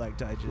Sarlacc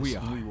Digest. We are.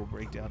 and we will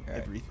break down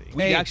everything.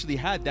 We Hey, actually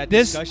had that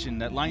this- discussion,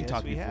 that line Yes,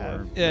 talk we before.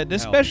 have. Yeah,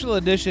 this Hell. special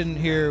edition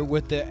here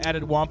with the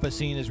added Wampa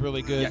scene is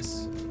really good.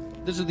 Yes.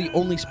 This is the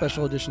only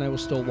special edition I will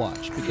still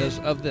watch because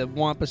of the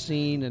Wampa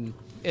scene and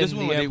And This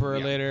one the where they- Emperor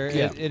yeah. later.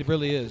 Yeah. It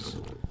really is.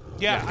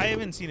 Yeah, I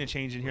haven't seen a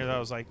change in here that I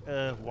was like,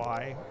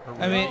 why? Or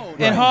I mean,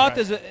 what? and Hoth Right.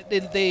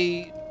 is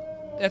they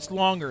that's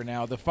longer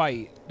now. The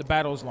fight, the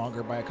battle's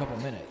longer by a couple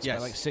minutes. Yes.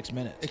 By like 6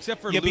 minutes.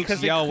 Except for Yeah, Luke's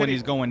because they yell when couldn't-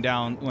 he's going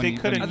down. When they he-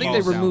 couldn't when I he think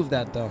they falls down. removed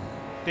that though.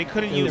 They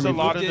couldn't They use a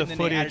lot of removed it the and then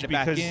they added footage it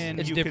back because in.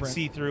 It's you could different.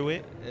 see through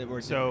it. It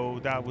worked So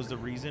that was the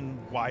reason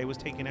why it was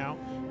taken out.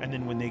 And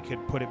then when they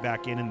could put it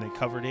back in and they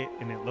covered it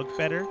and it looked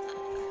better.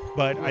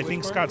 But I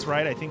think Scott's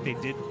right. I think they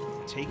did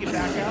take it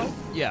back out.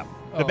 Yeah.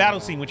 The Oh, battle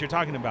yeah. scene, what you're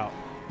talking about,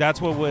 that's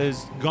what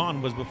was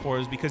gone was before.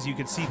 Is because you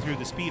could see through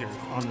the speeder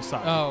on the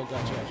side. Oh,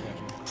 gotcha.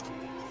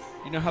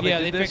 You know how Yeah,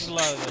 they they did fixed this? a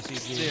lot of the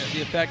CG.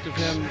 The effect of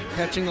him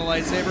catching the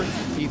lightsaber,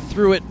 he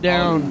threw it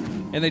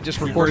down, and they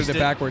just recorded it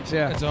backwards.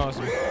 Yeah. That's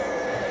awesome.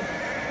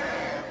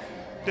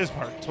 This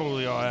part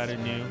totally all added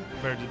new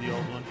compared to the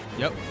old one.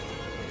 Yep.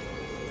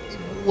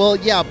 Well,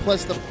 yeah.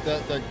 Plus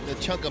the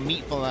chunk of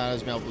meat falling out of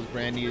his mouth was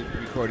brand new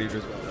recorded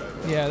as well.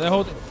 Yeah, the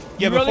whole.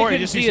 Yeah, you really before it couldn't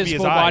just see used to his be his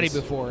full body eyes.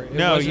 before. It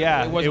No, wasn't-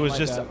 yeah, wasn't it was like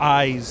just that.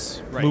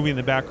 eyes Right. moving in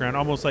the background,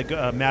 almost like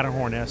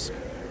Matterhorn-esque.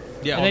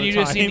 Yeah. And then all you the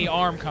just see time. the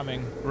arm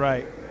coming.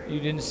 Right. You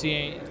didn't see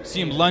any.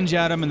 See him lunge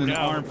at him and then the No,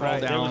 arm fall right.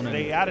 There down. was- and-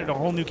 they added a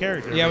whole new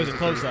character. Yeah, it was a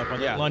basically. close up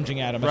on Yeah. lunging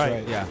at him. That's Right.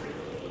 right. yeah.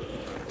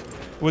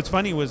 What's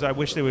funny was I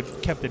wish they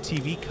would kept the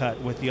TV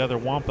cut with the other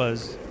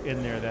Wampas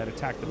in there that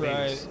attacked the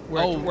Right. base.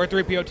 Where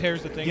 3PO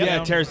tears the thing Yeah,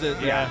 down. it tears the.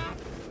 Yeah.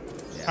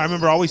 I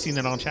remember always seeing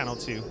that on Channel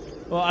 2.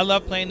 Well, I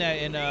love playing that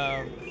in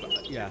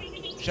Yeah.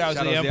 Shadows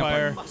of the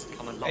Empire.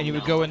 And you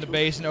would go in the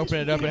base and open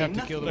it up and have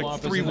to kill the Like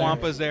Wampas. 3 in there.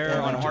 Wampas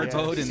there on a hard yes.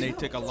 boat, and they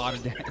took a lot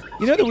of damage.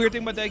 You know the weird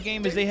thing about that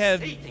game is they had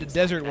the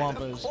desert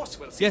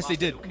Wampas. Yes, they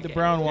did. The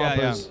brown Yeah,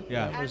 Wampas.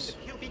 yeah. That was,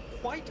 He'll be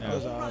quite that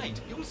was all odd.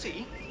 right. You'll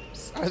see.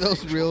 Are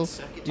those real?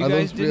 You Are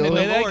guys those didn't real?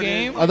 play that Lord,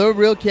 game? Are those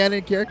real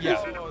canon characters?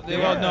 Yeah.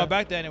 Well, no,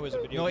 back then it was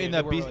a video No, game. in They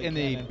the weren't beast, really in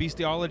the canon.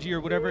 bestiology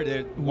or whatever,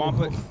 the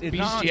Wampa. it's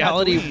not on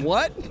Bestiality, Tatooine.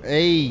 what?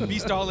 Hey.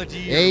 Beastology.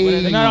 Hey. Or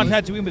whatever. They're not on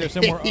Tatooine, but they're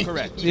somewhere.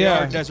 Correct. Yeah.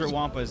 They are desert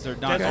Wampas. They're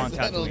not on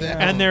Settle Tatooine.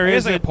 down. And there It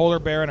is is like a a polar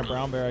bear and a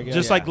brown bear, I guess.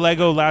 just Yeah. like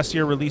Lego last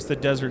year released the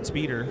Desert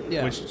Speeder,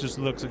 Yeah. which just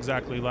looks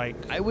exactly like.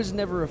 I was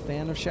never a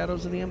fan of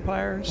Shadows of the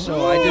Empire,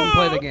 so I didn't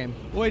play the game.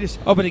 Wait a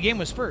second. Oh, but the game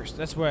was first.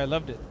 That's why I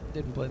loved it.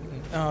 Didn't play the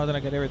game. Oh, then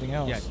I got everything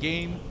else. Yeah,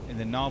 game and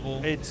then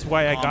novel. It's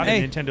why I got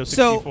Hey, a Nintendo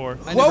so 64. I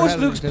what never was had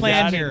a Luke's Nintendo.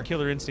 plan That here? and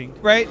Killer Instinct.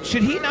 Right?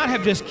 Should he not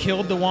have just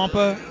killed the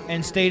Wampa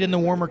and stayed in the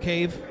warmer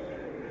cave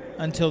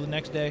until the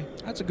next day?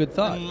 That's a good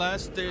thought.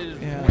 Unless there's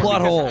Yeah.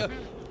 Plot hole.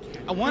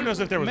 I wonder knows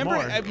if there was remember,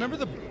 more. I remember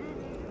the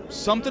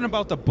something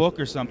about the book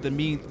or something.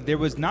 Meaning there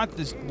was not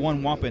this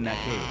one Wampa in that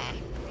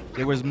cave.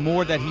 There was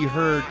more that he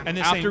heard And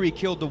the after same- he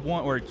killed the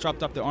one or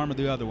chopped off the arm of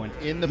the other one.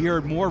 In the- he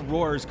heard more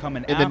roars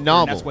coming the after, and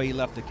novel. that's why he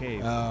left the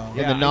cave. Oh.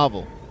 In the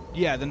novel.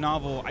 Yeah, the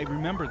novel. I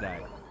remember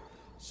that.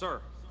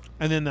 Sir,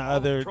 And then the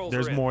other, Controls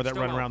there's are in. more that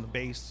Still run on. around the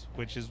base,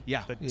 which is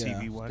Yeah. the Yeah.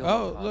 TV one.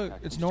 Oh, look,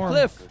 it's Norm.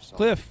 Cliff.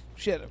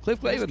 Shit. Cliff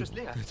Clavin. Mistress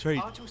Leia, That's right.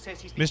 R2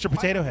 says he's been Mr. quite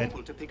Potato Head.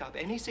 unable to pick up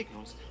any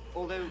signals,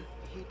 although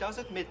he does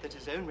admit that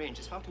his own range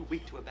is far too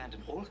weak to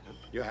abandon all hope.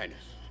 Your Highness,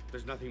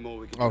 there's nothing more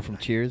we can Oh, do from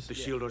tonight. Cheers? The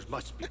shield doors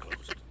must be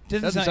closed.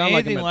 Doesn't sound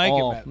like him anything at like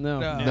all. him. No.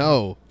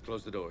 No.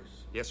 Close the doors.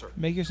 Yes, sir.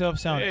 Make yourself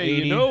sound Hey,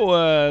 80. you know,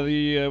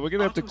 we're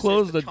gonna have to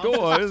close the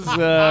doors.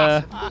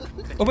 Well,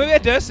 maybe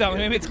that does sound.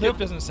 Maybe Cliff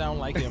doesn't sound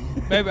like him.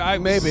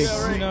 Maybe.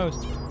 Who knows?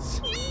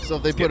 So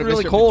if they put a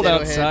really Mr. cold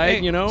Potato outside,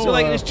 Head, you know. So,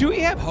 like, does Chewie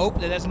have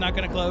hope that that's not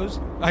going to close?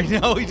 I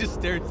know. He just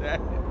stares at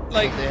it.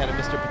 Like, they had a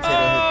Mr. Potato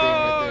Head thing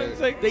right there. it's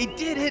like They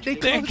did it.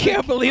 They I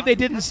can't believe they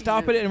didn't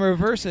stop it and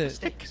reverse it.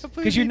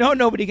 Because you know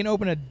nobody can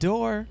open a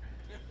door.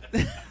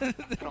 They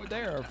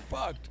are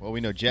fucked. Well,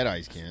 we know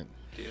Jedis can't.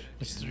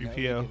 It's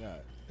 3PO.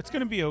 It's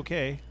gonna be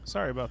okay.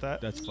 Sorry about that.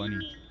 That's funny.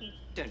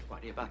 Don't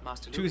worry about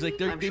Master Luke. Chewie's like,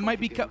 I'm they sure might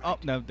be he'll come. Oh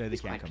no, they He's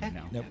can't quite come in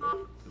now. clever.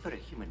 For a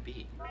human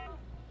being.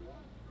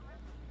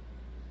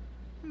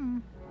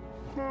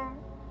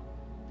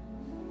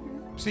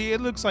 See,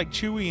 it looks like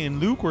Chewie and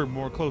Luke were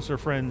more closer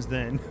friends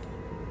than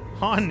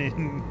Han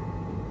and.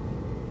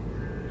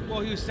 Well,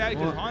 he was sad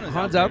because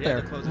Han's out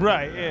there.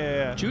 Right?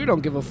 Yeah. Chewie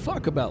don't give a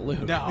fuck about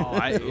Luke. No,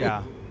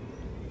 yeah.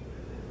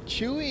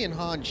 Chewie and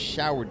Han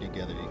showered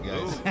together, you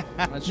guys.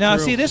 That's Now,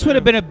 true. see, this would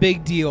have been a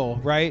big deal,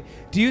 right?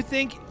 Do you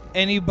think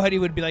anybody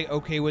would be like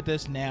okay with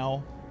this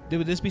now?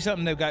 Would this be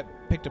something that got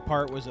picked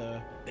apart? Was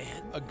a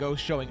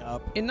ghost showing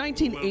up? In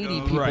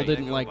 1980, people Right.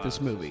 didn't like this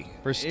movie.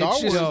 For Star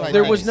It's Wars, just- I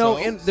there think was no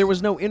so. there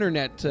was no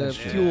internet to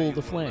fuel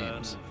the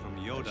flames. From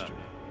Yoda,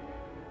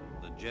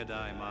 the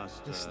Jedi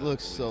Master. This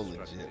looks so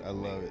legit. I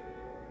love it.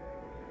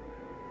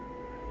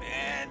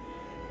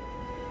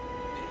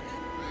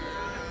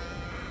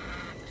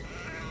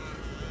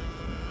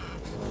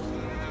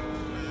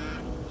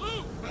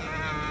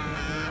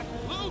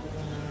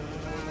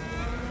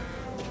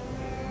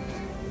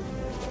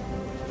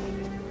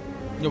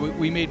 You know,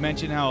 we made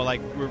mention how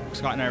like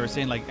Scott and I were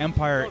saying like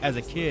Empire as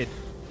a kid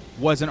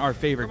wasn't our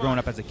favorite growing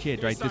up as a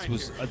kid, right? This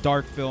was a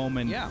dark film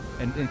and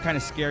kind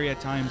of scary at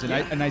times.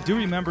 And I do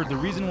remember the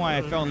reason why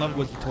I fell in love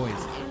was the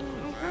toys.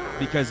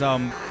 Because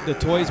the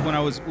toys when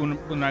I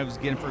was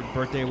getting for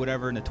birthday or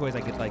whatever, and the toys I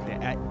get like the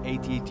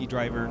AT-AT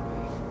driver,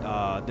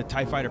 the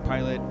TIE Fighter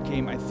pilot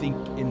came I think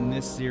in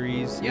this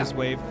series, this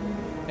wave,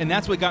 and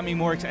that's what got me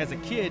more as a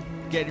kid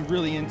getting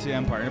really into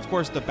Empire. And of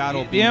course the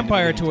battle. The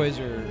Empire toys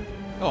are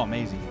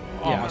amazing.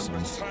 awesome.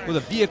 With a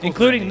vehicle,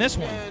 including this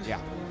one. Yeah.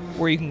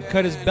 Where you can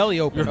cut his belly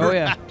open. Oh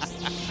yeah.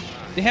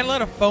 They had a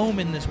lot of foam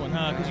in this one,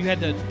 huh? Because you had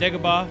the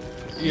Dagobah.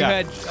 You Yeah.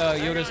 had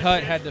Yoda's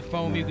hut had the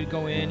foam you could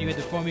go in. You had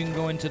the foam you can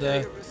go into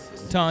the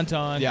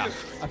Tauntaun. Yeah.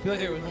 I feel like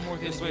there was one more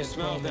thing. That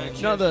foam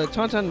in. No, the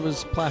Tauntaun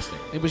was plastic.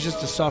 It was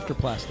just a softer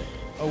plastic.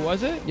 Oh,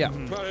 was it? Yeah.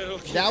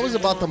 That was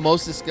about the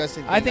most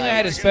disgusting thing I think I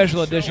had a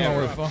special edition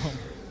ever. with foam.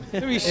 I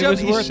mean, It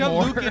was worth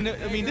more. Luke in,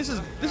 I mean, this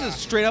is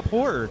straight up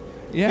horror.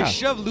 Yeah. He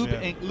shoved Luke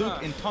in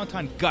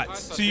Tauntaun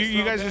guts. So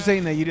you guys are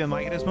saying that you didn't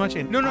like it as much,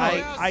 and No.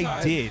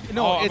 I did.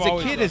 No, as a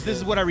kid, this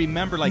is what I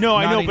remember. Like, no,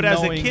 I not know, but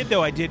as a knowing- kid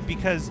though, I did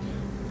because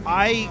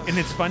and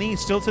it's funny,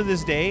 still to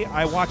this day,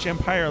 I watch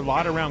Empire a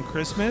lot around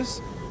Christmas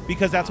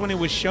because that's when it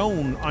was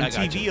shown on I got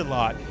TV you. a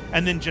lot,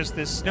 and then just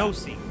this snow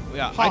scene.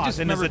 Yeah, Pause. I just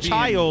and as a remember being-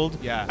 child,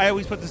 yeah. I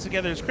always put this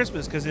together as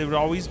Christmas because it would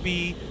always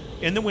be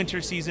in the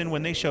winter season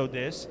when they showed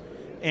this,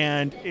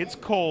 and it's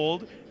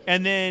cold.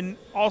 And then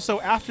also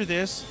after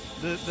this,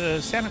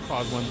 the Santa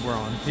Claus ones were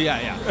on.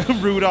 Yeah.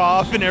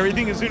 Rudolph and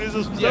everything as soon as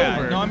this was Yeah,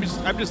 over. no, I'm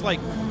just like.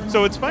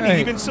 So it's funny,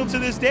 Hey. even still to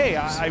this day,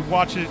 I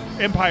watch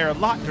Empire a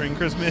lot during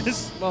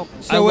Christmas. Well,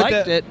 So I with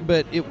liked the- it,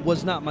 but it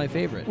was not my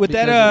favorite. Would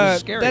because that it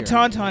was scarier. that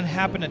Tauntaun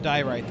happen to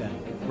die right then?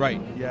 Right.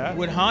 Yeah.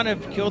 Would Han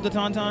have killed the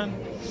Tauntaun?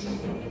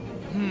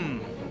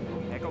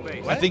 Echo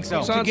base. I think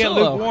so. So- Han To get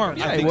Solo. Luke warm.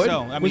 Yeah, I he think would.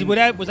 so. I was,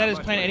 mean, was that his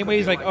plan anyway?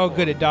 He's like, oh,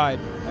 good, it died.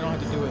 I don't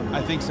have to do it.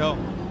 I think so.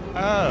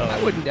 I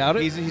wouldn't doubt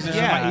it.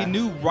 He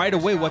knew right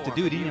away what to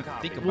do. He didn't even have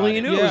to think about Well, it.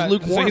 you knew it was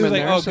lukewarm So he was in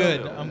like, there, oh, so-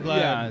 good. I'm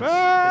glad.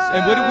 Yeah.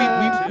 And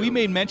what did we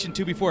made mention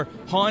to before?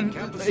 Han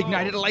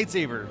ignited a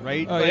lightsaber,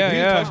 right? Oh, Like, yeah, he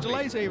yeah. touched a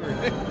lightsaber.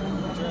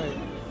 That's right.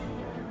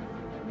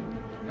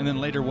 And then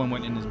later one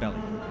went in his belly.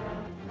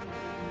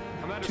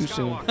 Commander Too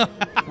soon.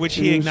 Skywalker. Which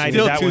he Too ignited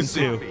soon. that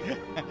Still one too too.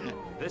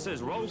 This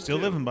is Rose Still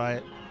 2. living by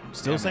it.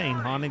 Still saying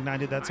Han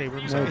ignited that saber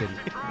himself. Noted.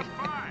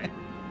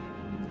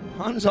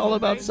 Han's all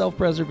about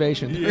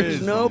self-preservation. He There's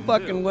is. no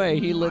fucking way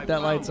he lit that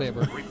I found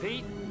lightsaber. them.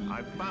 Repeat,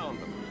 I found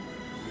them.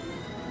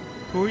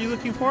 Who are you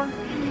looking for?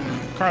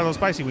 Carlo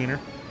Spicy Wiener.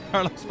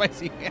 Carlos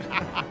Spicy.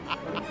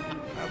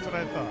 That's what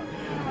I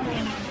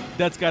thought.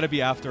 That's got to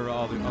be after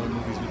all the other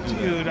movies we do.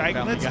 Dude,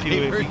 Family let's Guy.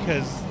 do it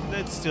because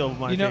that's still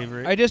my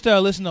favorite. I just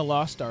listened to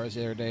Lost Stars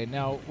the other day.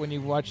 Now, when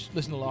you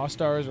listen to Lost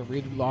Stars or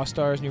read Lost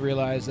Stars, and you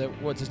realize that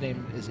what's his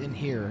name is in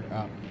here.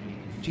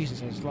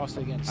 Jesus, I just lost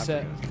it again.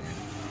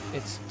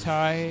 It's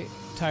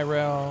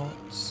Tyrell,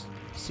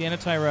 Sienna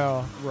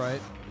Tyrell. Right.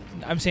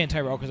 I'm saying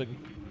Tyrell because of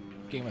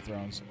Game of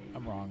Thrones.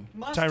 I'm wrong.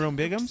 Tyrone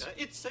Biggums?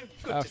 It's so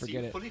good Oh, to see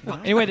forget you it. fully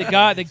funded. Anyway,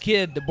 the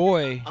kid, the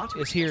boy,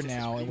 is here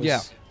now. And was, Yeah.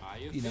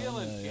 You know,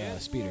 in the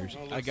speeders.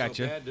 I got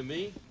you. Bad to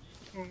me.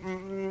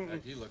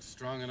 He looks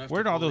strong enough.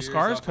 Where'd to all pull those the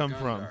scars ears off a come gun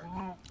from?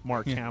 guard.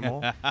 Mark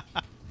Hamill.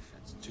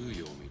 That's two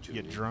you owe me,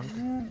 Junior. You drunk?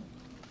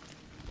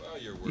 Well,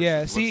 your worship Yeah,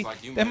 looks see,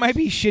 like you that might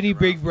be managed to shitty get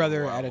Big around Brother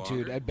for a while attitude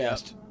longer. at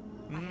best.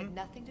 I had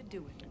nothing to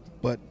do with it.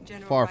 But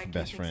General far Wright from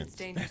best thinks it's friends.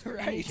 dangerous for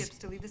any Right. ships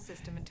to leave the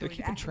system until They're we've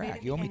keeping track.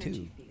 activated You owe me the two,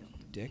 energy field.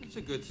 Dick. It's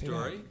a good Pay me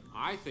story.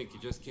 I think you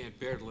just can't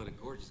bear to let a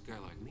gorgeous guy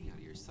like me out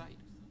of your sight.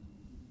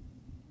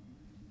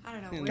 I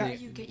don't know And where the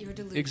you get your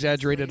delusions.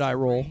 Exaggerated eye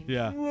roll.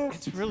 Yeah.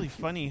 It's really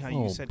funny how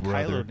Oh, you said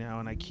brother. Kylo now,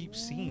 and I keep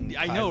seeing.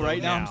 I know, Kylo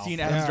right? Now I'm seeing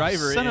Adam Yeah.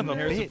 Driver Son in of a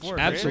Harrison bitch. Ford.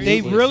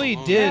 Absolutely. They really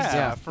did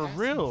Yeah, for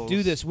real.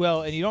 do this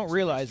well, and you don't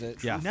realize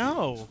it. Yeah.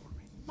 No,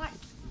 What?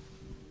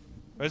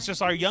 it's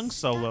just our young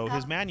Solo.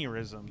 His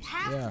mannerisms.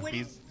 Yeah.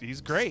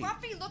 He's great.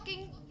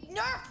 Scruffy-looking nerf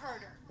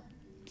herder.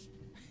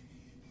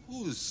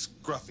 Who's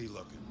scruffy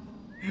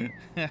looking?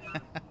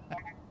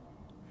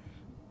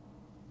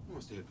 You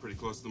must have hit pretty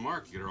close to the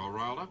mark. You get her all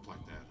riled up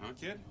like that, huh,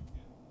 kid?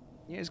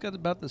 Yeah, he's got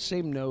about the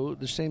same nose,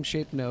 the same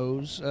shaped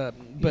nose,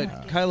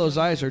 but Kylo's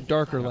eyes are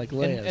darker like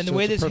Leia's. And the so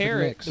way it's a this perfect hair,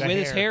 mix. the way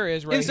this hair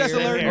is right Incest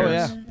here. alert. Oh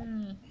yeah,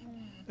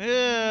 Yeah,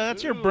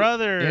 that's your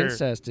brother.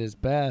 incest is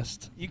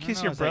best. You kiss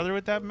know, your it's like brother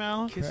with that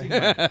mouth? Kissing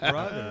my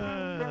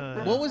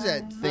brother. What was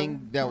that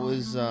thing that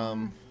was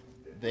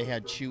they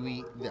had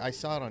Chewie? I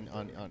saw it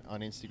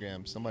on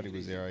Instagram. Somebody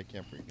was there. I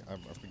can't. I'm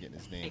forgetting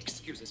his name.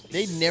 Excuse us.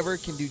 They never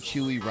can do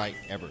Chewie right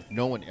ever.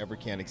 No one ever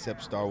can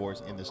except Star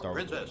Wars in the Star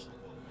Wars. Princess.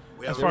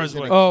 As far as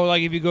like, Oh,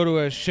 like if you go to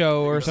a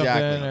show or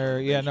Exactly. something, or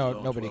yeah,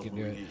 no, nobody can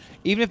do it.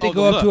 Even if they Oh,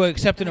 go the up to look.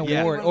 accept an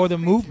Yeah. award or the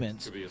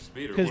movements, Could be a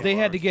speeder. because they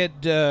had to get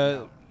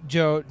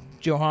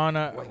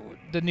Johanna,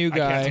 the new I can't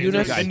guy, say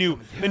Eunice?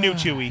 the new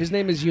Chewie. His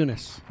name is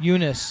Eunice.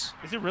 Eunice.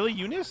 Is it really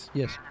Eunice?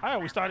 Yes. I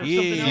always thought it was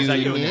Yeah, something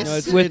else. Eunice? No,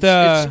 it's, With,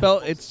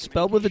 it's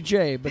spelled with a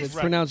J, but it's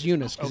Right. pronounced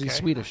Eunice because he's Okay.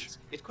 Swedish.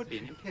 It could be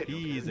an imperial.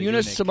 He's a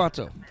Eunice eunuch.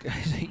 Sabato.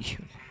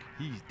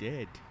 He's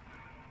dead.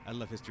 I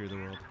love History of the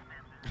World.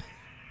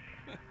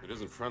 It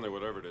isn't friendly,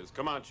 whatever it is.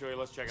 Come on, Chewie,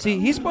 let's check it See,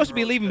 out. he's supposed to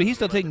be leaving, but he's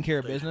still taking care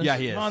of business. Yeah,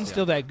 he is, Han's yeah.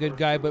 still that good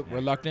guy, but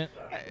reluctant.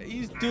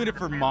 He's doing it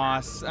for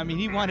Moss. I mean,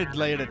 he wanted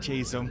Leia to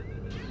chase him,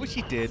 which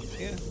he did.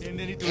 Yeah. And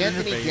then he threw it in her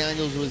Anthony face.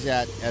 Daniels was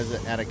at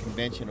a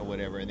convention or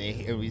whatever, and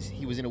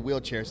he was in a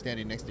wheelchair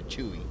standing next to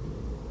Chewie.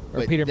 Or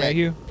But Peter that-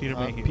 Mayhew. Peter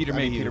Mayhew. Peter I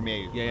mean, Mayhew. Peter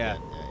Mayhew. Yeah.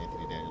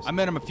 Anthony Daniels. I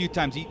met him a few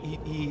times.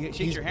 He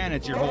shakes your hand,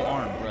 it's your whole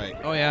arm. Right.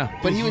 Oh yeah.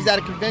 But he was at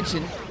a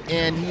convention,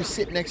 and he was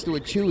sitting next to a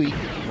Chewie.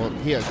 Well,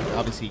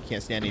 obviously he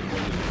can't stand anymore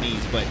with his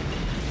knees, but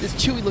this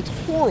Chewie looked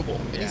horrible.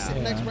 And he's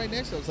sitting right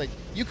next to him. I was like,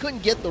 you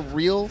couldn't get the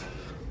real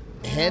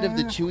head of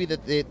the Chewie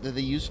that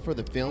they used for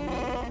the film?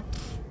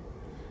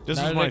 This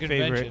Not is at my a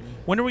convention. favorite.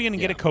 When are we going to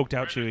get a coked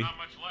out Chewie?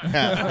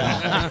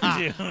 I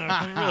really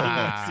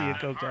want to see a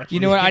coked out. You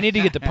know what? I need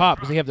to get the pop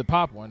because they have the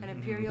pop one. Well,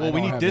 we I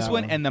don't need have this that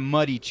one and the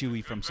muddy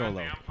Chewie from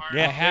Solo.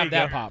 Yeah, I have there you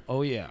that go. pop.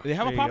 Oh yeah. Do they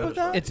have There a you pop go. with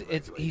that?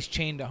 It's he's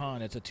chained to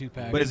Han. It's a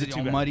 2-pack. But is it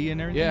all muddy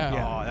and everything?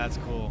 Yeah. Oh, that's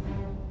cool.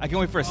 I can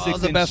wait for a 6-inch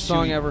the best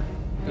song Chewie. ever.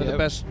 Or the Yep.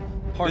 best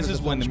part This of is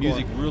the when the film score.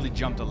 music really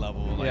jumped a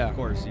level. Like, Yeah. Of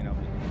course, you know.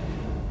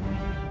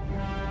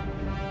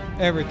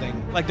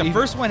 everything. Like the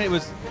first one, it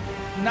was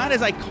not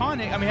as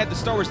iconic. I mean, it had the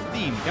Star Wars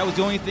theme. That was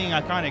the only thing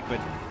iconic. But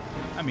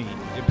I mean,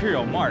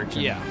 Imperial March.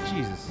 Yeah.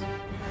 Jesus.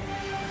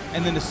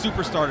 And then the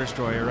Super Star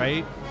Destroyer,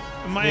 right?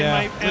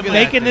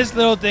 Making this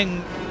little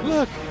thing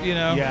look, you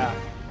know. Yeah.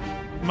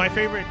 My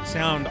favorite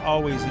sound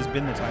always has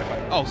been the TIE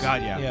Fighter. Oh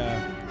God, yeah.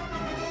 Yeah.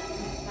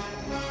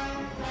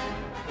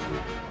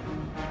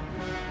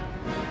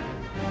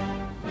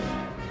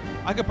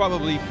 I could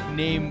probably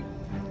name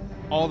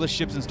all the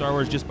ships in Star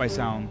Wars just by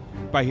sound,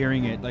 by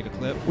hearing it like a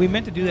clip. We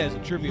meant to do that as a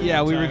trivia.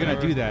 Yeah, one we were time, gonna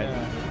remember? do that.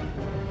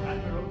 Yeah.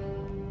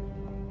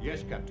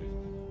 Yes, Captain.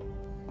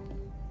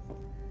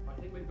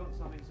 I think we've got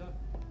something, sir.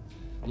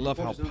 Love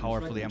how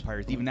powerful the Empire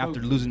is, even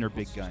after losing their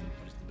big gun.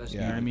 You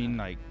know what I mean?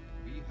 Like,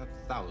 We have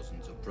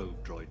thousands of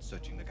probe droids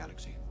searching the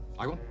galaxy.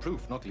 I want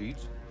proof, not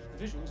leads.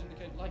 The visuals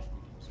indicate life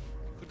forms.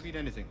 Could mean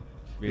anything.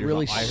 They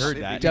really I heard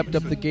that. stepped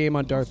up the game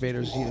on Darth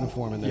Vader's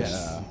uniform in this.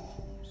 Yeah.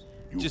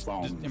 Just,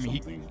 I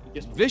mean,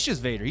 vicious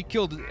Vader. He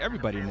killed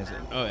everybody in this.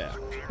 Oh yeah.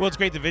 Well, it's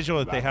great. The visual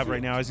that they have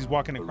right now as he's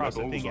walking across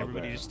the thing,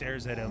 everybody just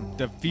stares at him.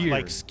 The fear.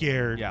 Like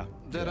scared. Yeah.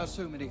 There are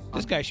so many.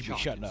 This guy should be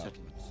uncharted shutting up.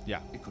 settlements.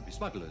 Yeah. It could be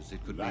smugglers. It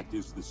could be. That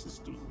is the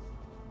system,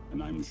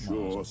 and I'm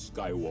sure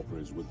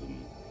Skywalker is with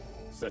them.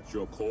 Set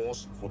your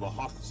course for the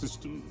Hoth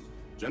system.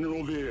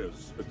 General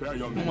Veers, prepare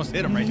your men. Almost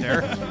hit him right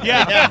there.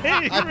 Yeah.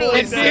 I've always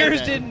And said Sears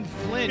that. didn't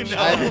flinch.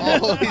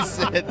 I've always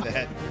said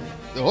that.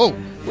 Oh,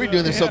 we're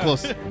doing this so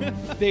close.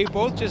 They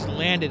both just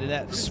landed in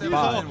that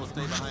spot. will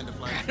stay behind the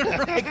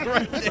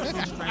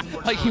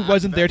flag. Like he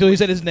wasn't there till he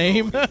said his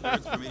name.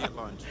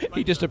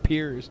 He just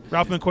appears.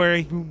 Ralph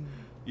McQuarrie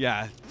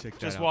Yeah. Check that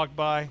just out. walked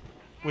by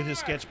with his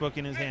sketchbook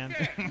in his hand.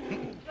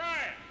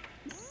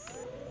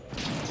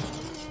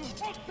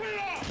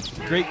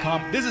 Great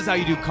This is how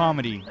you do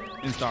comedy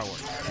in Star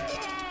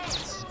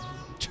Wars.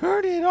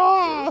 Turn it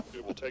off.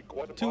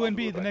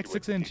 2NB, the next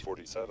 6-inch.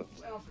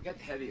 Well, forget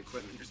the heavy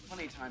equipment. There's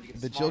plenty of time to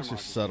get The smaller jokes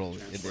are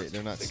models. subtle.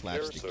 They're not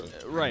slapstick.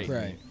 Right.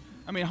 Right.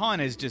 I mean, Han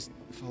is just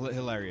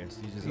hilarious.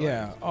 He's just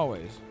Yeah,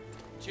 always.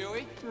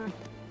 Chewie,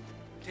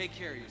 take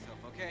care of yourself,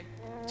 okay?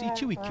 See,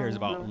 Chewie cares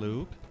about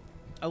Luke.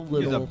 A Gives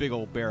little. a big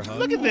old bear hug.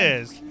 Look at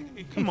this.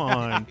 Come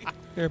on.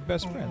 They're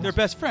best friends. They're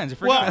best friends.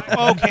 I Well,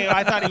 forgot. okay.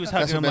 I thought he was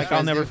That's hugging him what like best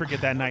I'll never friends do.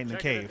 forget that night in the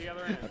cave.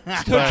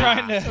 Still But-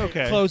 trying to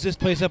okay. close this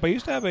place up. I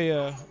used to have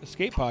a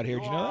skate pod here.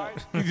 Did you know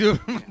that?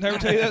 Did I ever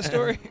tell you that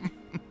story?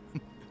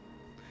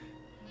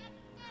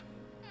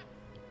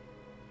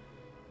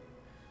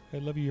 I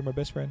love you. You're my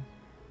best friend,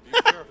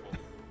 Be careful.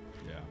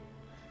 Yeah.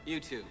 You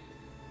too.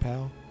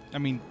 pal. I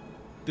mean,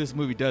 this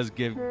movie does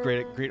give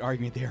great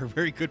argument. They are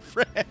very good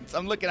friends.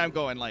 I'm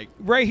going like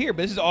Right here,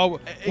 but this is all.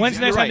 When's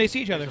the next time they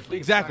see each other?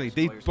 Exactly.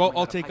 They both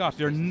all take off.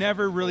 They're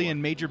never really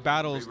in major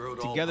battles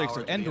together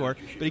except Endor.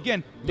 But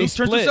again, They Luke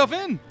turns split. himself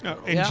in.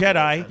 In Yeah.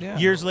 Jedi, Yeah.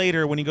 years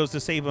later, when he goes to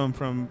save him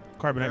from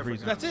carbonite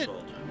freezing. That's it.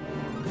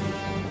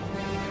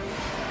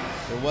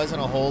 There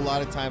wasn't a whole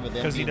lot of time with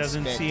them Because he being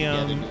doesn't spent see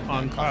together him doing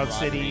on that Cloud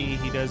camaraderie. City.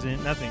 He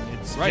doesn't. Nothing.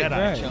 It's Right, Jedi.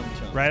 right. Chum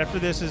chum. Right after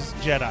this is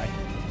Jedi.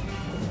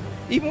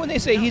 Even when they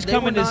say he's They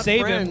coming were to not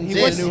save him, friends. he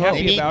This, wasn't they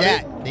happy need about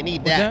that. it. They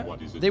need What's that.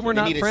 that? They were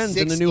They not need a friends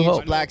in the 6-inch New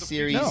Hope. Black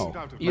Series. No.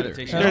 Either. No.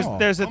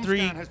 There's a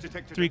Homestead has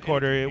detected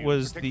three-quarter. an It alien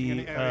was protecting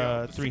the an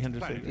area of the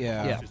 300 sixth figure.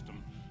 Yeah. planet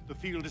system. The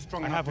field is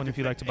strong I enough have one if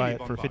you'd like to buy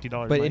it for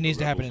 $50. But Mike. it needs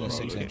to happen in a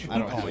 6-inch. I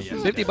don't have it.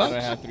 $50? I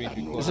have 3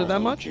 3/4. Is it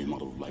that much? I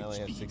only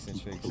have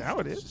 6-inch figs. Now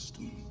it is.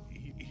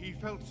 He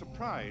felt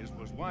surprised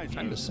was wiser.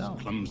 Time to sell.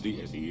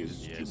 Clumsy as he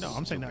is. No,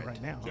 I'm saying that right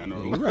now.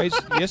 You're right.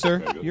 Yes,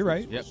 sir. You're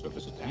right. Yep.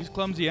 He's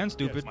clumsy and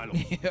stupid.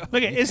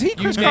 Look at, is he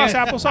crisscross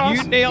applesauce?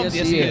 You nailed Yes,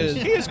 yes, he he is.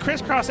 is. He is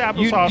crisscross You,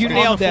 applesauce you on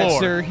nailed the that, floor.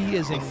 sir. He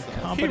is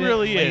incompetent. He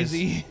really is.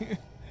 lazy.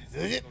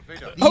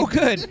 Oh,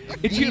 good.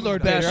 It's you,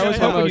 Lord best Vader. I was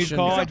hoping you'd promotion.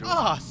 call. It's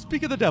Ah,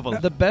 speak of the devil.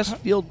 The best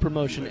field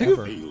promotion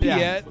ever.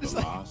 Yeah. For the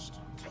last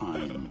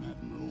time,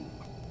 Admiral.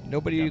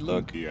 Nobody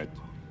look. Piet,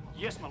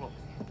 Yes, my lord.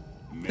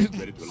 make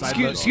ready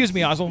to Excuse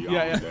me, Ozzel.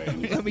 Yeah.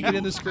 Let me get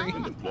in the screen.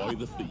 And deploy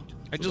the fleet.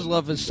 I just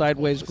love his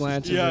sideways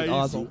glances at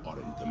Ozzel. You are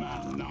in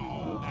command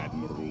now,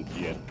 Admiral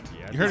Piet.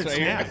 You heard it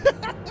snap.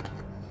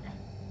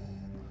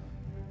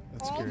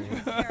 That's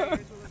great.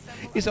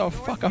 He's all,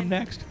 fuck, I'm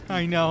next.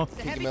 I know.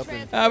 Pick him up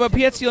and But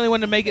Piet's the only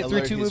one to make it through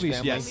alert 2 his movies.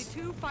 family. Yes.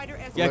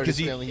 Yeah, Alert 'cause his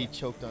he- family, he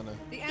choked on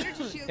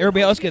a.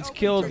 Everybody else gets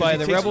killed by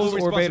the He takes rebels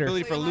full or Vader.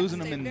 responsibility for losing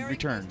them in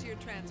return.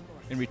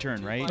 In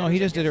return, right? No, he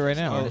just did it right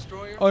now.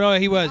 Oh, no,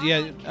 he was.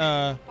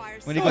 Yeah.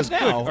 When he No, goes it's now.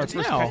 quick, our It's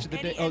first now. catch of the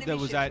day. Oh, that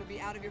was at.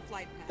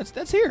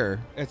 That's here.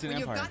 It's an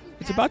Empire.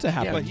 It's about to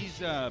happen. But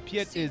he's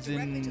Piet is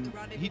in.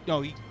 He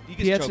gets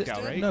Piet's- choked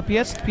out, right? No,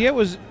 Piet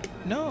was.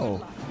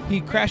 No. He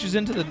crashes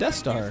into the Death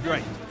Star.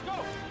 Right.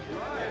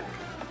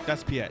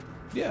 That's Piet.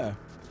 Yeah.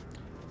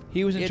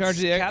 He was in It's charge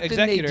of the Captain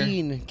executor.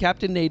 Nadine.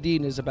 Captain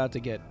Nadine is about to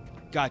get.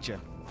 Gotcha.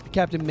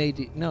 Captain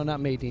Maydeen. No, not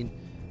Maydeen.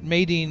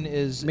 Maydeen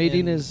is. Maydeen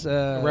in is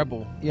a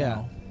rebel. Yeah.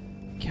 now.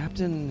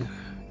 Captain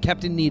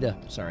Nita.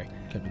 Sorry.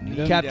 Captain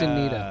Nita.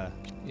 Captain Nita.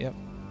 Yep.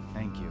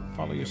 Thank you.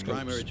 Follow your The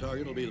primary scopes.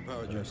 target will be the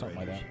power Or something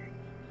like that. generators.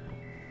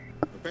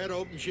 Prepare to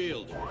open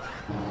shield.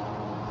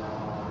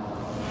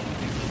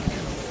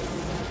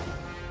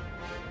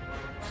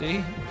 See?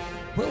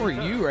 Where were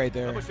you right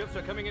there? Other ships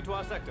are coming into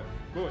our sector.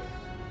 Good.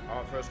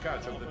 Our first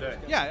catch of the day.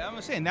 Yeah, I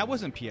was saying that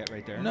wasn't Piet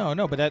right there. No,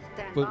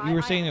 but you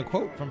were saying a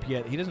quote from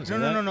Piet. He doesn't say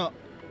No, that.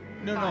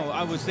 no.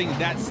 I was saying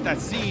that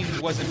scene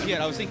wasn't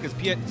Piet. I was saying because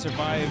Piet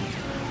survived.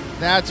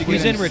 That's He's when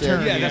in he said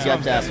return. he Yeah, that's got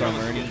what that I'm from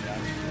saying. Ernie.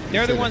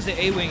 They're the Said ones that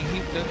A-wing.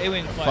 The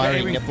A-wing fly.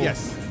 Firing A-wing- nipple.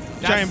 Yes.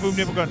 Giant boom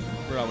nipple gun.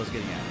 Where I was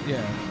getting at.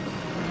 Yeah.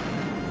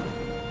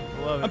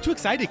 Love I'm it. too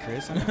excited,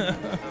 Chris. The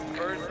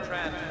first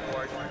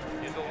transport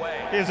is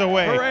away. Is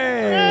away.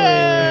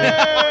 Hooray!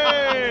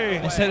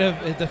 Instead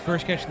of the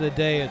first catch of the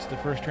day, it's the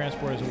first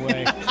transport is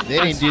away. They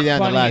didn't do that in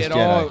The Funny, Last it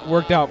all Jedi.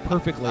 worked out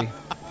perfectly.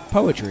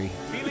 Poetry.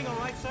 Feeling all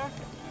right, sir?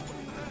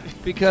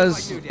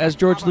 Because, as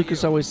George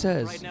Lucas always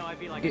says,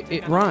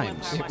 it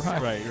rhymes.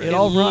 Right. It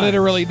all rhymes.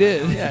 literally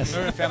did. Yes.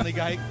 Remember Family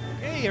Guy?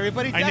 Hey,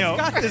 everybody, I know.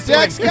 Dad's got this.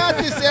 Jack's got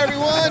this,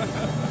 everyone.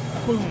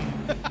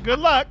 Good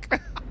luck.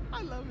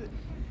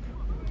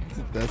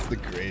 That's the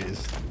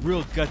greatest.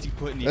 Real gutsy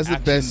putting the That's the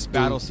action best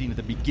battle spoof. scene at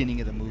the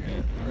beginning of the movie.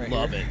 Right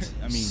Love here. it.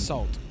 I mean,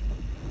 Salt.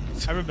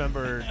 I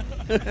remember.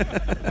 this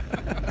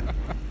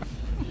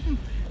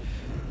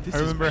I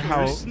remember is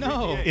how pure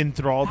snow.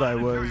 enthralled I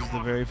was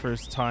the very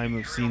first time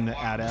of seeing the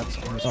AT-ATs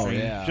on the Oh, screen.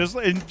 yeah.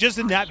 Just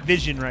in that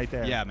vision right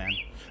there. Yeah, man.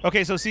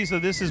 Okay, so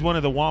this is one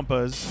of the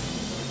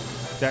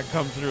Wampas that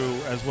come through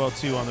as well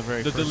too on the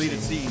very The first deleted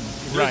scene.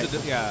 scene. Right.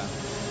 Yeah.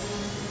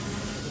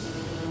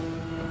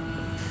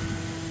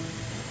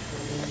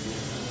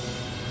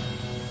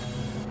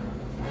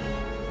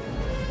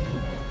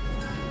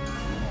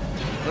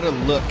 What a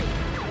look.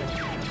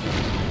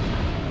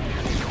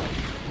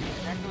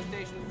 Echo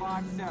Station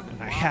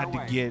 5-7. I had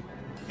to get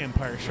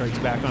Empire Strikes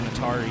Back on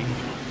Atari.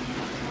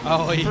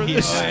 Oh, For yeah.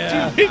 this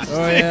stupid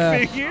Oh, yeah.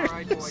 stick figure. All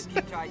right, boys,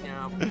 keep tight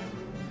now.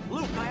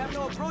 Luke, I have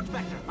no approach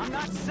vector. I'm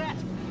not set.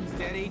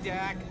 Steady,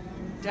 Dak.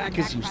 Dak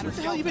is What the useless.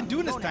 hell you been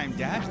doing this time,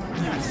 Dad?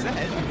 You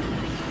said.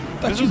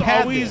 This you was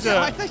had always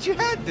I thought you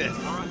had this.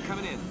 All right,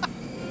 coming in.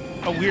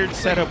 a weird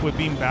setup with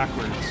being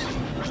backwards.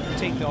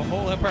 Take the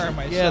whole Empire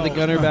myself. Yeah, the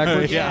gunner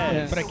backwards.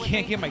 Yeah. But I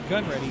can't get my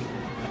gun ready.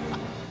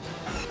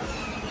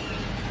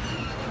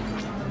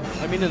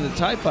 I mean, in the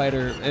TIE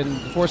Fighter and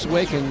The Force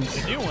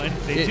Awakens, The new one,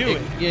 they do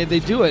it. Yeah, they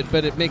do it,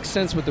 but it makes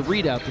sense with the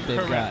readout that they've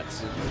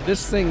Correct. got.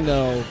 This thing,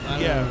 though, I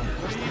don't know.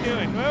 What are you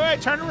doing?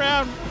 Wait, turn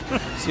around.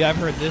 See, I've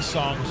heard this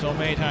song so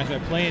many times by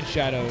playing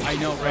Shadows. I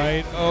know,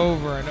 right?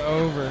 Over and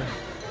over.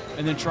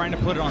 And then trying to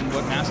put it on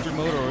what Master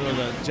mode or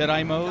the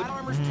Jedi mode,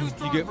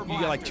 you get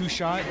like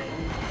 2-shot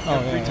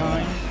every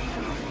time.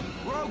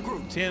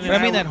 But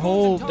I mean that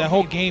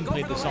whole game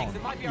played the song.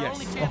 Yes,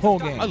 the whole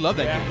game. I love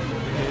that game.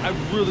 I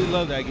really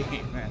love that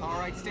game, man. All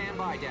right, stand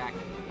by, Dak.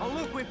 Oh,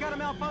 Luke, we've got a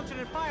malfunction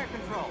in fire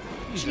control.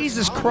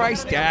 Jesus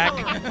Christ, Dak.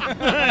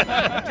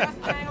 Just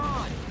hang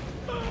on.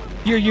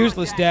 You're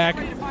useless, Dak.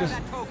 Just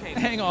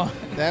hang on.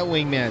 That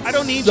wingman. I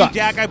don't need sucks. you,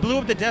 Dak. I blew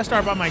up the Death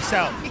Star by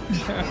myself.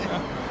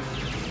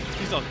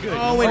 He's all good.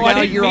 Oh, and I now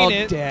didn't you're all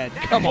mean it. dead.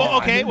 Come Well,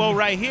 on. okay, well,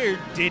 right here,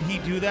 did he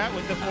do that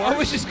with the Force? I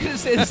was just gonna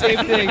say the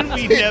same thing.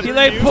 We never He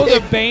like knew. pulled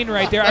a Bane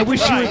right there. I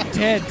wish you were Right.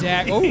 dead,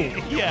 Dak. Oh,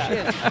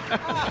 Yeah.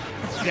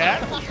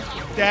 Dak?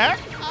 Dak?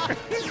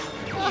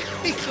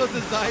 He closed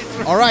his eyes.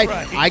 All right,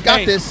 I got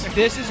Hey, this.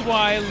 This is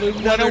why Luke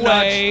went Another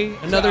away.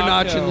 notch, another to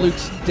notch in Octo.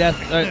 Luke's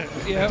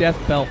Yep. death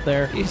belt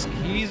there. He's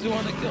the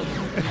one that killed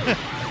him.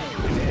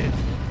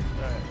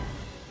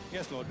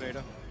 Yes, Lord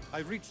Vader.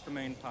 I've reached the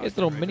main path. His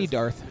little mini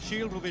Darth. The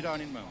shield will be down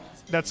in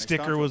moments. That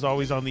sticker was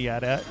always on the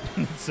AT-AT.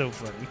 It's so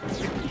funny.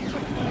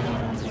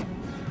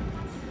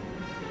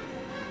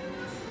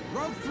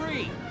 Rogue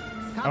 3.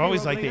 I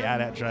always liked the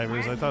AT-AT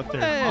drivers. I thought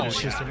their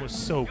system was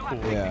so cool.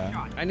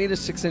 Yeah. I need a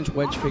 6-inch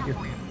wedge figure.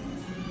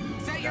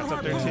 That's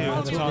up there, too.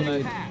 That's what I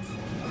need.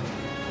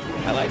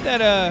 I like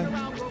that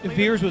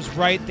Veers was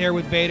right there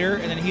with Vader,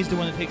 and then he's the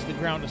one that takes the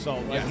ground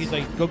assault. Like he's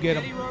like, go get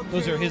him.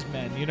 Those are his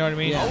men. You know what I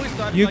mean? Yeah. I always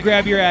thought, You like-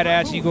 grab your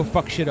AT-ATs and you go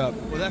fuck shit up.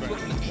 Well, that's what,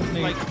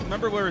 like,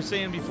 remember what we were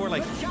saying before,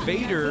 like,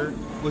 Vader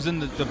was in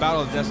the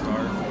Battle of Death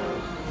Star.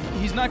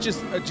 He's not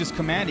just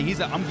commanding. He's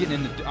like, I'm getting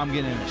in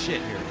the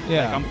shit here.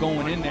 Yeah. Like, I'm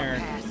going in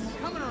there.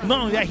 Not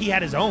only that, he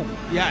had his own.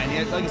 Yeah, and he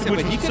had, like I said,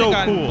 Which but he was could have so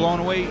gotten cool. blown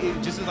away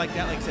just as like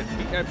that. Like I said,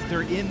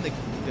 they're in the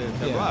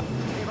Yeah. rough.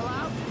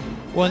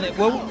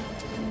 Well,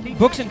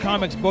 books and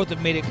comics both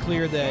have made it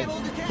clear that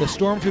the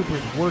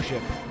stormtroopers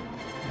worship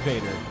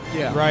Vader.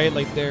 Yeah. Right?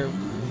 Like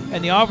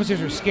and the officers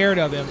are scared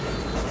of him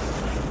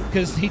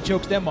because he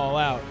chokes them all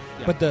out.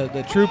 Yeah. But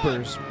the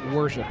troopers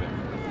worship him.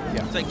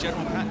 Yeah. It's like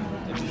General Patton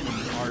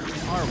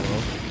in our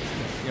world.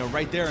 You know,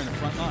 right there in the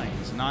front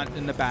lines, not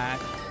in the back.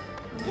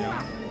 You know.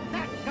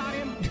 Got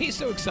him. He's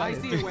so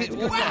excited.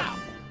 Wow.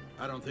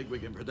 I don't think we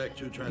can protect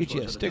two Get you transports a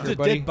at a sticker, There's a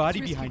buddy. dead body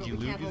behind you,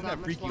 Luke. Doesn't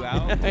that freak you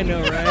out? I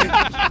know,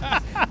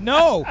 right?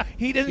 No,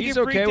 he doesn't He's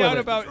get okay freaked with out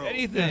it. about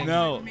anything.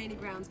 No. Remaining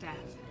ground staff.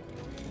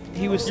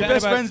 He was Your sad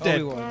best about friend's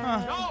dead.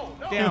 Obi-Wan.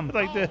 Damn.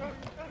 Like the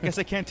Guess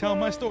I can't tell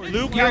my story.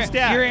 Luke, Your, how's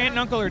Dad? your aunt and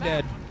uncle are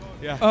dead.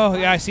 Yeah. Oh,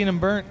 yeah, I seen him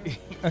burnt.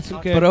 That's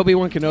okay. But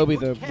Obi-Wan Kenobi,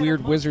 the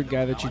weird wizard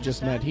guy that you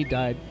just met, he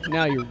died.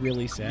 Now you're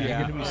really sad. You're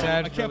going to be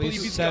sad I for can't at believe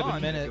least he's 7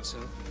 gone. minutes.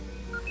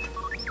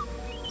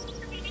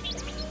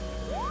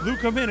 Luke,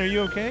 come in. Are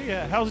you okay?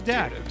 Yeah. How's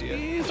Dak?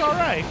 He's all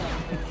right.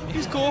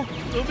 He's cool.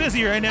 A little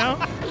busy right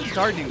now.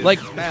 Starting to Like,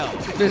 smell.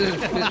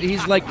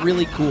 he's like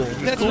really cool.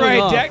 He's That's cooling right.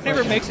 off. Dak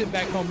never makes it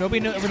back home.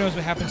 Nobody ever knows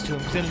what happens to him.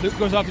 'Cause then Luke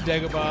goes off to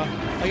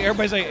Dagobah. Like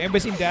everybody's like, anybody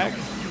seen Dak?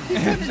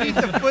 Underneath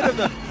the foot of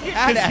the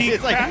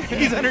it's like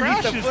he's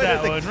underneath the crashes foot that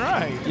of the one,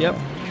 right? Yep.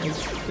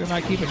 They're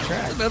not keeping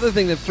track. Another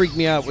thing that freaked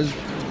me out was,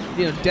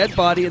 dead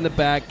body in the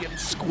back, getting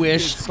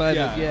squished by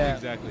the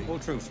exactly. All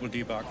troops will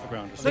debark for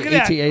ground Look assault.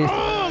 at that. ATA.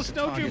 Oh,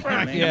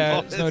 snowtrooper.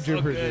 Yeah, That's so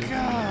snowtroopers. good.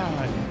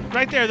 God.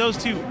 Right there, those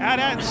two.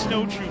 AT-AT and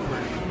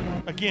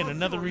snowtrooper. Again,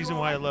 another reason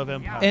why I love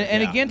Empire.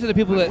 And again, to the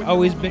people that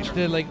always bitch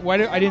to like, why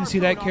I didn't see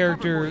that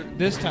character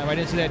this time? I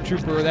didn't see that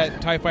trooper or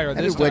that TIE fighter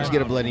How this did Wedge time.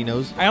 get a bloody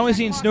nose? I only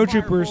seen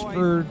snowtroopers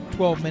for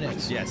 12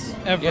 minutes. Yes.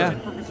 Ever. Yeah.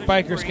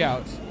 Biker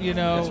scouts,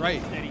 That's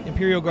right.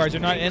 Imperial guards are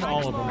not in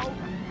all of them.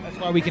 That's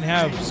why we can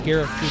have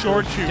Scarif troopers,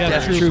 Short troopers,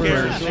 Death Death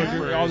troopers,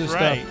 troopers, all this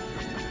right. stuff.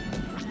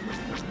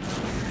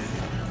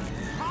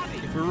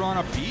 If we were on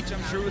a beach,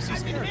 I'm sure we'll see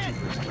scuba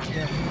troopers.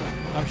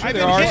 I'm sure I've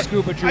there been are hit.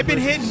 scuba troopers. I've been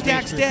hitting space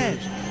Dak's dead.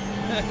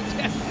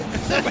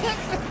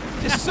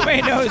 Just so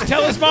somebody knows.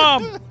 Tell his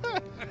mom.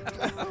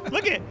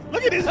 Look at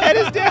his head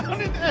is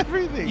down and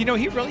everything. You know,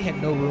 he really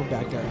had no room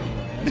back there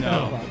anyway. That's No.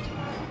 kind of fucked.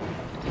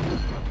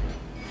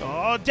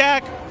 Oh,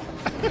 Dak.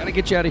 Gotta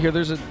get you out of here.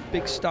 There's a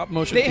big stop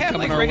motion They thing had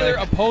coming like our regular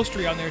way.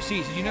 upholstery on their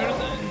seats. Did you notice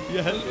that?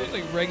 Yeah. It was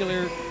like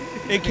regular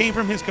It came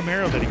from his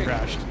Camaro that he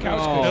crashed. couch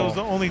Oh. That was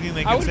the only thing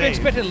they I could would say. have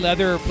expected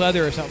leather or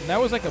pleather or something.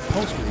 That was like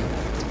upholstery.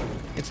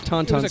 It's It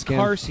Tauntaun was a skin.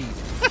 car seat.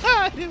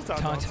 It is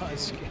Tauntaun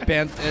skin.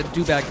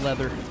 Dewback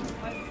leather.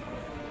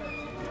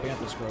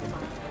 Bantha scrotum.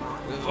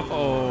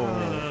 Oh.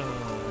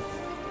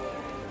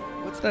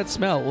 What's that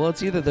smell? Well,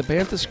 it's either the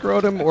bantha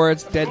scrotum or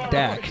it's dead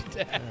Dak.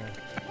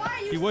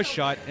 He was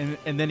shot and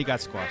then he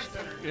got squashed.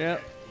 Yeah.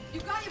 You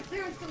got your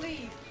clearance to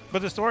leave.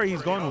 But the story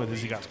he's going with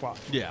is he got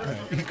squashed. Yeah.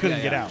 He couldn't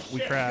Yeah, get yeah. out.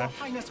 We crashed.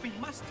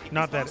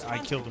 Not that I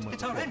killed him with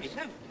It's the our force. enemy.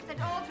 No.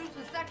 Send all troops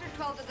from Sector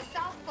 12 to the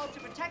south slope to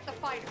protect the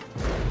fighter.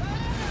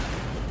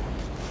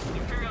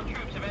 Imperial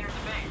troops have entered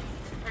the base.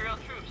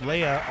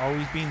 Leia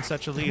always being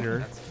such a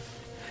leader.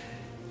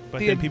 But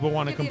The- then people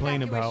want to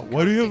complain about,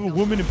 why do you have a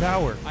woman in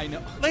power? I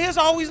know. Leia's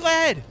always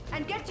led.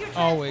 And get your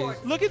Always.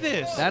 Look at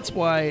this. That's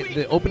why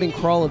the opening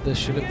crawl of this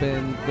should have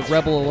been the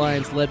Rebel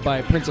Alliance led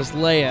by Princess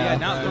Leia. Yeah,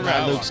 not the Luke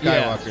Rebels.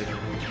 Skywalker.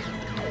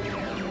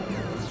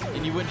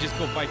 And you wouldn't just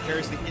go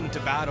vicariously into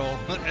battle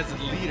as a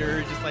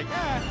leader, just like,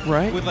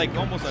 Right. with like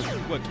almost a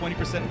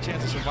 20%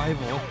 chance of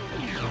survival.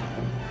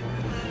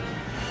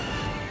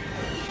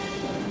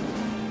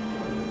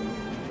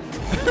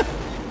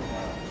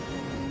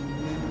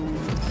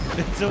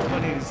 It's so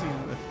funny to see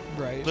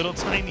the Right. little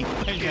tiny.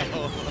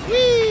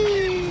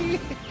 Whee!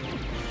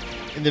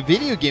 And the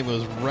video game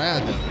was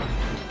rad, though.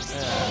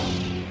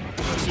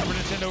 Super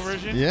Nintendo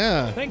version?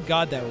 Yeah. Thank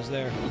God that was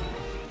there.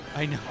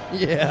 I know.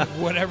 Yeah.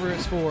 Whatever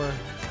it's for.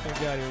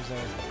 Thank God it was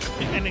there.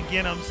 And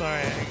again, I'm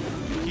sorry, I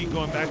keep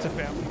going back to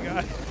Family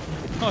Guy.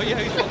 Oh yeah,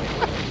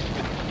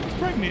 It's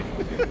pregnant.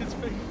 it's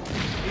big.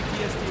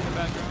 ATSD in the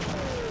background.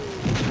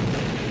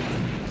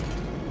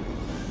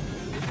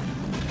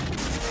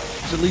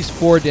 There's at least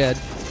 4 dead.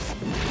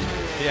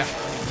 Yeah.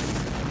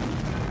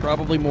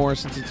 Probably more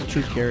since it's a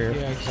troop carrier.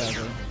 Yeah,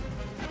 exactly.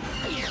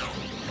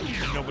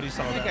 Nobody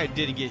saw That that. guy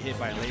didn't get hit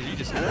by a laser. He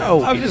just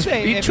No. I was he just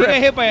saying, he if he got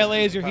tripped. hit by a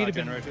laser, he'd Power have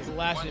been generator.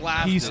 blasted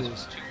Blasted. to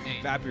pieces.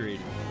 Evaporated.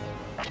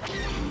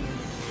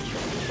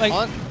 Like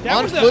On- that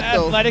on was foot, an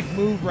though. athletic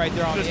move right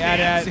there on The the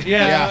AT-AT. stance.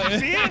 Yeah.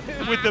 See it?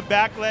 With the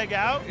back leg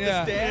out?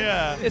 Yeah.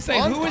 Yeah. It's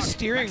like On- who is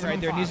steering right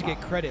there needs to get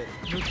credit.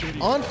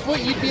 On foot,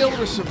 you'd be able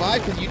to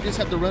survive because you just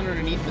have to run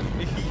underneath them.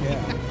 Yeah.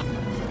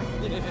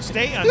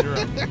 Stay under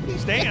him.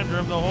 Stay under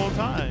him the whole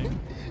time.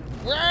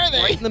 Where are they?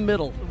 Right in the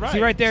middle. Right.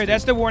 See right there,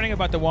 that's the warning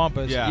about the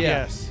Wampas. Yeah.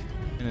 Yes.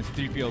 And then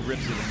 3PO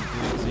rips it and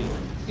you can see.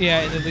 Yeah,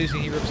 and then Lucy,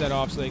 he rips that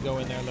off, so they go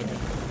in there looking.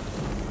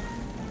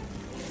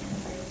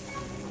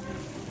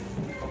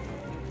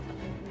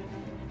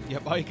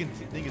 Yep, all you can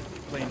think is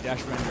playing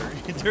Dash Render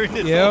during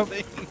this Yep. whole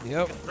thing.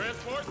 Yep.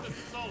 Transport, this is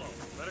Solo.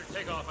 Better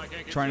take off. I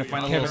can't get Trying to you.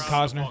 find a Kevin little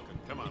Costner.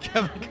 Come on.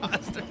 Kevin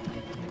Costner.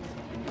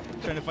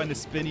 Trying to find a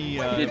spinny. He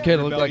did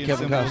kind of look like rebellion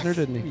Kevin symbol. Costner,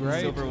 didn't he?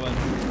 Right. Silver one.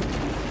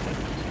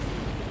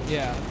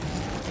 Yeah.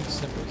 It's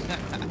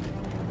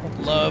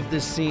simple. Love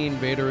this scene,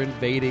 Vader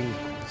invading.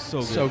 So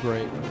good. So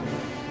great.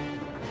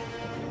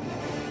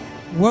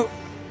 What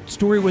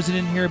story was it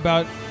in here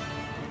about?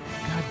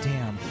 God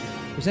damn.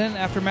 Was that an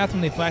aftermath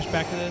when they flashed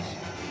back to this?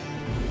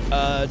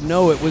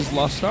 No, it was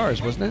Lost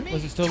Stars, wasn't it?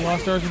 Was it still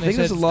Lost Stars when I they think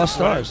said this is Lost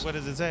Stars. What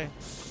does it say?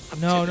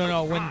 No.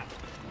 When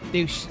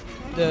they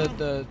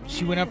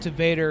she went up to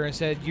Vader and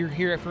said, "You're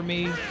here for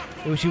me."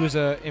 She was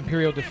a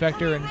Imperial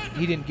defector, and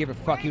he didn't give a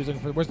fuck. He was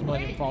looking for where's the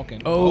Millennium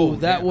Falcon. Oh,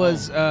 that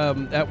was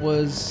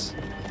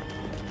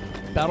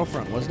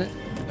Battlefront, wasn't it?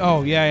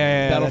 Oh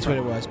yeah. That's what Battlefront.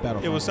 it was.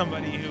 Battlefront. It was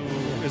somebody who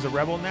is a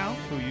rebel now,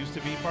 who used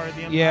to be part of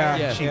the Empire. Yeah,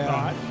 Yeah. She yeah.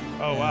 thought.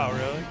 Oh wow,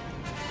 really?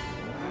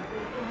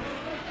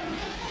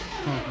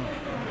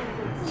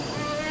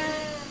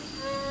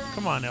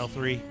 Come on,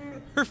 L3.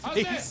 Her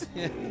face.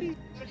 It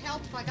would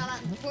help if I got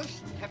out and pushed.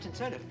 Captain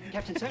Turner.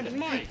 Captain Turner.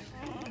 Mike.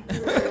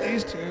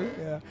 These two.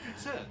 Yeah.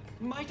 Sir,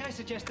 might I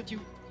suggest that you...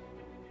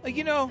 Like,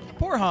 you know,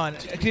 poor Han,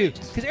 dude,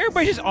 because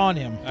everybody's just on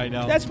him. I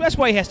know. That's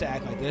why he has to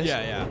act like this.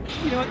 Yeah.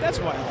 You know what? That's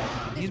why I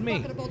like him. He's me.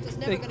 Bucket of bolts is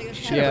never Like, gonna get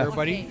shut past up, Yeah.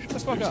 everybody. Shut the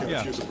fuck up. Yeah.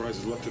 A few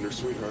surprises left in her,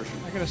 sweetheart.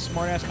 I got a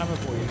smart ass comment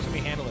for you. Let me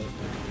handle it.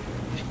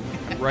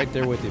 Right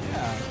there with you.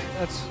 Yeah,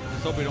 that's.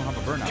 Let's hope we don't have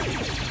a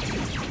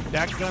burnout.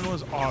 That gun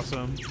was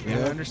awesome. And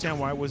I understand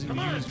why it wasn't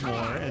used more.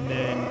 And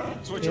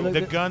then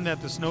the gun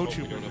that the snow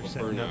troopers were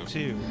setting up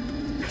too.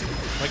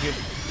 Like it.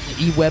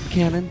 E-web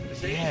cannon.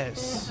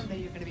 Yes. Someday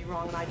you're going to be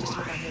wrong, and I just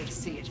hope I'm here to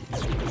see it.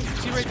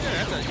 See right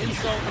there, that's an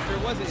insult if there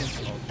was an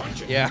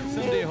insult. Yeah.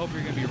 Someday I hope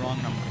you're gonna be wrong,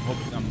 and I'm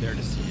hoping I'm there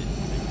to see it.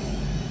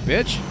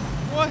 Bitch,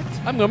 What?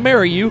 I'm gonna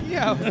marry you.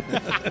 Yeah.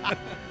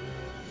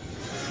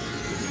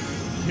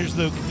 Here's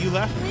Luke. You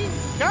left me,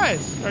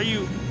 guys. Are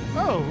you?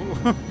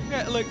 Oh.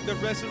 Yeah, look, the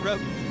rest of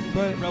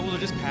the rebels are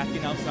just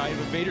packing outside,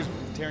 but Vader's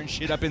tearing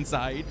shit up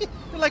inside.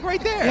 They're like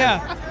right there.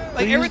 Yeah.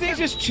 Like They everything's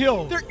just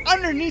chill. They're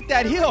underneath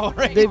that hill,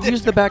 right? They've there.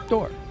 used the back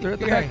door. They're at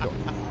the Yeah. back door.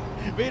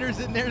 Vader's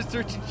in there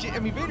searching shit. I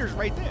mean, Vader's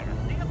right there.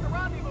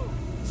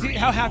 See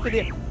how happy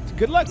they.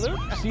 Good luck, Luke.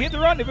 See you at the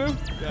rendezvous.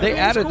 They It was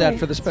added that cool.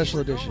 for the special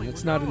edition.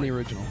 It's not in the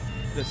original.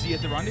 The see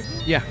at the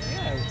rendezvous? Yeah.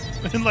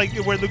 Yeah. And like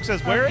where Luke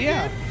says, where?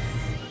 Yeah.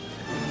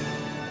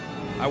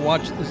 I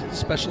watch the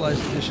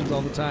specialized editions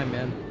all the time,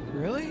 man.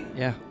 Really?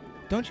 Yeah.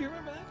 Don't you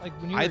remember that? Like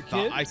when you were I a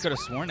thought kid? I could have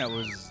sworn that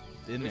was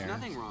in There's there.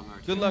 nothing wrong,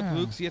 Archie. Good luck, Yeah.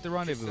 Luke. See you at the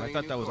rendezvous. I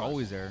thought that was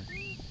always there.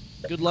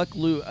 Good luck,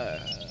 Lou.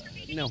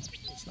 No.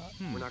 It's not.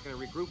 We're not going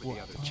to regroup with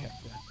the others. Check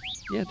that.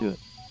 Yeah, do it.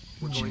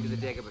 We're going to the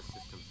Dagobah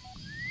system.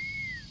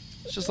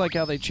 It's just like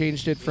how they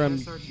changed it from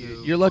Yes,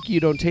 R2. "You're lucky you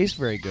don't taste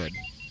very good"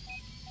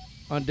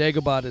 on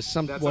Dagobah is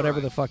some That's whatever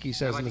all right. the fuck he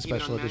says I'd in like the to keep it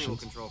special on manual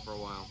editions. control for a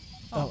while.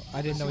 Oh,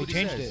 I didn't know he what he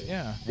changed says. it.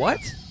 Yeah. What?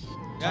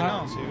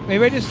 Yeah, no.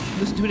 Maybe I just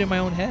listened to it in my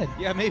own head,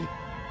 Yeah, maybe.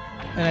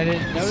 and I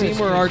didn't The notice. scene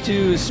where R2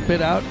 is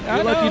spit out. I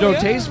You're lucky know, you don't yeah.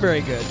 taste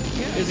very good.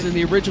 Yeah. It's in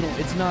the original.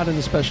 It's not in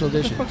the special What the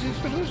edition. fuck's the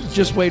special edition?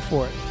 Just wait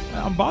for it.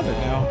 I'm bothered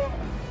now.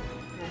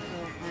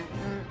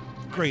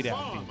 great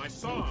acting.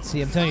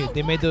 See, I'm telling you,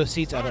 they made those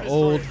seats out of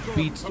old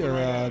Beats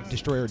or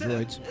Destroyer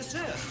droids.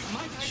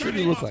 Sure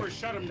do look like.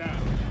 Shut him down.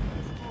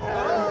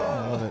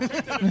 I love it.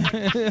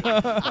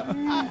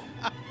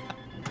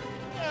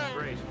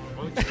 Great.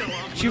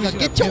 She was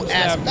Get your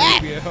ass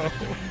back!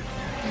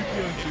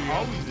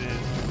 Always is.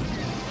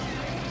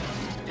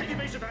 Take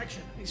evasive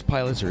action. These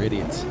pilots are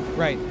idiots.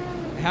 Right.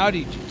 How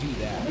did you do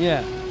that?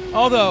 Yeah.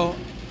 Although,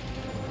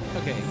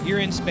 okay, you're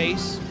in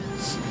space.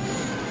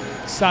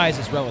 Size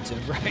is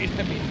relative, right?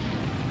 I mean,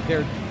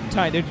 they're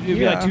tiny. It'd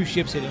be like two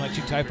ships hitting, like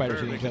two TIE fighters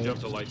hitting each other. Jump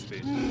to light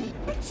speed.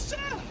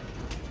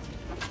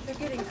 They're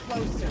getting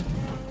closer.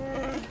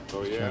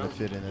 Oh yeah. Trying to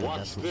fit in there. Watch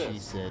That's what this. she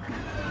said.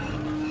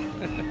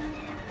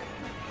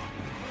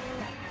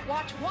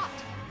 Watch what?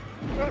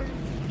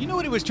 You know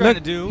what he was trying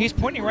Look, to do? he's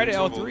pointing right at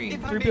L3.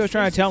 3PO's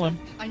trying to tell him.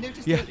 I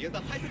noticed Yeah. earlier the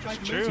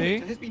hyperdrive True. motor See?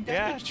 has been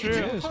Yeah, damaged. true. It's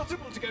It is.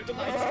 impossible to go to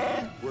light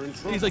speed. We're in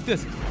trouble. He's like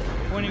this.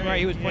 Pointing right.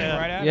 He was pointing Yeah.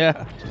 right at him.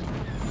 Yeah.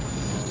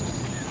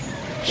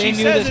 They She knew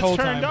says this it's whole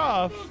turned time.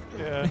 off.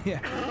 Yeah. Yeah.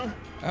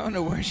 I don't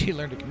know where she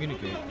learned to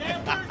communicate.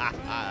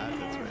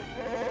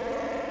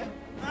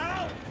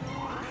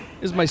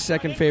 This is my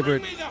second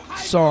favorite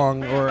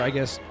song, or I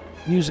guess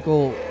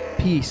musical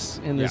piece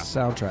in this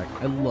soundtrack.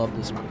 I love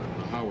this one.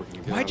 How we're gonna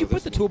get Why'd out you of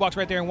put this the toolbox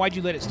right there, and why'd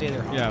you let it stay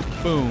there? Han? Yeah,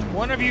 boom.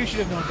 One of you should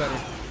have known better.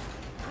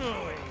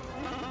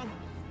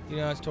 You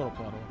know, it's total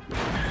plot hole.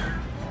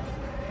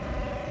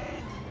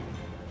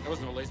 There was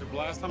no laser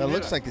blast. That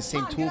looks like the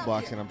same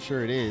toolbox, and I'm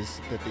sure it is,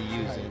 that they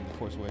use in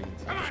Force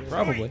Awakens.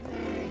 Probably.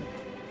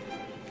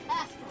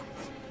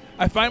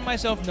 I find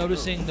myself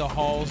noticing the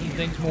halls and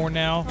things more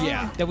now.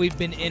 Yeah. That we've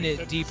been in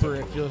it deeper,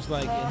 it feels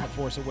like, in The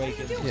Force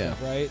Awakens. and Yeah.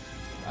 stuff, right?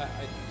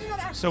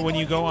 So when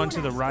you go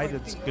onto the ride,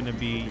 it's going to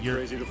be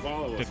Crazy to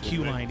follow the us,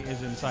 queue isn't it? line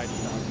is inside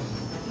the dock.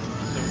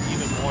 So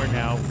even more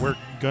now, we're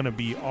going to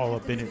be all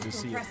up in it to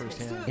see it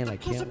firsthand. And I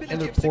can't.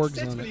 And the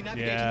porgs on it.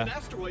 Yeah.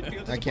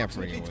 I can't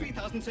forget it.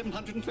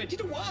 3,720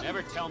 to 1.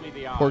 Never tell me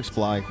the odds. Porgs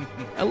fly.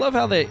 I love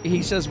how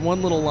he says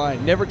one little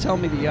line, never tell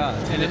me the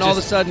odds. And it then all of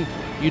a just- sudden,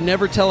 you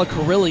never tell a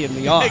Carillion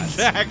the odds.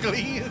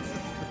 Exactly.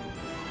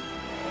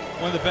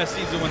 One of the best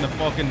scenes is when the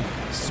Falcon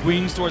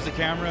swings towards the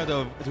camera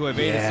to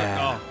evade it.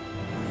 Yeah. Oh,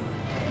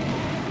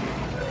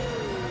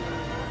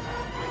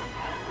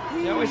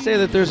 They always say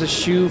that there's a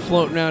shoe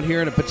floating out here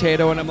and a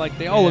potato, and I'm like,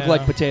 they all look Yeah.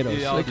 like potatoes.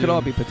 They all They could do. all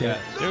be potatoes.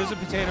 There was a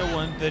potato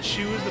one. The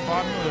shoe was the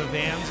bottom of the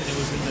Vans, and it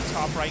was in the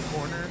top right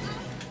corner.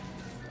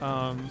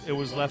 It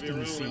was left in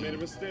the I made a seat.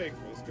 mistake.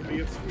 This could be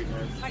it,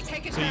 sweetheart. I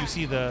take it So you back.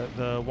 see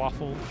the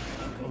waffle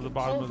of the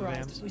bottom of the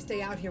Pulverized Vans? if we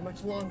stay out here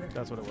much longer.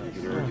 That's what it You was.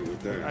 can argue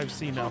with that. I've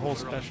seen a whole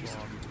special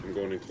I'm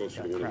going in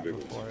closer to on one that of the crap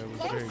big before. ones. It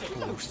was very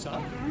cool.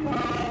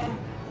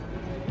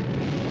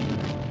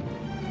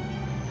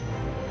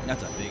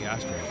 that's a big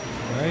ashtray.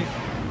 Right?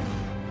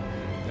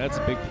 That's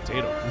a big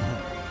potato.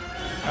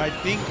 I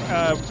think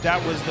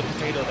that was the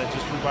potato that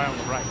just flew by on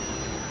the right.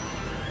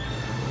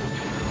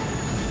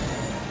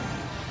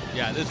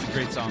 Yeah, this is a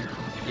great song.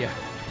 Yeah.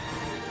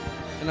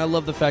 And I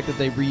love the fact that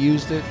they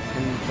reused it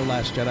in The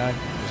Last Jedi.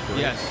 It's great.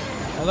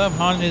 Yes. I love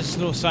Han and his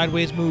little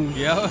sideways move.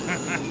 Yeah.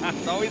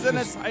 It's always in a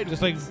Just, side.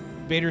 just like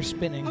Vader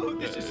spinning.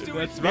 That's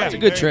It's a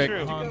good trick.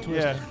 True. Han twisting.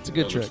 Yeah. It's a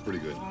good That trick. looks pretty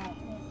good.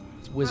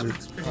 It's wizard.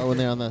 Oh, when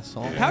they're on that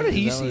salt. How did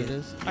he Is that see what it?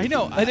 is? I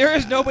know. There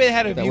is nobody that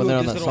had a That view when they're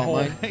of on this that little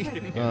salt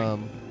hole.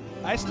 mine?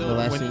 I the still.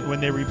 last scene. When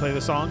they replay the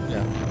song?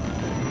 Yeah.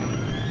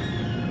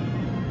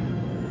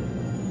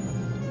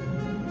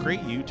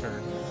 Great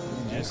U-turn.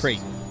 Just- Great.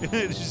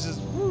 It's just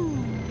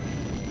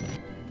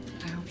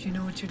I hope you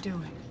know what you're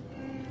doing.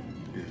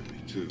 Yeah,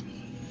 me too.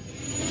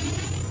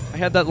 I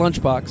had that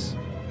lunchbox.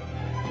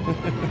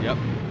 Yep.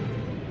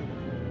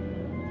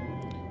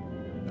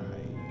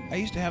 I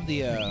used to have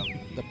the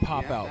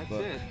pop-out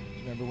book.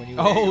 Remember when you?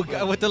 Oh,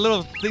 God, with the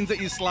little things that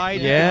you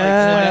slide.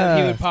 Yeah.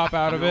 He would pop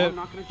out of it.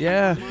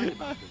 Yeah.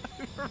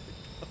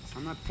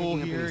 I'm not Pull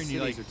picking up here any and you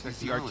like cities or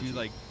see R2 technology.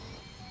 like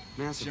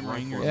Massive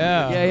shimmering life or form.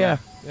 Yeah.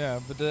 Yeah,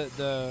 but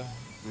the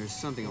There's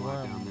something a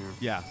lot down there.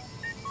 yeah.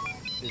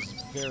 is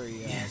very.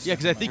 Yeah,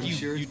 because I think I'm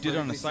sure you it's did it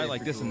on the perfectly side safe like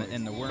for this, and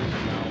droids. the worm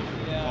came out,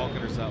 Yeah.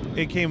 Falcon or something.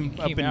 it came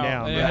up and out,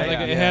 down. and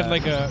Right? it had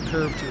like a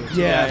curve to it.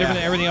 So Yeah. it's different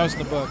than everything else in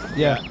the book.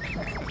 Yeah.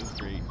 It's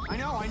great. I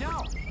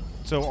know.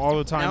 So all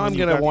the time. Now when I'm you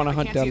going to got- want to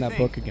hunt can't see down a that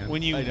thing. book again.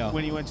 When you I know.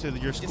 when you went to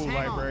your school hang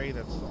on. library,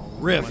 that's all.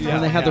 Riff. Yeah.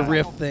 When they had the Yeah.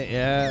 riff thing.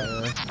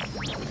 Yeah.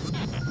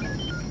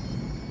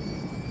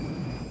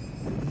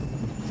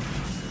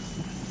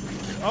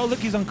 Oh, look,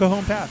 he's on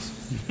Cajon Pass.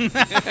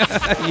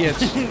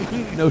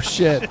 Yeah. No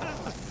shit.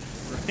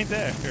 Right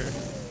there.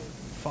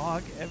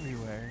 Fog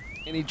everywhere.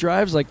 And he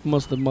drives like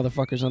most of the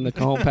motherfuckers on the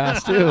Cajon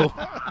Pass, too.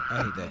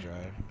 I hate that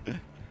drive.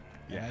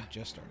 Yeah, I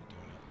just started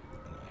doing it,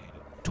 and I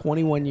hate it.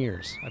 21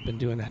 years I've been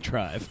doing that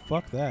drive.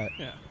 Fuck that.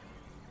 Yeah.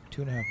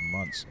 2.5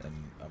 months, and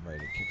I'm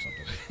ready to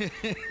kick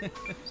something.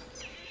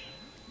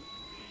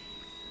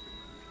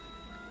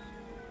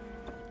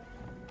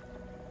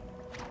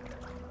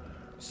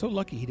 So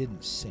lucky he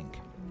didn't sink.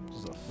 This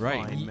is a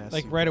Right. fine mess.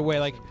 Like right away.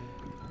 Like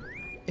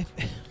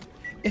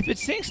if it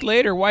sinks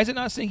later, why is it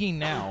not sinking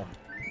now?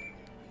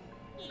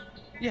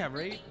 Yeah,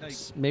 right. Like,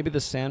 Maybe the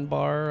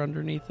sandbar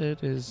underneath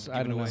it is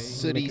I don't know.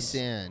 Sooty Make it-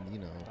 sand, you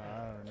know.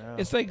 I don't know.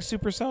 It's like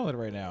super solid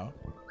right now.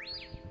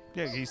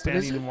 Yeah, he's But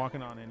is standing it? and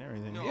walking on it and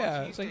everything.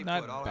 Yeah, it's like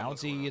not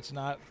bouncy. It's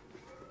not.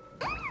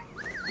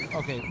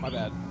 Okay, my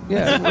bad.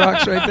 Yeah, the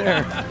rock's right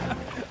there.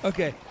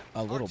 Okay,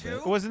 a little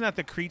bit. Wasn't that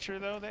the creature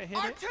though that hit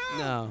it?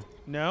 No,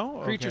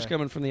 No. creature's Okay.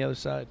 coming from the other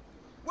side.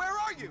 Where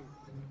are you?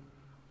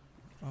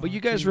 But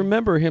you guys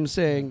remember him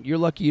saying, "You're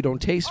lucky you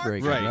don't taste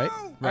very good," right?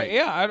 Right.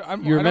 Yeah,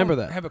 I'm. You remember I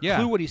don't that? Have a Yeah.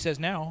 clue what he says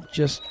now.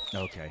 Just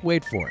okay.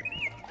 wait for it.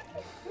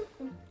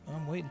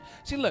 I'm waiting.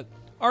 See, look,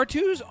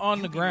 R2's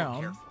on the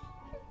ground.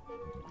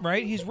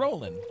 Right? He's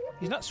rolling.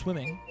 He's not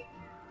swimming.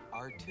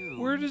 R2.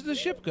 Where does the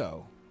ship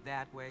go?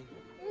 That way.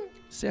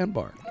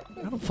 Sandbar.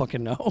 I don't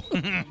fucking know.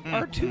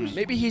 R2's.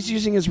 Maybe he's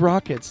using his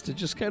rockets to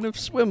just kind of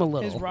swim a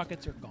little. His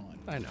rockets are gone.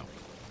 I know.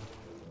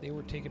 They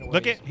were taken away.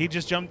 Look at he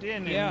just jumped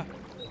in. Yeah.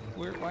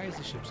 Why is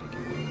the ship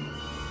sinking?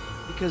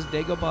 Because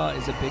Dagobah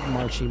is a big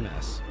marshy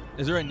mess.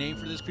 Is there a name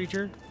for this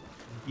creature?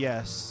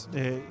 Yes,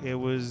 it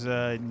was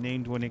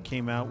named when it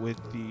came out with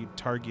the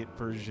Target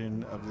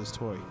version of this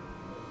toy.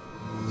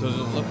 So does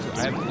it look?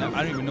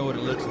 I don't even know what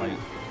it looks like.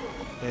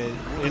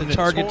 In The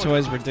Target toy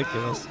is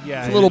ridiculous.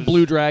 Yeah, It's a little was-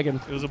 blue dragon.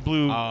 It was a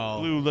blue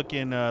Oh.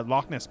 looking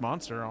Loch Ness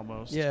monster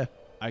almost. Yeah.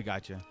 I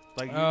gotcha.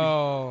 Like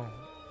Oh.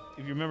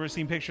 if you remember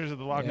seeing pictures of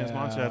the Loch Ness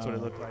monster, that's what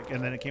it looked like.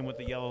 And then it came with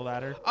the yellow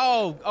ladder.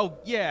 Oh,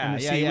 yeah, And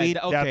the yeah, seaweed.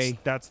 yeah. Okay,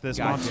 That's this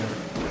Gotcha. monster.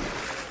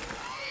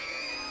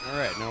 All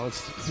right, now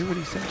let's hear what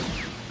he said.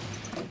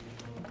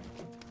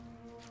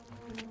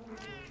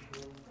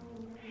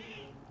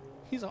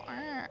 He's all.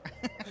 I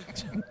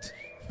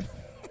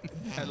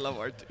love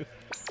R2.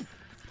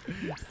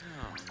 You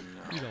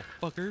little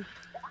fucker.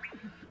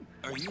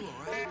 Are you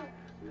alright?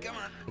 Come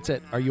on. That's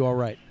it. Are you all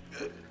right?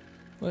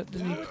 What?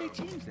 Doesn't Why he, would they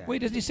change that? wait,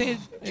 doesn't he say it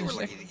You in were a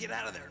lucky sec? to get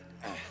out of there.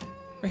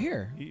 Right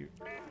here.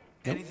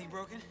 Anything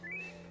broken?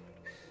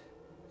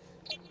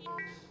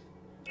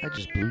 I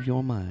just blew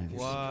your mind.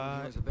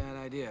 That was a bad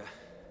idea.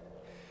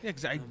 Yeah,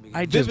 because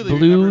I just vividly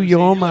blew remember your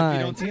seeing you like you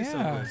don't mind. taste so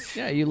Yeah. good.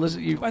 Yeah, you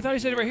listen. You I thought he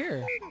said it right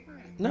here.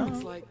 no.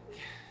 It's like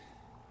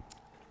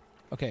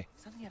Okay.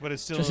 But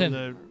it's still Listen.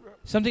 in the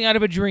Something out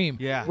of a dream.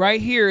 Yeah.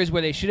 Right here is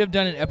where they should have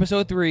done in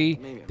episode 3.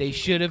 Maybe. They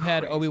should have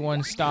had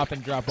Obi-Wan stop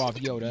and drop off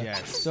Yoda.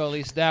 Yes. So at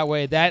least that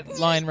way, that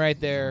line right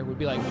there would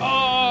be like,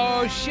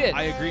 oh shit.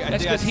 I agree. I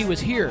That's think because he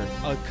was here.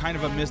 a kind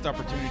of a missed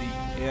opportunity.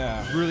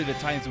 Yeah. Really to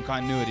tie in some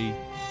continuity.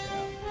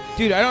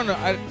 Dude, I don't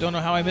know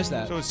how I missed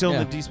that. so it's still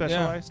Yeah. in the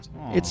despecialized.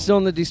 It's still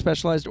in the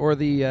despecialized or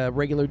the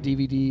regular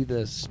DVD,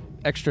 the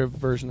extra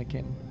version that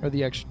came, or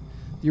the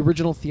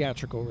original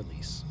theatrical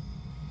release.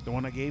 The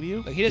one I gave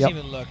you. Like, he doesn't Yep.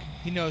 even look.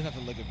 He knows not to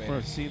look at I Vader.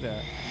 want to see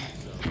that.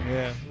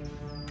 Yeah.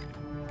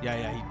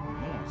 Yeah.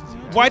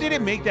 Why did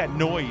it make that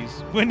noise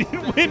when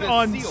it went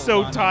on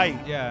so tight?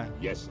 Yeah.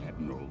 Yes,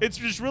 Admiral. It's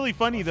just really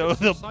funny though.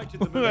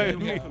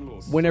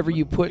 Whenever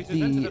you put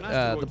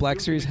the Black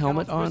Series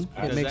helmet on,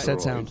 it Does makes that-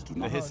 that sound.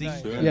 The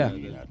hissy. Yeah.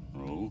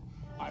 Admiral.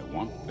 I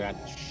want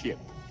that ship,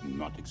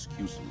 not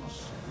excuses.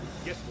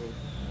 Yes,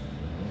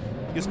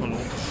 Yes, my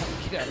lord.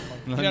 Get out of my,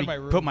 Let get out of me my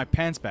room. put my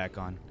pants back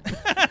on.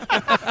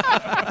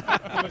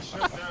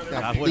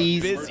 Now I was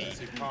please, busy.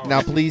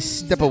 now please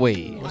step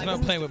away. I was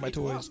not playing with my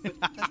toys. Does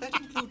that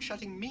include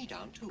shutting me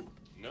down too?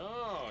 No,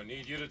 I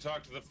need you to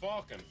talk to the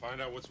Falcon.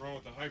 Find out what's wrong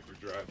with the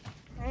hyperdrive.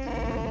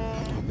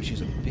 Oh, but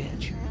she's a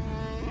bitch.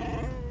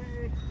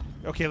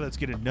 Okay, let's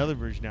get another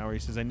version now where he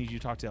says, "I need you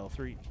to talk to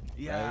L3."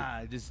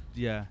 Yeah,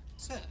 yeah.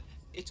 Sir,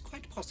 it's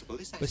quite possible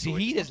this But see, ice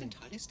he storage is doesn't-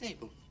 entirely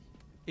stable.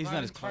 He's Not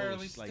not as entirely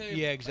close. Like, stable.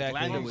 Yeah, exactly.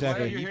 Lando was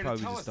exactly. there, You're he here to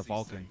probably tell was us just the these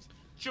Falcon. things.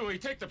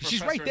 Chewie, take the She's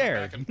professor right in the there.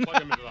 back and plug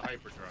him into the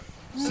hyperdrive.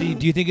 See,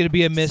 do you think it'd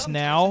be a miss Sometimes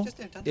now I just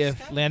don't if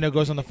understand. Lando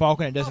goes on the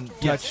Falcon and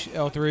doesn't touch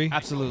L3?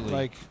 Absolutely.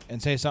 Like,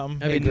 and say something?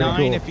 That'd In be pretty 9,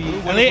 cool. if he What At,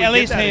 if we at get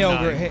least, that hey, in old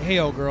girl. 9? Hey,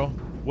 old girl.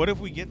 What if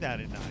we get that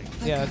at 9?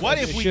 Yeah. What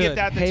if it we should. get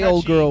that? The Hail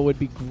touchy- Girl would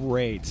be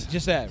great.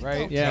 Just that,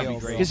 right? Yeah, Hey,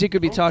 old girl. because he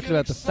could be talking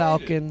about the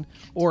Falcon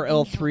or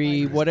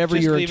L3, whatever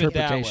Just your leave it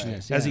that interpretation way.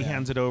 is. As Yeah. he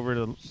hands it over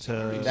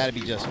to That'd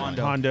be just fine.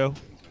 Hondo.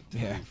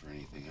 Yeah.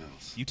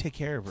 You take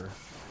care of her.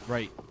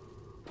 Right.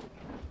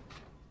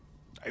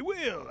 I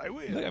will. I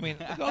will. Look, I mean,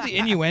 look at all the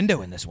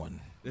innuendo in this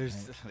one. There's.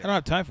 I don't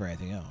have time for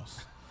anything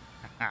else.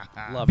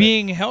 Love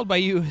Being held by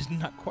you is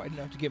not quite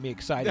enough to get me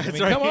excited. I That's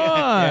mean, right. come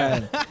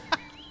on.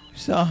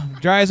 So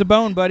dry as a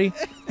bone, buddy.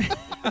 Here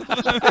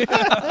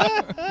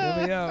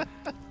we go.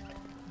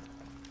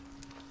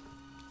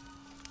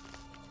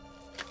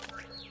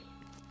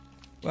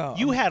 Well,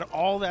 You had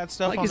all that it.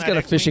 stuff Like on he's that got a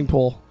X-Wing? fishing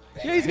pole.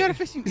 Yeah, he's got a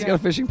fishing. He's got a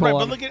fishing Right, pole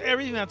but on. look at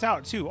everything that's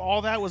out too.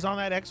 All that was on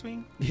that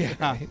X-wing,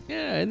 Yeah.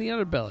 Yeah, in the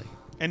underbelly.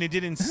 and it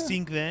didn't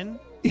stink then.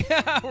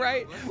 yeah,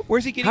 right.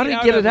 Where's he getting How did he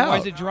it get out it of? Why out?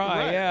 is it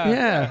dry? Right. Yeah.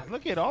 Yeah.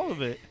 Look at all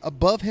of it.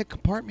 Above head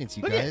compartments,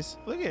 you Look guys.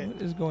 at. Look at.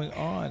 What is going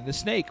on? The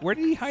snake. Where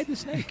did he hide the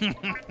snake?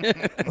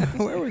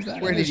 Where was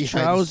that? Where did he His hide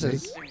the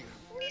trousers. snake?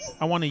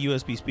 I want a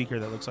USB speaker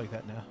that looks like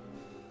that now.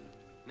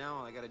 Now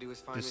all I gotta do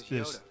is find This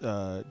this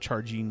this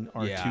charging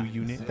R2 Yeah.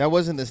 unit. That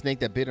wasn't the snake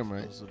that bit him,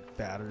 right? That was a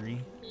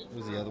battery. What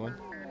was the other one?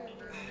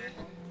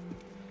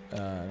 I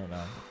don't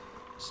know.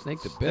 Snake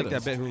that bit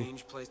us.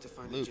 Strange place to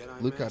find a Luke,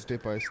 Jedi Luke got master.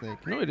 bit by a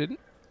snake. No, I didn't.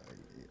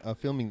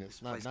 Filming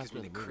this, not Place gives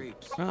me the filming.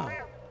 creeps. Oh.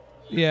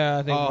 Yeah,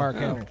 I think Oh. Mark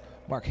Hamill.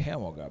 Mark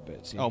Hamill got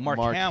bit. See? Oh, Mark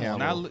Mark Hamill,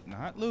 Hamill.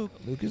 not Luke.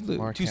 Luke is Luke.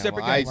 Mark Two Hamill.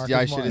 separate I, guys. Mark yeah,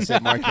 I is should have Mark.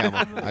 said Mark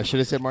Hamill. I should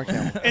have said Mark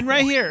Hamill. And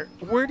right here,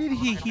 where did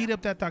he heat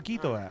up that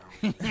taquito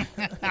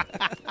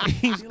at?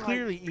 He's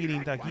clearly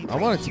eating taquito. I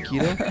want a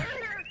taquito.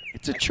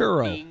 It's a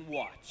churro.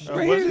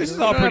 Right here, this is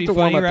all pretty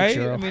funny, right?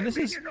 I mean, this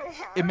is.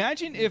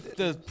 Imagine if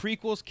the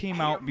prequels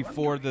came out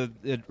before the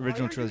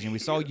original trilogy and we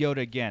saw Yoda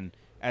again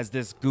as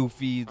this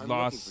goofy,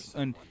 lost,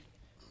 and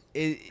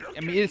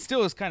it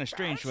still is kind of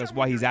strange to us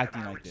why he's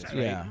acting like this, right?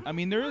 Yeah. I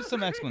mean, there is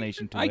some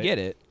explanation to it. I get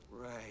it.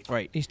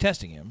 Right. He's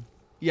testing him.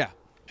 Yeah.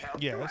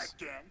 Yes.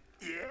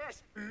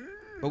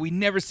 But we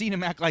never seen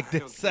him act like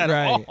this at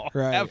Right, all.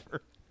 right.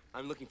 Ever.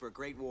 I'm looking for a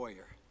great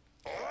warrior.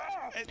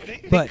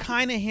 They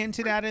kind of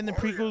hinted at it in the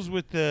prequels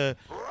with the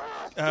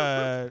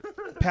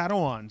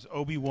Padawans.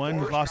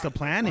 Obi-Wan lost a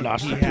planet.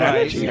 Lost He a had-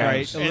 planet, Right,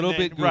 right. A And little then-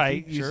 bit goofy,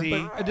 right. You sure, see,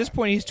 but At this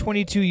point, he's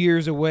 22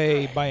 years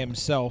away by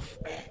himself.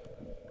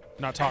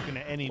 not talking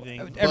to anything.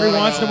 Every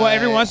once in a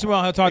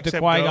while, he'll talk to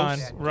Except Qui-Gon.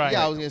 ghosts. Right.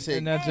 Yeah, I was gonna say.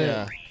 And that's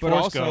yeah. it. But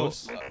Force also,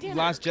 Ghosts.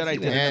 Last Jedi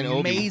did And an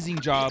Obi. amazing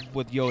job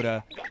with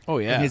Yoda. Oh,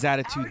 yeah. And his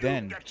attitude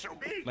then.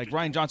 Like,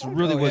 Ryan Johnson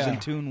really Oh, was yeah. in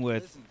tune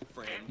with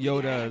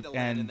Yoda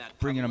and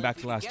bringing him back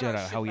to Last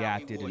Jedi, how he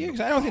acted. And, Yeah, 'cause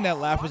I don't think that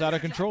laugh was out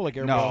of control like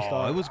everybody else no,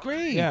 thought. it was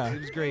great. Yeah.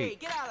 It was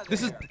great.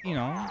 This is,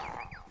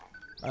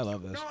 I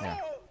love this. Yeah.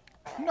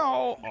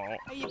 no.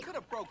 Hey, you could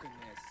have broken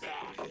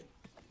this.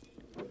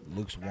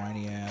 Luke's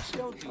whiny ass.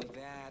 Don't do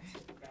that.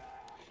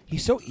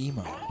 He's so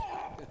emo.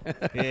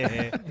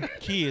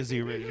 Key is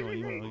the original.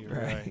 You're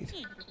right.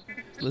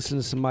 Listen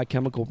to some My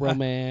Chemical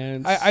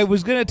Romance. I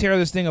was gonna tear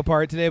this thing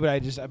apart today, but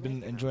I've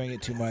been enjoying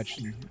it too much.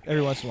 And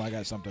every once in a while, I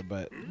got something,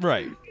 but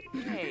Right.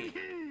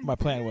 my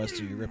plan was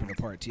to rip it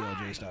apart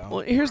TLJ style. Well,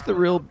 here's the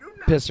real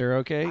pisser,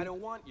 okay? I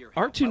don't want your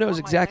R2 knows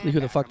exactly who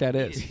the fuck that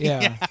is.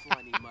 Yeah.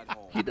 slimy mud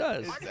hole. He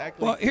does.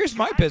 Well, here's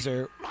my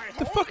pisser.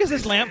 The fuck is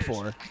this lamp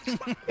for?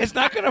 It's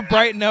not gonna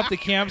brighten up the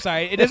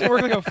campsite. It doesn't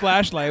work like a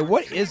flashlight.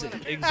 What is it?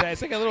 Exactly.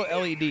 It's like a little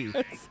LED.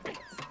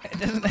 It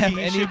doesn't have You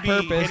any should be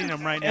purpose. hitting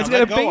 'em right now. It's got a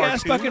Let go, big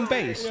ass R2. fucking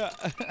base.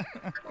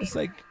 It's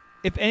like,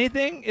 if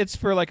anything, it's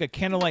for like a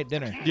candlelight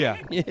dinner. Yeah.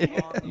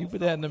 You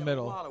put that in the A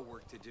middle. lot of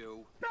work to do.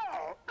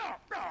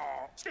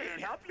 Stay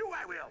and help you,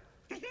 I will.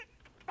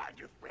 Find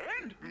your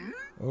friend.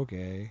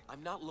 Okay.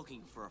 I'm not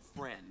looking for a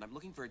friend. I'm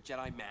looking for a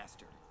Jedi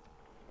Master.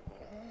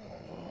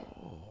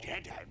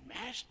 Jedi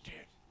Master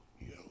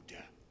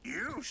Yoda.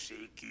 You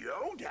seek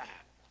Yoda.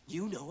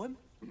 You know him?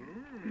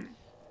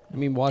 I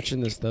mean,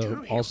 watching this,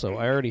 though, also,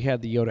 I already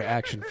had the Yoda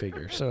action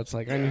figure, so it's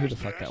like, I knew who the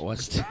fuck that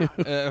was, too.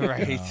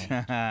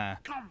 Right.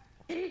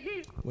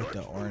 With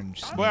the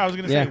orange. Well, I was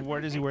gonna Yeah. say,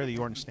 where does he wear the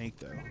orange snake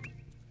though?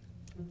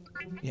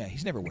 Yeah,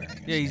 he's never wearing it.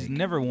 Yeah, he's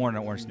never worn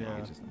an orange snake.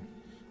 Yeah.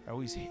 I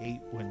always hate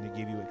when they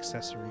give you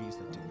accessories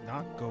that do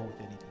not go with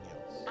anything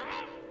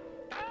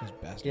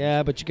else.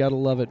 Yeah, but you gotta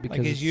love it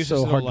because his it's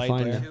useless so hard little to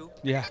light find. there. Now.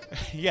 Yeah.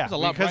 Yeah, It was a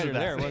lot because brighter of that.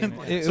 there, wasn't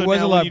it? It So was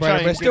now a when lot you brighter,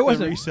 try but and still get the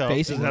wasn't resale,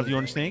 facing Does it have it. the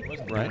orange snake?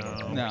 Right?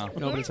 No.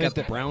 No, but it's got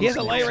the brown. He has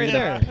a light right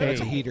there. Hey.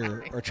 That's a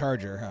heater or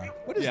charger, huh?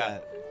 What is Yeah.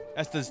 that?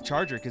 That's this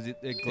charger because it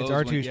glows. It's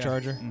R2's when,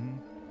 charger. Mhm.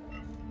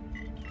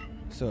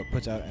 So it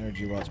puts out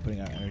energy while it's putting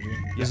out energy.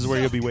 This is where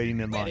you'll be waiting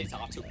in Where line. is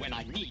R2 when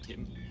I need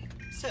him?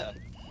 Sir,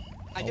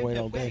 I I'll don't wait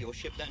know all where day. your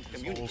ship learned to Whole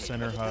communicate.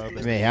 center but it hub. has the You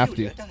most may have to.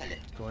 peculiar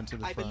dialect. Go into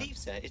the I front. believe,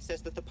 sir, it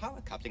says that the power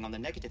coupling on the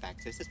negative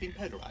axis has been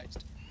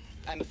polarized.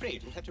 I'm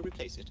afraid we'll have to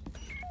replace it.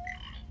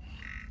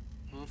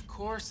 Well, of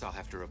course I'll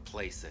have to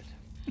replace it.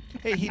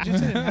 Hey, he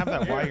just didn't have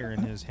that wire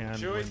in his hand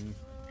Chewie.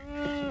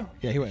 when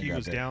Yeah, he went and he grabbed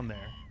was it. down there.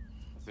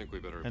 I think we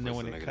better And then replace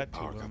when the it negative cut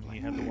power to him, coupling. he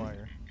had the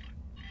wire.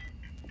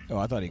 Oh,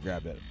 I thought he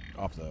grabbed it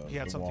off the. He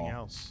had the something wall.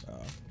 else. Oh.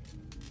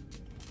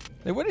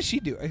 Like, what does she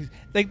do?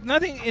 Like,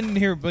 nothing in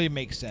here really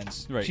makes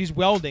sense. Right. She's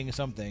welding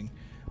something.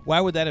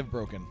 Why would that have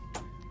broken?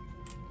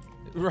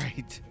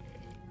 Right.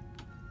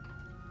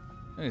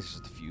 I think it's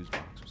just a fuse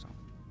box or something.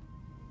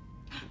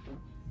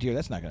 Dear,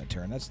 that's not going to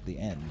turn. That's the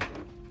end.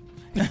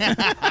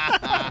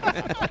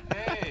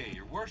 Hey,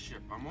 your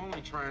worship, I'm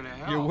only trying to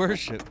help. Your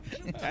worship.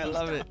 I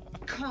love it.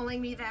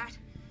 Calling me that?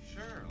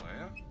 Sure,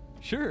 Leia.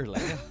 Sure,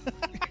 Leia.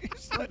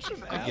 Such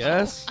an I asshole.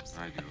 guess.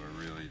 I do,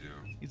 I really do.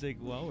 He's like,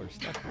 well, we're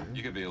stuck here.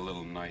 You could be a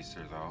little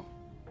nicer, though.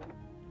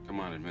 Come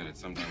on, admit it.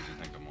 Sometimes you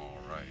think I'm all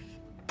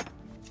right.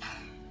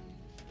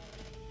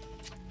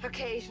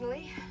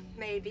 Occasionally,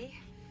 maybe.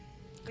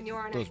 When you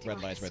aren't Those acting red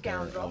like a lights right there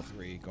at scoundrel.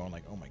 L3 going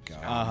like, oh my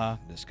god, Uh-huh.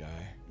 this guy.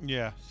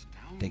 Yeah.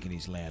 Thinking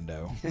he's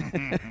Lando.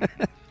 I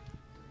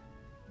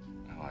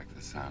like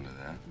the sound of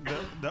that.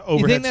 The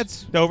overhead,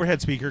 that's- the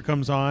overhead speaker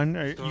comes on.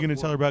 Are you going to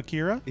tell her about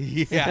Kira?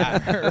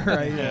 Yeah.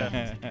 Right.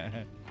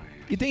 Yeah.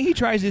 You think he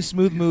tries his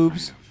smooth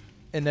moves,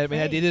 and that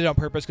they did it on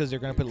purpose because they're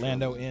going to put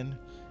Lando in?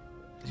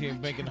 So you're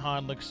making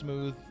Han look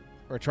smooth,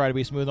 or try to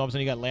be smooth. All of a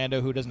sudden, you got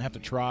Lando who doesn't have to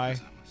try.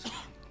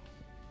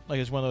 Like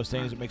it's one of those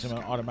things that makes him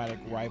an automatic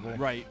rival.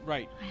 Right,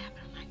 right.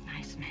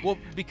 Well,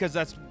 because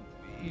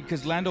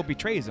Lando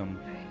betrays him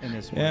in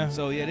this one. Yeah.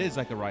 So it is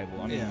like a rival.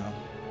 I mean, Yeah.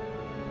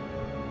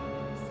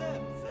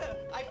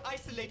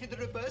 activated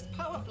the reverse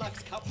power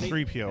flux coupling.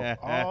 3PO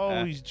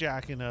always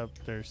jacking up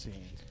their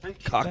scenes.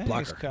 Cock Thanks,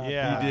 blocker. cock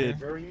Yeah. blocker. He did.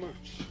 Very much.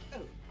 Oh,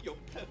 you're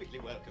perfectly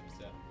welcome,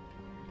 sir.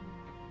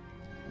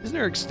 Isn't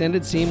there an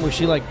extended scene where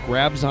she like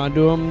grabs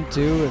onto him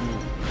too?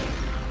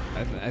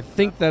 And I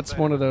think that's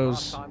one of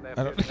those.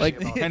 I don't, Like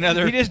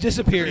Another. he just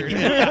disappeared,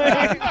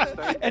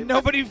 and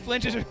nobody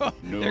flinches.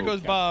 There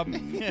goes Bob.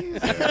 Vader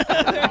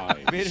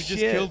just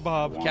Shit. killed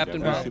Bob.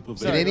 Captain Bob. Did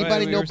Sorry,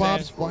 anybody what know were you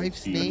Bob's saying?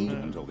 wife's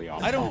name?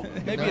 I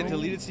don't. Maybe a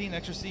deleted scene,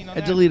 extra scene on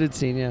A that. deleted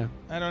scene, yeah,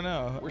 I don't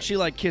know. where she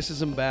like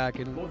kisses him back,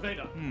 and No, I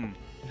don't remember.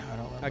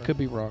 I could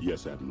be wrong.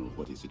 Yes, Admiral,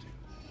 what is it?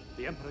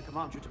 The Emperor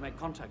commands you to make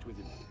contact with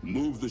him.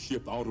 Move the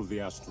ship out of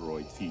the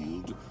asteroid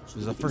field. This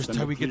is the first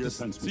time we get to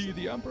see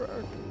the Emperor.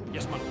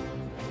 Yes, my lord.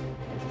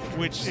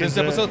 Which Since is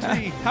episode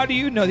 3. How do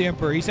you know the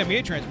Emperor? He sent me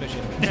a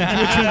transmission. Did you send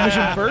you a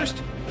transmission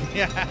first?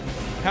 Yeah.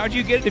 How'd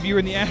you get it if you were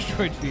in the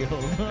asteroid field?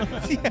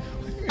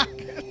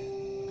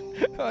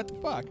 What the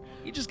fuck?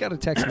 You just got a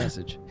text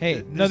message. Hey,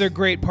 another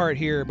great part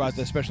here about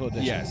the special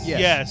edition.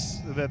 Yes.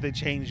 that they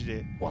changed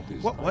it.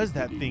 What was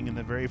that thing in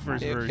the very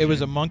first version? It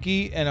was a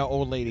monkey and an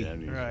old lady.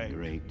 Right.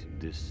 Great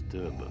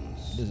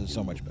disturbance. This is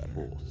so much better.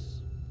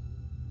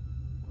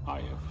 I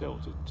have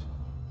felt it.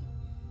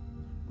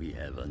 We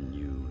have a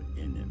new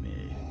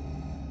enemy.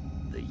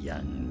 The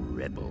young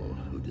rebel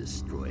who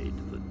destroyed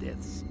the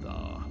Death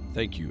Star.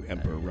 Thank you,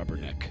 Emperor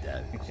Rubberneck.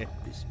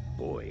 This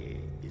boy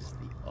is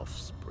the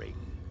offspring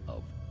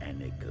of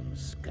Anakin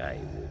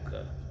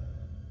Skywalker.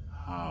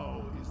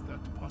 How is that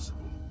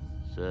possible?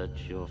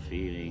 Search your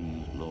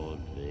feelings, Lord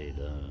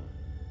Vader.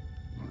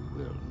 You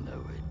will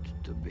know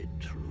it to be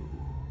true.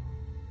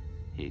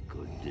 He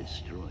could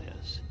destroy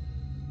us.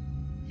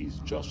 He's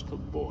just a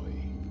boy.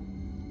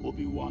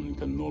 Obi-Wan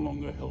can no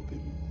longer help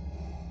him.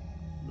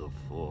 The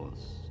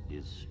Force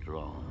is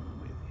strong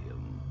with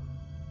him.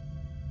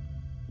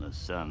 The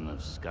son of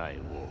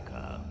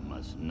Skywalker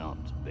must not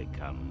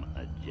become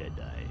a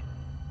Jedi.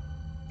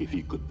 If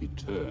he could be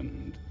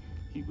turned,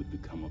 he would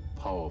become a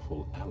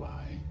powerful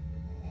ally.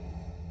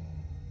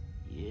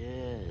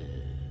 Yes.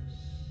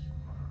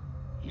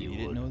 He You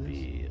didn't know would this?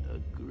 be a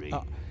great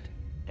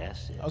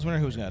asset. I was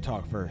wondering who was going to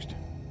talk first.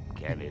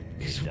 Can it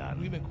be done?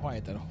 We've been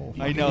quiet that whole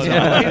I know.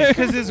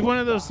 Because it's one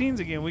of those scenes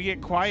again. We get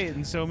quiet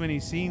in so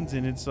many scenes,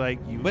 and it's like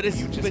you. But it's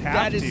you just but have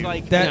that is to.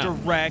 like That-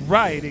 direct.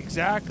 Right,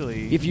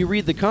 exactly. If you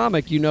read the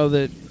comic, you know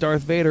that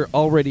Darth Vader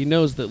already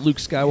knows that Luke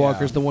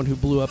Skywalker is the one who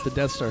blew up the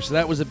Death Star. So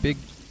that was a big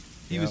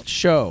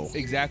show.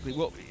 Exactly.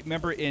 Well,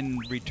 remember in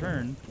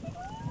Return,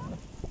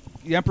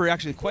 the Emperor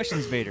actually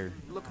questions Vader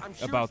Look, I'm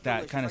sure about it's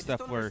that delicious. kind I of just stuff.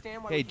 don't Where,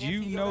 understand why hey, we do can't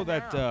you figure know it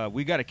that out.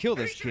 we got to kill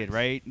this kid,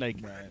 right? Like,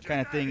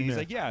 kind of thing. And he's Yeah.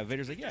 like, yeah.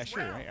 Vader's like, yeah,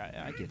 sure.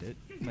 I get it.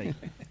 Like,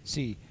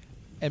 See,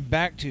 and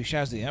back to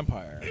Shaz the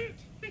Empire,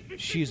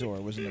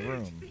 Shizor was in the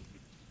room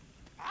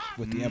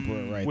with the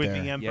Emperor right with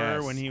there. the Emperor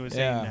Yes. when he was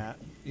Yeah. saying that.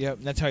 Yep,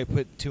 and that's how he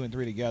put 2 and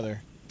 3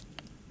 together.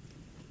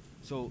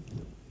 so,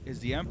 is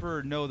the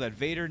Emperor know that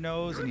Vader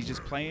knows, and he's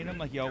just playing him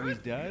like he always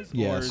does,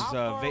 Yes.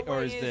 How far or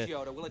away is is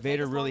Yoda? Will it take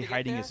Vader us long really to get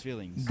hiding there? his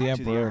feelings? The to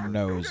Emperor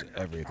knows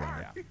everything.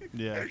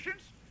 Yeah.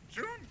 Patience,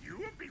 soon you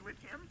will be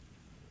with him.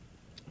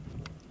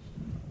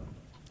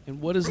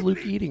 And what is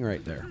Luke eating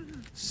right there?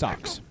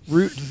 Socks.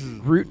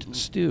 Root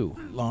stew.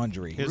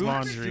 Laundry. His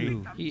laundry.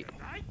 Stew. He,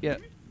 yeah,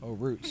 Oh,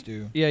 root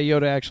stew. yeah.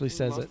 Yoda actually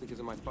says Mostly it. because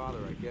of my father,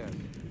 I guess.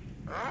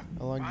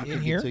 How long do you In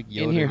think here? it took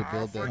In Yoda here. to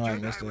build Oh, that? I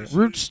missed it.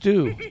 Root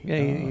stew. Yeah,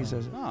 he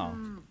says it. Oh,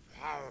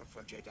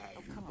 Powerful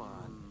Jedi. Come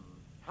on.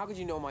 How could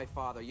you know my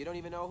father? You don't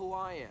even know who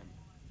I am.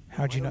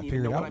 How'd you I not don't even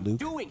figure it know what out, I'm Luke?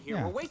 doing here.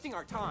 Yeah. We're wasting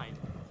our time.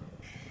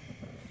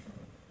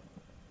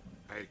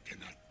 I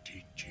cannot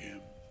teach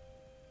him.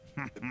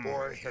 The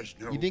boy has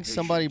no You think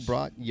somebody patience.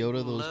 brought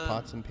Yoda those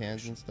pots and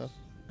pans and stuff?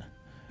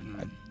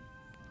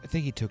 I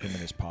think he took him in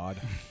his pod.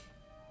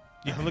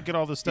 Yeah, look at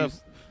all the stuff.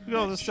 Look at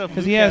all the stuff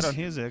Because Luke he had has on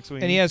his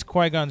X-wing. and he has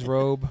Qui-Gon's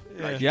robe.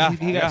 Yeah,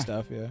 he got yeah.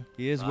 stuff. Yeah.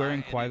 he is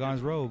wearing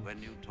Qui-Gon's robe.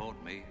 When you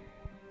taught me.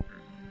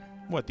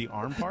 What, the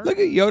arm part? Look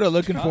at Yoda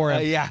looking for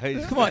him. Yeah.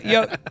 Come on,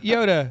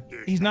 Yoda.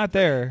 He's not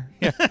there.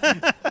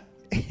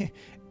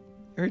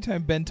 Every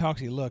time Ben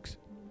talks, he looks.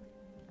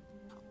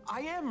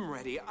 I am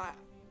ready.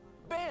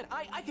 Ben,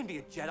 I can be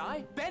a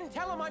Jedi. Ben,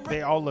 tell him I'm ready.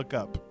 They all look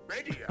up.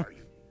 Ready, are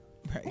you?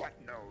 Right. What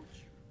knows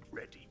you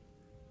ready?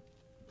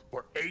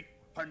 For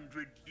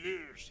 800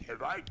 years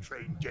have I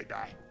trained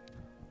Jedi.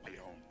 My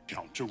own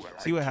counsel where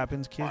See I what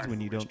happens, kids, I'm when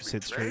you don't to be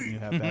sit straight and you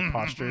have trained. that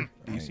posture?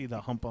 Do you see the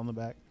hump on the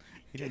back?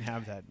 He didn't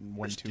have that in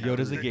 1, 2.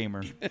 Yoda's a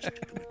gamer.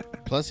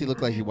 Plus, he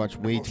looked like he watched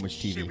way too much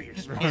TV.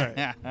 Serious.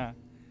 Right.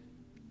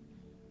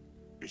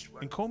 This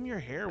one, And comb your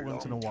hair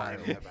once in a long while.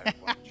 time have I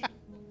watched.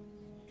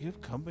 You have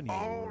company.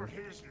 All anymore.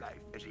 his life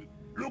as he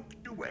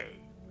looked away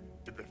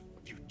to the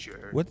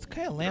future. What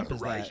kind of lamp the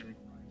is that? horizon.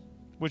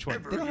 Which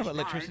one? They don't have His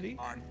electricity.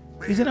 mind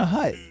on He's in a where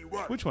hut. he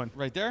was. Which one?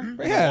 Right there?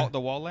 Yeah.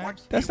 The wall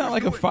lamps? That's not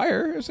like a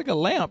fire. It's like a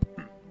lamp.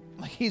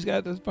 Like he's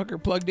got this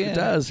fucker plugged in. It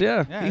does,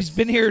 yeah. He's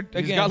been here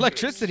again. He's got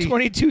electricity.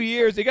 22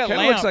 years. They got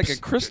Kinda lamps. looks like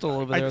a crystal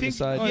over there on the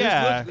side. Oh,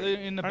 Yeah.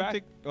 in the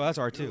back. Oh, that's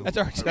R2. That's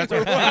R2. That's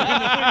R2.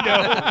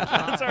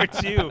 That's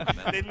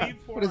R2. They leave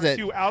What is that?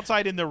 R2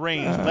 outside in the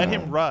rain. Let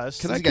him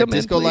rust. Can I He's got come in,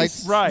 disco please?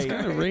 lights. Right. It's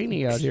kind of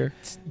rainy out here.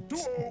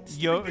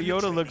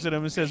 Yoda looks at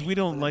him and says, "We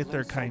don't like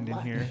their kind in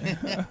here."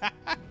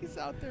 He's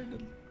out there.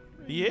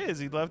 He is.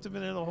 He left him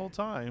in there the whole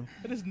time.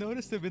 I just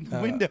noticed him in the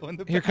window. In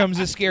the Here back. comes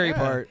the scary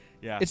part.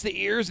 Yeah. It's the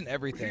ears and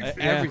everything.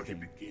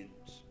 Everything.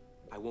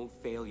 I won't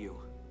fail you.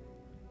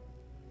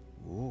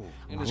 Ooh.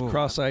 And his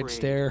cross-eyed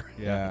stare.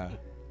 Yeah.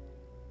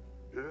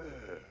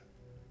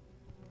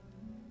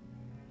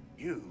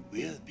 You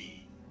will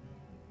be.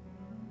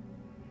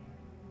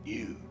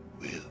 You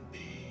will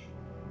be.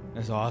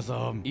 That's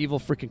awesome. Evil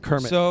freaking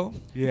Kermit. So,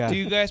 Yeah. do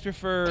you guys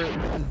prefer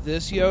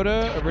this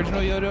Yoda,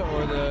 original Yoda,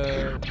 or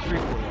the prequel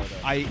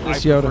Yoda? I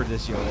This prefer Yoda.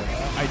 this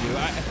Yoda. I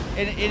do.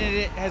 And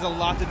it has a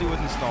lot to do with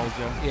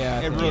nostalgia. Yeah, I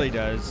It think really it-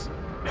 does.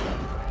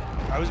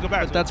 I always go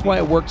back. But that's why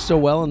it worked so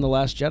well in The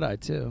Last Jedi,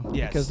 too.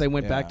 Yes. Because they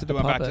went back to the They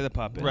went puppet. back to the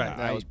puppet. Right.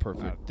 That was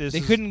perfect. This They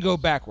is- couldn't go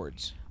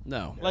backwards.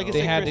 No. Like I They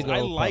said, had Chris, to go I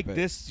like puppet.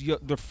 this,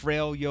 the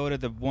frail Yoda,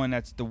 the one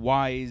that's the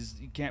wise,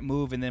 you can't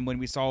move. And then when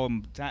we saw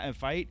him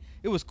fight,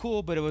 it was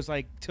cool, but it was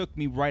like took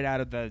me right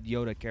out of the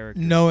Yoda character.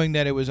 Knowing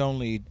that it was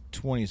only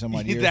 20 some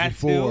odd years That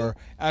before, too.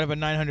 out of a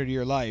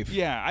 900-year life.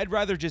 Yeah, I'd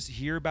rather just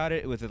hear about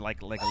it with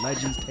like a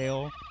legend's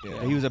tale.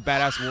 That he was a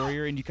badass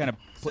warrior, and you kind of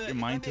put your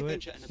mind to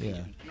it. Yeah.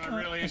 I'm not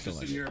really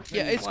interested in your Yeah,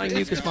 opinion. it's Flying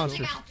mucus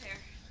monster.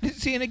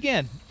 See, and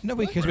again,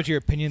 nobody cares about your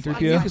opinion,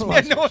 3PO. Yeah,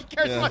 no one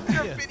cares about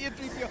your opinion,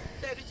 3PO.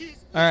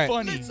 All right.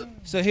 Funny.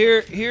 So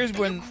here's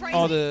when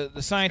all the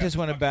scientists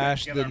want to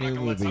bash the new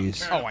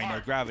movies. Oh, I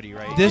know, Gravity,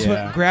 right? This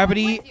Yeah. one,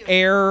 gravity,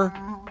 air,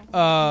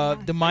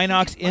 the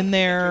Minox in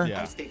there,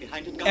 Yeah.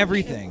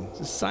 everything. It's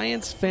a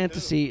science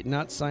fantasy,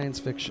 not science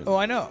fiction. Oh,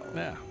 I know.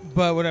 Yeah.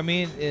 But what I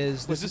mean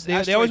is, Was this they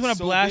always asteroid want to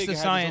so blast big the it had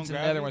its science own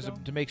and the other ones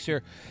gravity, to make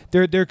sure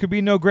there could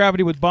be no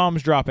gravity with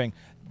bombs dropping.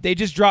 They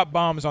just dropped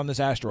bombs on this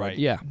asteroid. Right.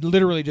 Yeah.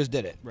 Literally just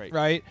did it.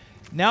 Right.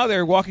 Now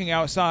they're walking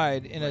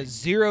outside in a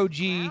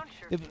 0G.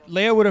 If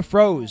Leia would have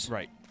froze.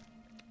 Right.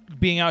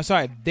 Being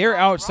outside. They're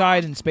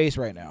outside in space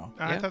right now.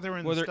 I thought they were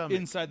in Well, the they're stomach.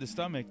 inside the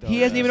stomach, though. He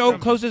hasn't even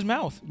closed his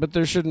mouth. But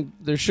there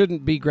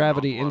shouldn't be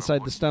gravity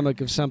inside the stomach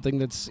of something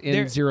that's in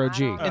They're-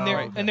 0G.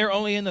 And they're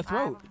only in the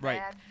throat. Right.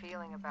 Bad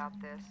feeling about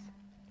this.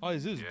 All they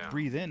do is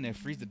breathe in and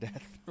freeze to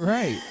death.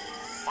 Right.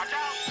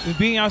 With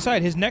being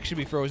outside, his neck should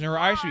be frozen. Her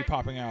eyes should be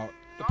popping out.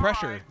 The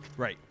pressure.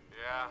 Right.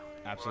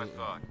 Yeah. Absolutely.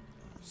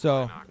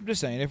 So I'm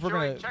just saying, if we're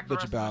gonna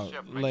bitch about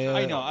Leia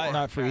I know,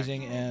 not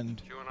freezing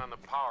and Chewing on the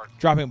power.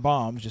 dropping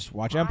bombs, just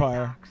watch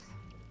Empire.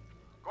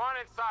 Go on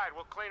inside.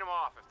 We'll clean them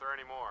off if there are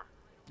any more.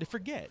 They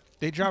forget.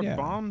 They dropped Yeah.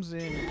 bombs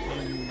in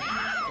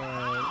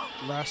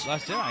Last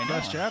Last Jedi, I know.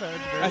 Last Jedi.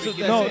 That's what-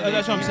 No, it.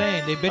 that's what I'm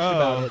saying. They bitched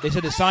about it. They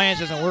said the science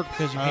doesn't work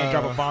because you can't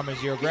drop a bomb in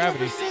zero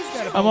gravity.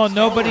 Well,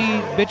 Nobody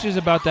bitches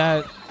about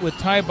that with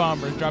TIE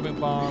bombers dropping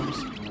bombs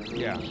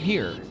Yeah.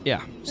 here. Yeah.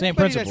 Same Anybody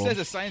principle. that says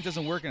that science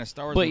doesn't work in a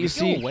Star Wars But movie, you go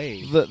see,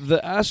 away. the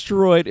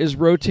asteroid is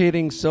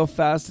rotating so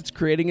fast it's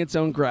creating its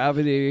own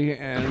gravity,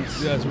 and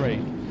That's right.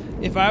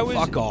 If I was,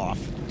 fuck off.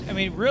 I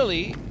mean,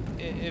 really,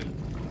 if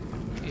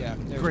yeah,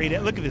 there's- Great.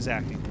 Look at this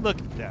acting. Look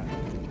at that.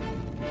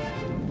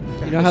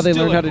 You know how they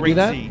Still learned a how to do great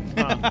that?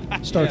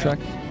 scene. Star Trek.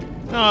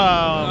 Oh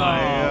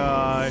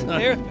my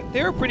God.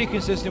 they were pretty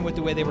consistent with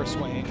the way they were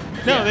swinging.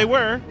 No, they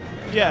were.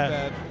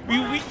 Yeah. bad.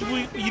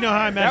 You know how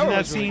I imagine that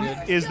was really scene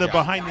good. is the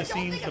behind the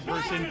scenes, the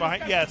person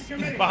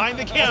behind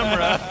the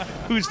camera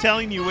who's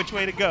telling you which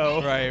way to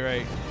go.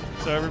 Right.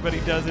 So everybody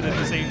does it at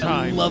the same I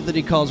time. love that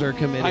he calls her a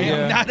committee. I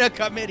am not a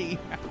committee.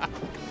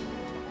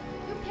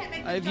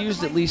 I've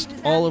used at least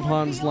all of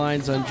Han's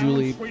lines on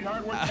Julie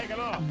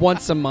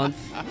once a month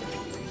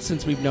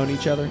since we've known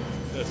each other.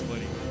 That's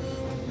funny.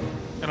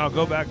 And I'll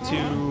go back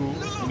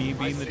to me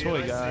being the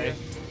toy guy.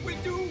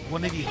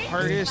 One of the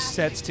hardest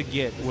sets to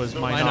get was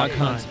Minot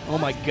Hunt. Oh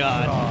my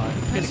god.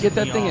 And to get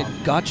that thing at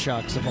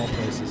Gottschalk's of all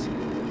places.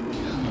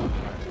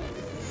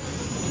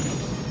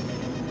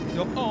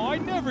 Oh, I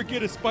never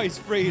get a spice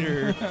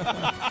freighter.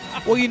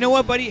 Well, you know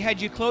what, buddy?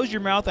 Had you closed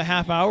your mouth a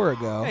half hour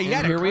ago, Hey, you And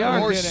had a here we are.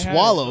 Or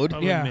swallowed.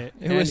 yeah, admit.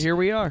 it And was. here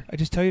we are. I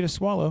just tell you to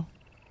swallow.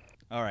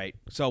 All right,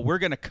 so we're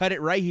gonna cut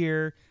it right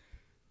here.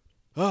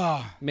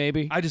 Oh,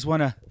 Maybe. I just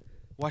want to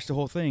watch the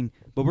whole thing,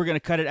 but we're gonna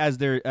cut it as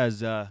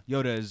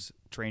Yoda is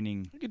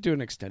training We could do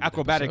an extended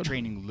acrobatic episode.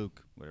 training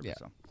Luke, whatever. Yeah.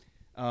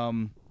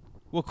 So,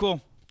 well,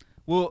 cool.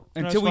 Well,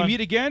 That's until we fun. meet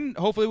again,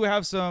 hopefully we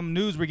have some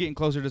news. We're getting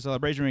closer to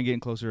Celebration. We're getting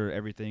closer to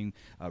everything.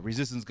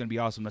 Resistance is going to be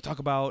awesome to talk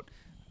about.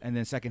 And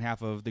then second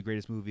half of the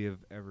greatest movie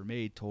I've ever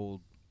made,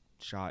 told,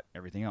 shot,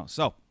 everything else.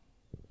 So,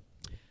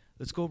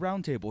 let's go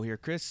round table here.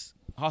 Chris,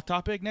 hot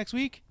topic next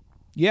week?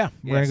 Yeah,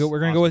 we're Yes.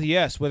 gonna go with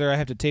yes. Whether I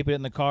have to tape it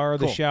in the car, or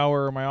the Cool.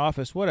 shower, or my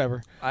office,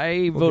 whatever.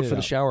 I We'll vote get for it the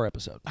out. shower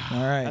episode. All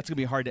right. That's going to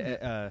be hard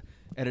to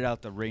edit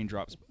out the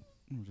raindrops.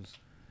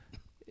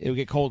 It'll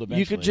get cold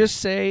eventually. You could just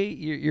say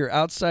you're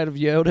outside of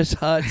Yoda's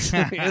hut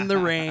in the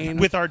rain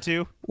with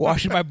R2,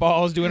 washing my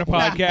balls, doing a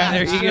podcast.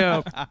 There you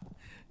go.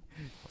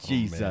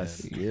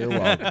 Jesus. You're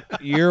welcome.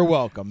 You're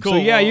welcome. Cool. So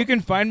yeah, you can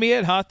find me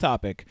at Hot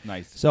Topic.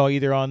 Nice. So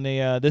either on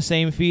the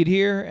same feed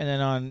here, and then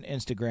on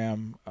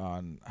Instagram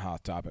on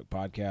Hot Topic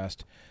Podcast,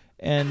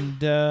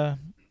 and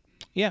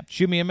yeah,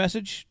 shoot me a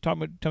message. Tell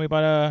me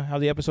about how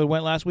the episode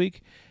went last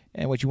week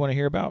and what you want to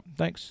hear about.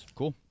 Thanks.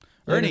 Cool.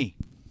 Ernie.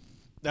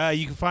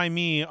 You can find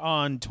me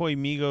on Toy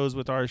Migos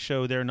with our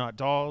show They're Not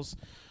Dolls.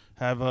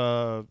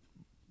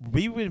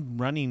 We've been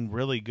running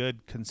really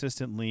good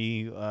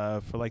consistently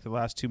for like the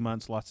last 2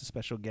 months. Lots of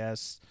special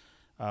guests,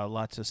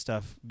 lots of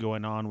stuff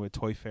going on with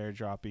Toy Fair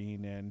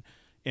dropping and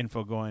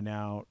info going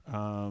out.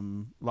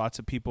 Lots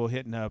of people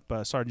hitting up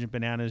Sergeant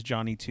Bananas,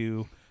 Johnny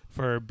 2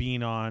 for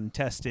being on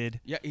Tested.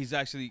 Yeah, he's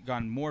actually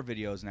gone more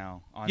videos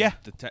now. On Yeah,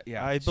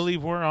 yeah. I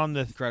believe we're on the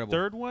incredible.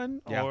 third one,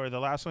 Yeah. or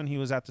the last one he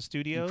was at the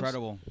studios.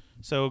 Incredible.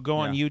 So go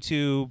on Yeah.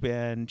 YouTube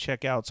and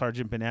check out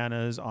Sergeant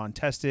Bananas on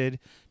Tested.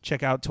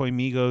 Check out Toy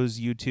Migos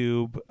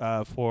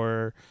YouTube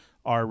for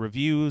our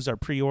reviews, our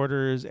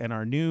pre-orders, and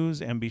our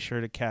news. And be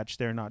sure to catch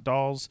They're Not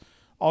Dolls.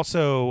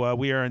 Also,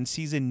 we are in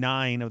season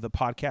 9 of the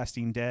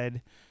Podcasting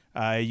Dead.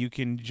 You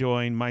can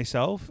join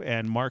myself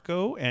and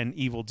Marco and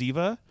Evil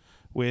Diva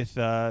with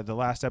the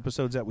last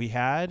episodes that we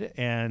had.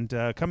 And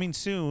coming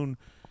soon,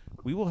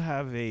 we will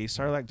have a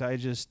Sarlacc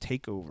Digest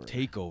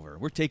takeover.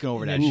 We're taking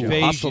over that Invasion. show.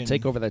 Hostile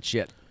take over that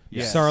shit.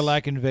 Yes.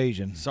 Sarlacc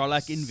Invasion.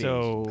 Sarlacc Invasion.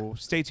 So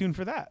stay tuned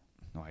for that.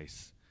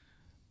 Nice.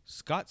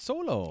 Scott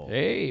Solo.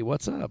 Hey,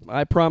 what's up?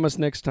 I promise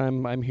next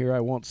time I'm here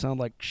I won't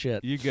sound like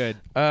shit. You good.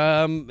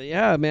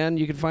 Yeah, man,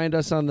 you can find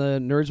us on the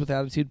Nerds with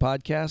Attitude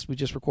podcast. We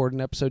just recorded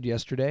an episode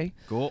yesterday.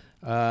 Cool.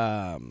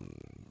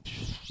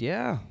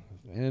 Yeah.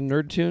 And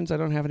Nerd Tunes, I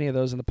don't have any of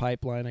those in the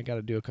pipeline. I got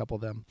to do a couple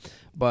of them.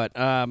 But,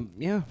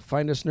 yeah,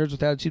 find us Nerds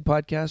with Attitude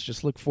podcast.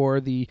 Just look for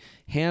the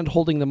hand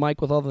holding the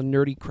mic with all the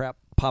nerdy crap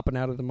popping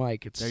out of the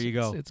mic. There you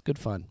go. It's good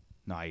fun.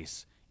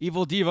 Nice.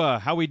 Evil Diva,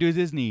 how we do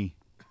Disney.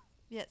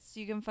 Yes,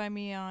 you can find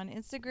me on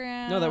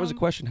Instagram. No, that was a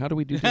question. How do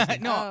we do Disney?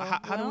 No,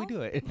 how do we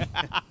do it?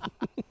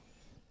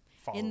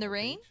 In the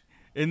rain?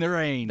 In the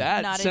rain.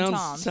 That Not in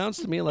Tom's. sounds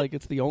to me like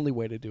it's the only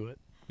way to do it.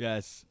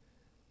 Yes.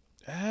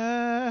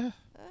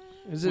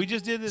 Is it We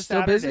just did this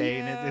still Saturday, busy?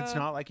 and it's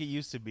not like it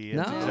used to be.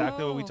 It's No.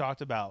 exactly what we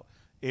talked about.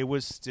 It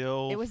was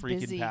still It was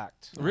freaking busy.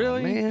 packed.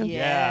 Really? Man.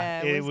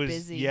 Yeah, it was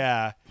busy.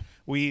 Yeah,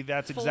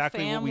 that's Full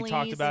exactly what we talked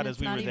families, about and as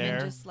it's we not were even there.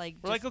 Just like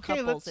We're like, just okay,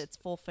 couples, let's. it's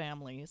full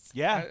families.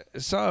 Yeah, I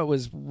saw it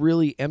was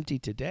really empty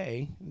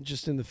today,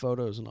 just in the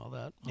photos and all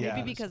that. Yeah.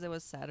 Maybe because it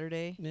was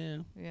Saturday. Yeah.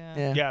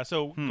 Yeah. yeah.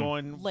 So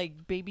going.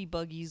 Like baby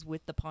buggies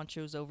with the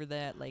ponchos over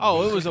that. Like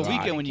Oh, it was a Right.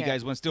 weekend when you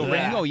guys went still Yeah.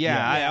 raining. Oh,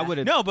 yeah. Yeah. I would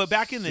have. No, but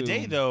back in the day,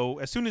 assumed. though,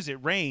 as soon as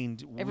it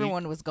rained,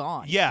 Everyone was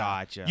gone. Yeah,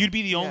 Gotcha. you'd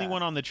be the only Yeah.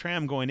 one on the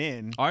tram going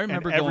in. I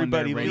remember and going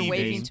there everybody raining. You're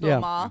leaving. waving to Yeah. a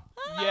ma.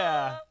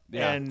 Yeah.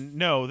 Yeah. And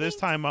no, this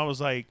time I was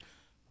like,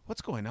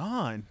 "What's going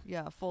on?"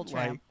 Yeah, full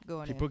tram Like,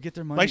 going People in. get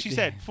their money. Like she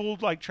said, full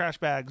like trash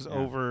bags Yeah.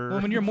 over.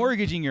 Well, when you're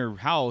mortgaging your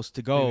house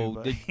to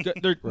go, Maybe,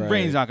 the Right.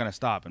 rain's not going to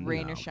stop. And,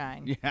 Rain or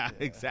shine. Yeah,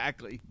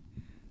 exactly.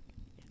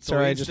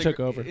 Sorry, I just took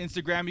over.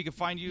 Instagram, you can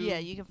find you. Yeah,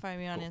 you can find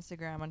me on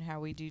Instagram on How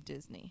We Do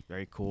Disney.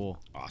 Very cool.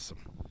 Awesome.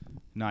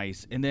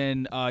 Nice. And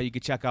then you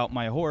can check out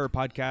my horror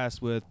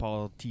podcast with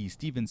Paul T.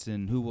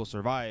 Stevenson, Who Will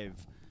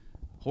Survive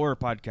horror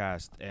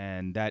podcast.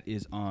 And that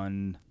is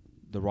on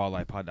the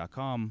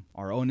rawlifepod.com,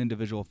 our own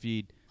individual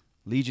feed,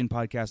 Legion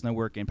Podcast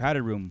Network, and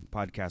Padded Room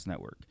Podcast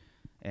Network.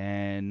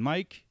 And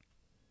Mike,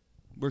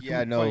 where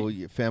can we find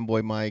you?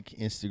 Fanboy Mike,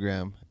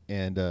 Instagram,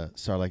 and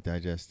Sarlacc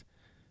Digest.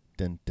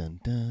 Dun, dun,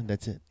 dun.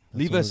 That's it. That's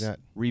Leave all we us got.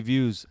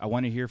 reviews. I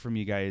want to hear from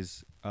you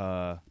guys.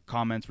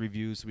 Comments,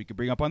 reviews, so we can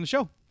bring up on the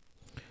show.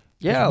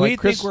 Yeah, we like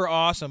Chris, think we're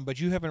awesome, but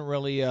you haven't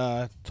really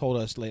told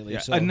us lately. Yeah,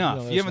 so enough.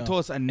 let You us haven't know. told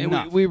us and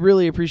enough. we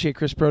really appreciate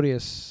Chris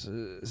Proteus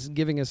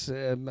giving us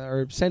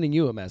or sending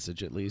you a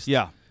message at least.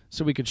 Yeah.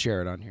 So we could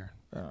share it on here,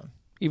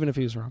 even if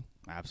he was wrong.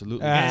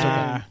 Absolutely.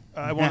 And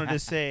I wanted to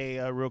say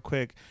real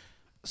quick,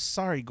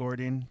 sorry,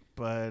 Gordon,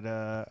 but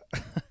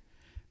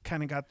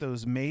kind of got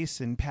those Mace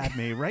and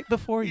Padme right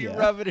before you.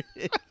 Rub it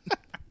in.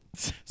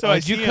 So I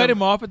did you see cut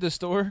him off at the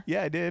store?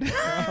 Yeah, I did.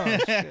 Oh,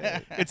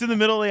 shit. It's in the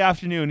middle of the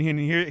afternoon, and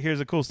here's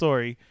a cool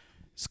story.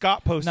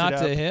 Scott posted Not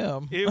up. to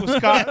him. It was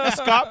Scott.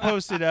 Scott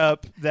posted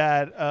up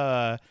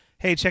that,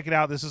 hey, check it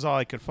out. This is all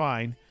I could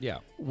find. Yeah.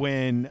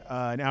 When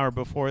an hour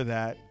before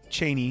that,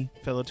 Cheney,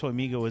 fellow Toy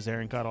Amigo, was there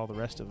and got all the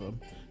rest of them.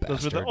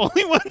 Those were the Bastard.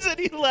 only ones that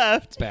he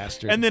left.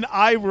 Bastard. And then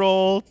I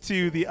roll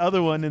to the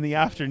other one in the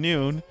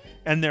afternoon,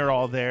 and they're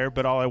all there,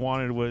 but all I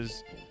wanted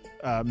was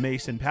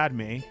Mace and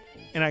Padme.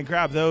 And I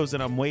grabbed those,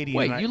 and I'm waiting.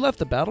 Wait, and you left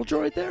the battle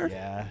droid there?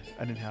 Yeah,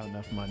 I didn't have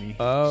enough money.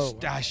 Oh.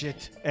 Stash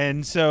it.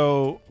 And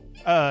so,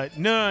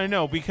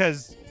 no,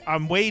 because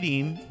I'm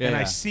waiting, and I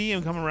Yeah. see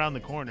him coming around the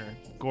corner.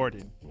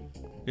 Gordon,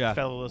 Yeah.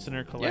 fellow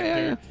listener,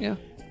 collector. Yeah.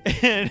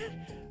 And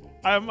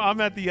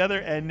I'm at the other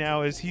end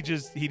now. Is he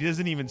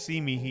doesn't even see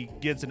me. He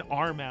gets an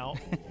arm out,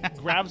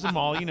 grabs them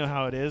all. You know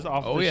how it is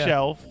off Oh, the yeah.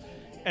 shelf,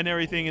 and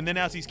everything. And then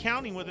as he's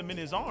counting with him in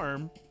his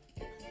arm,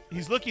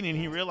 he's looking and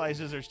he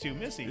realizes there's 2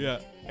 missing. Yeah.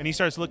 And he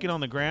starts looking on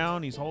the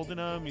ground. He's holding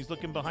them. He's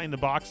looking behind the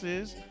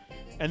boxes.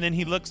 And then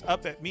he looks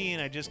up at me,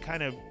 and I just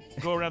kind of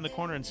go around the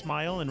corner and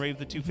smile and wave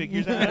the 2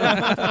 figures at him.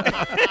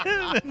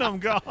 And then I'm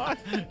gone.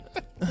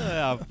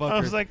 I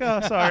was like,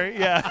 oh, sorry.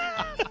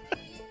 Yeah.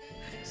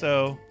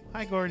 So,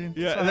 hi, Gordon.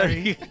 Yeah,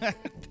 Sorry.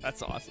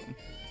 That's awesome.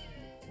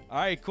 All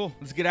right, cool.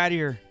 Let's get out of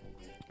here.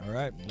 All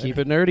right. Keep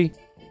it nerdy.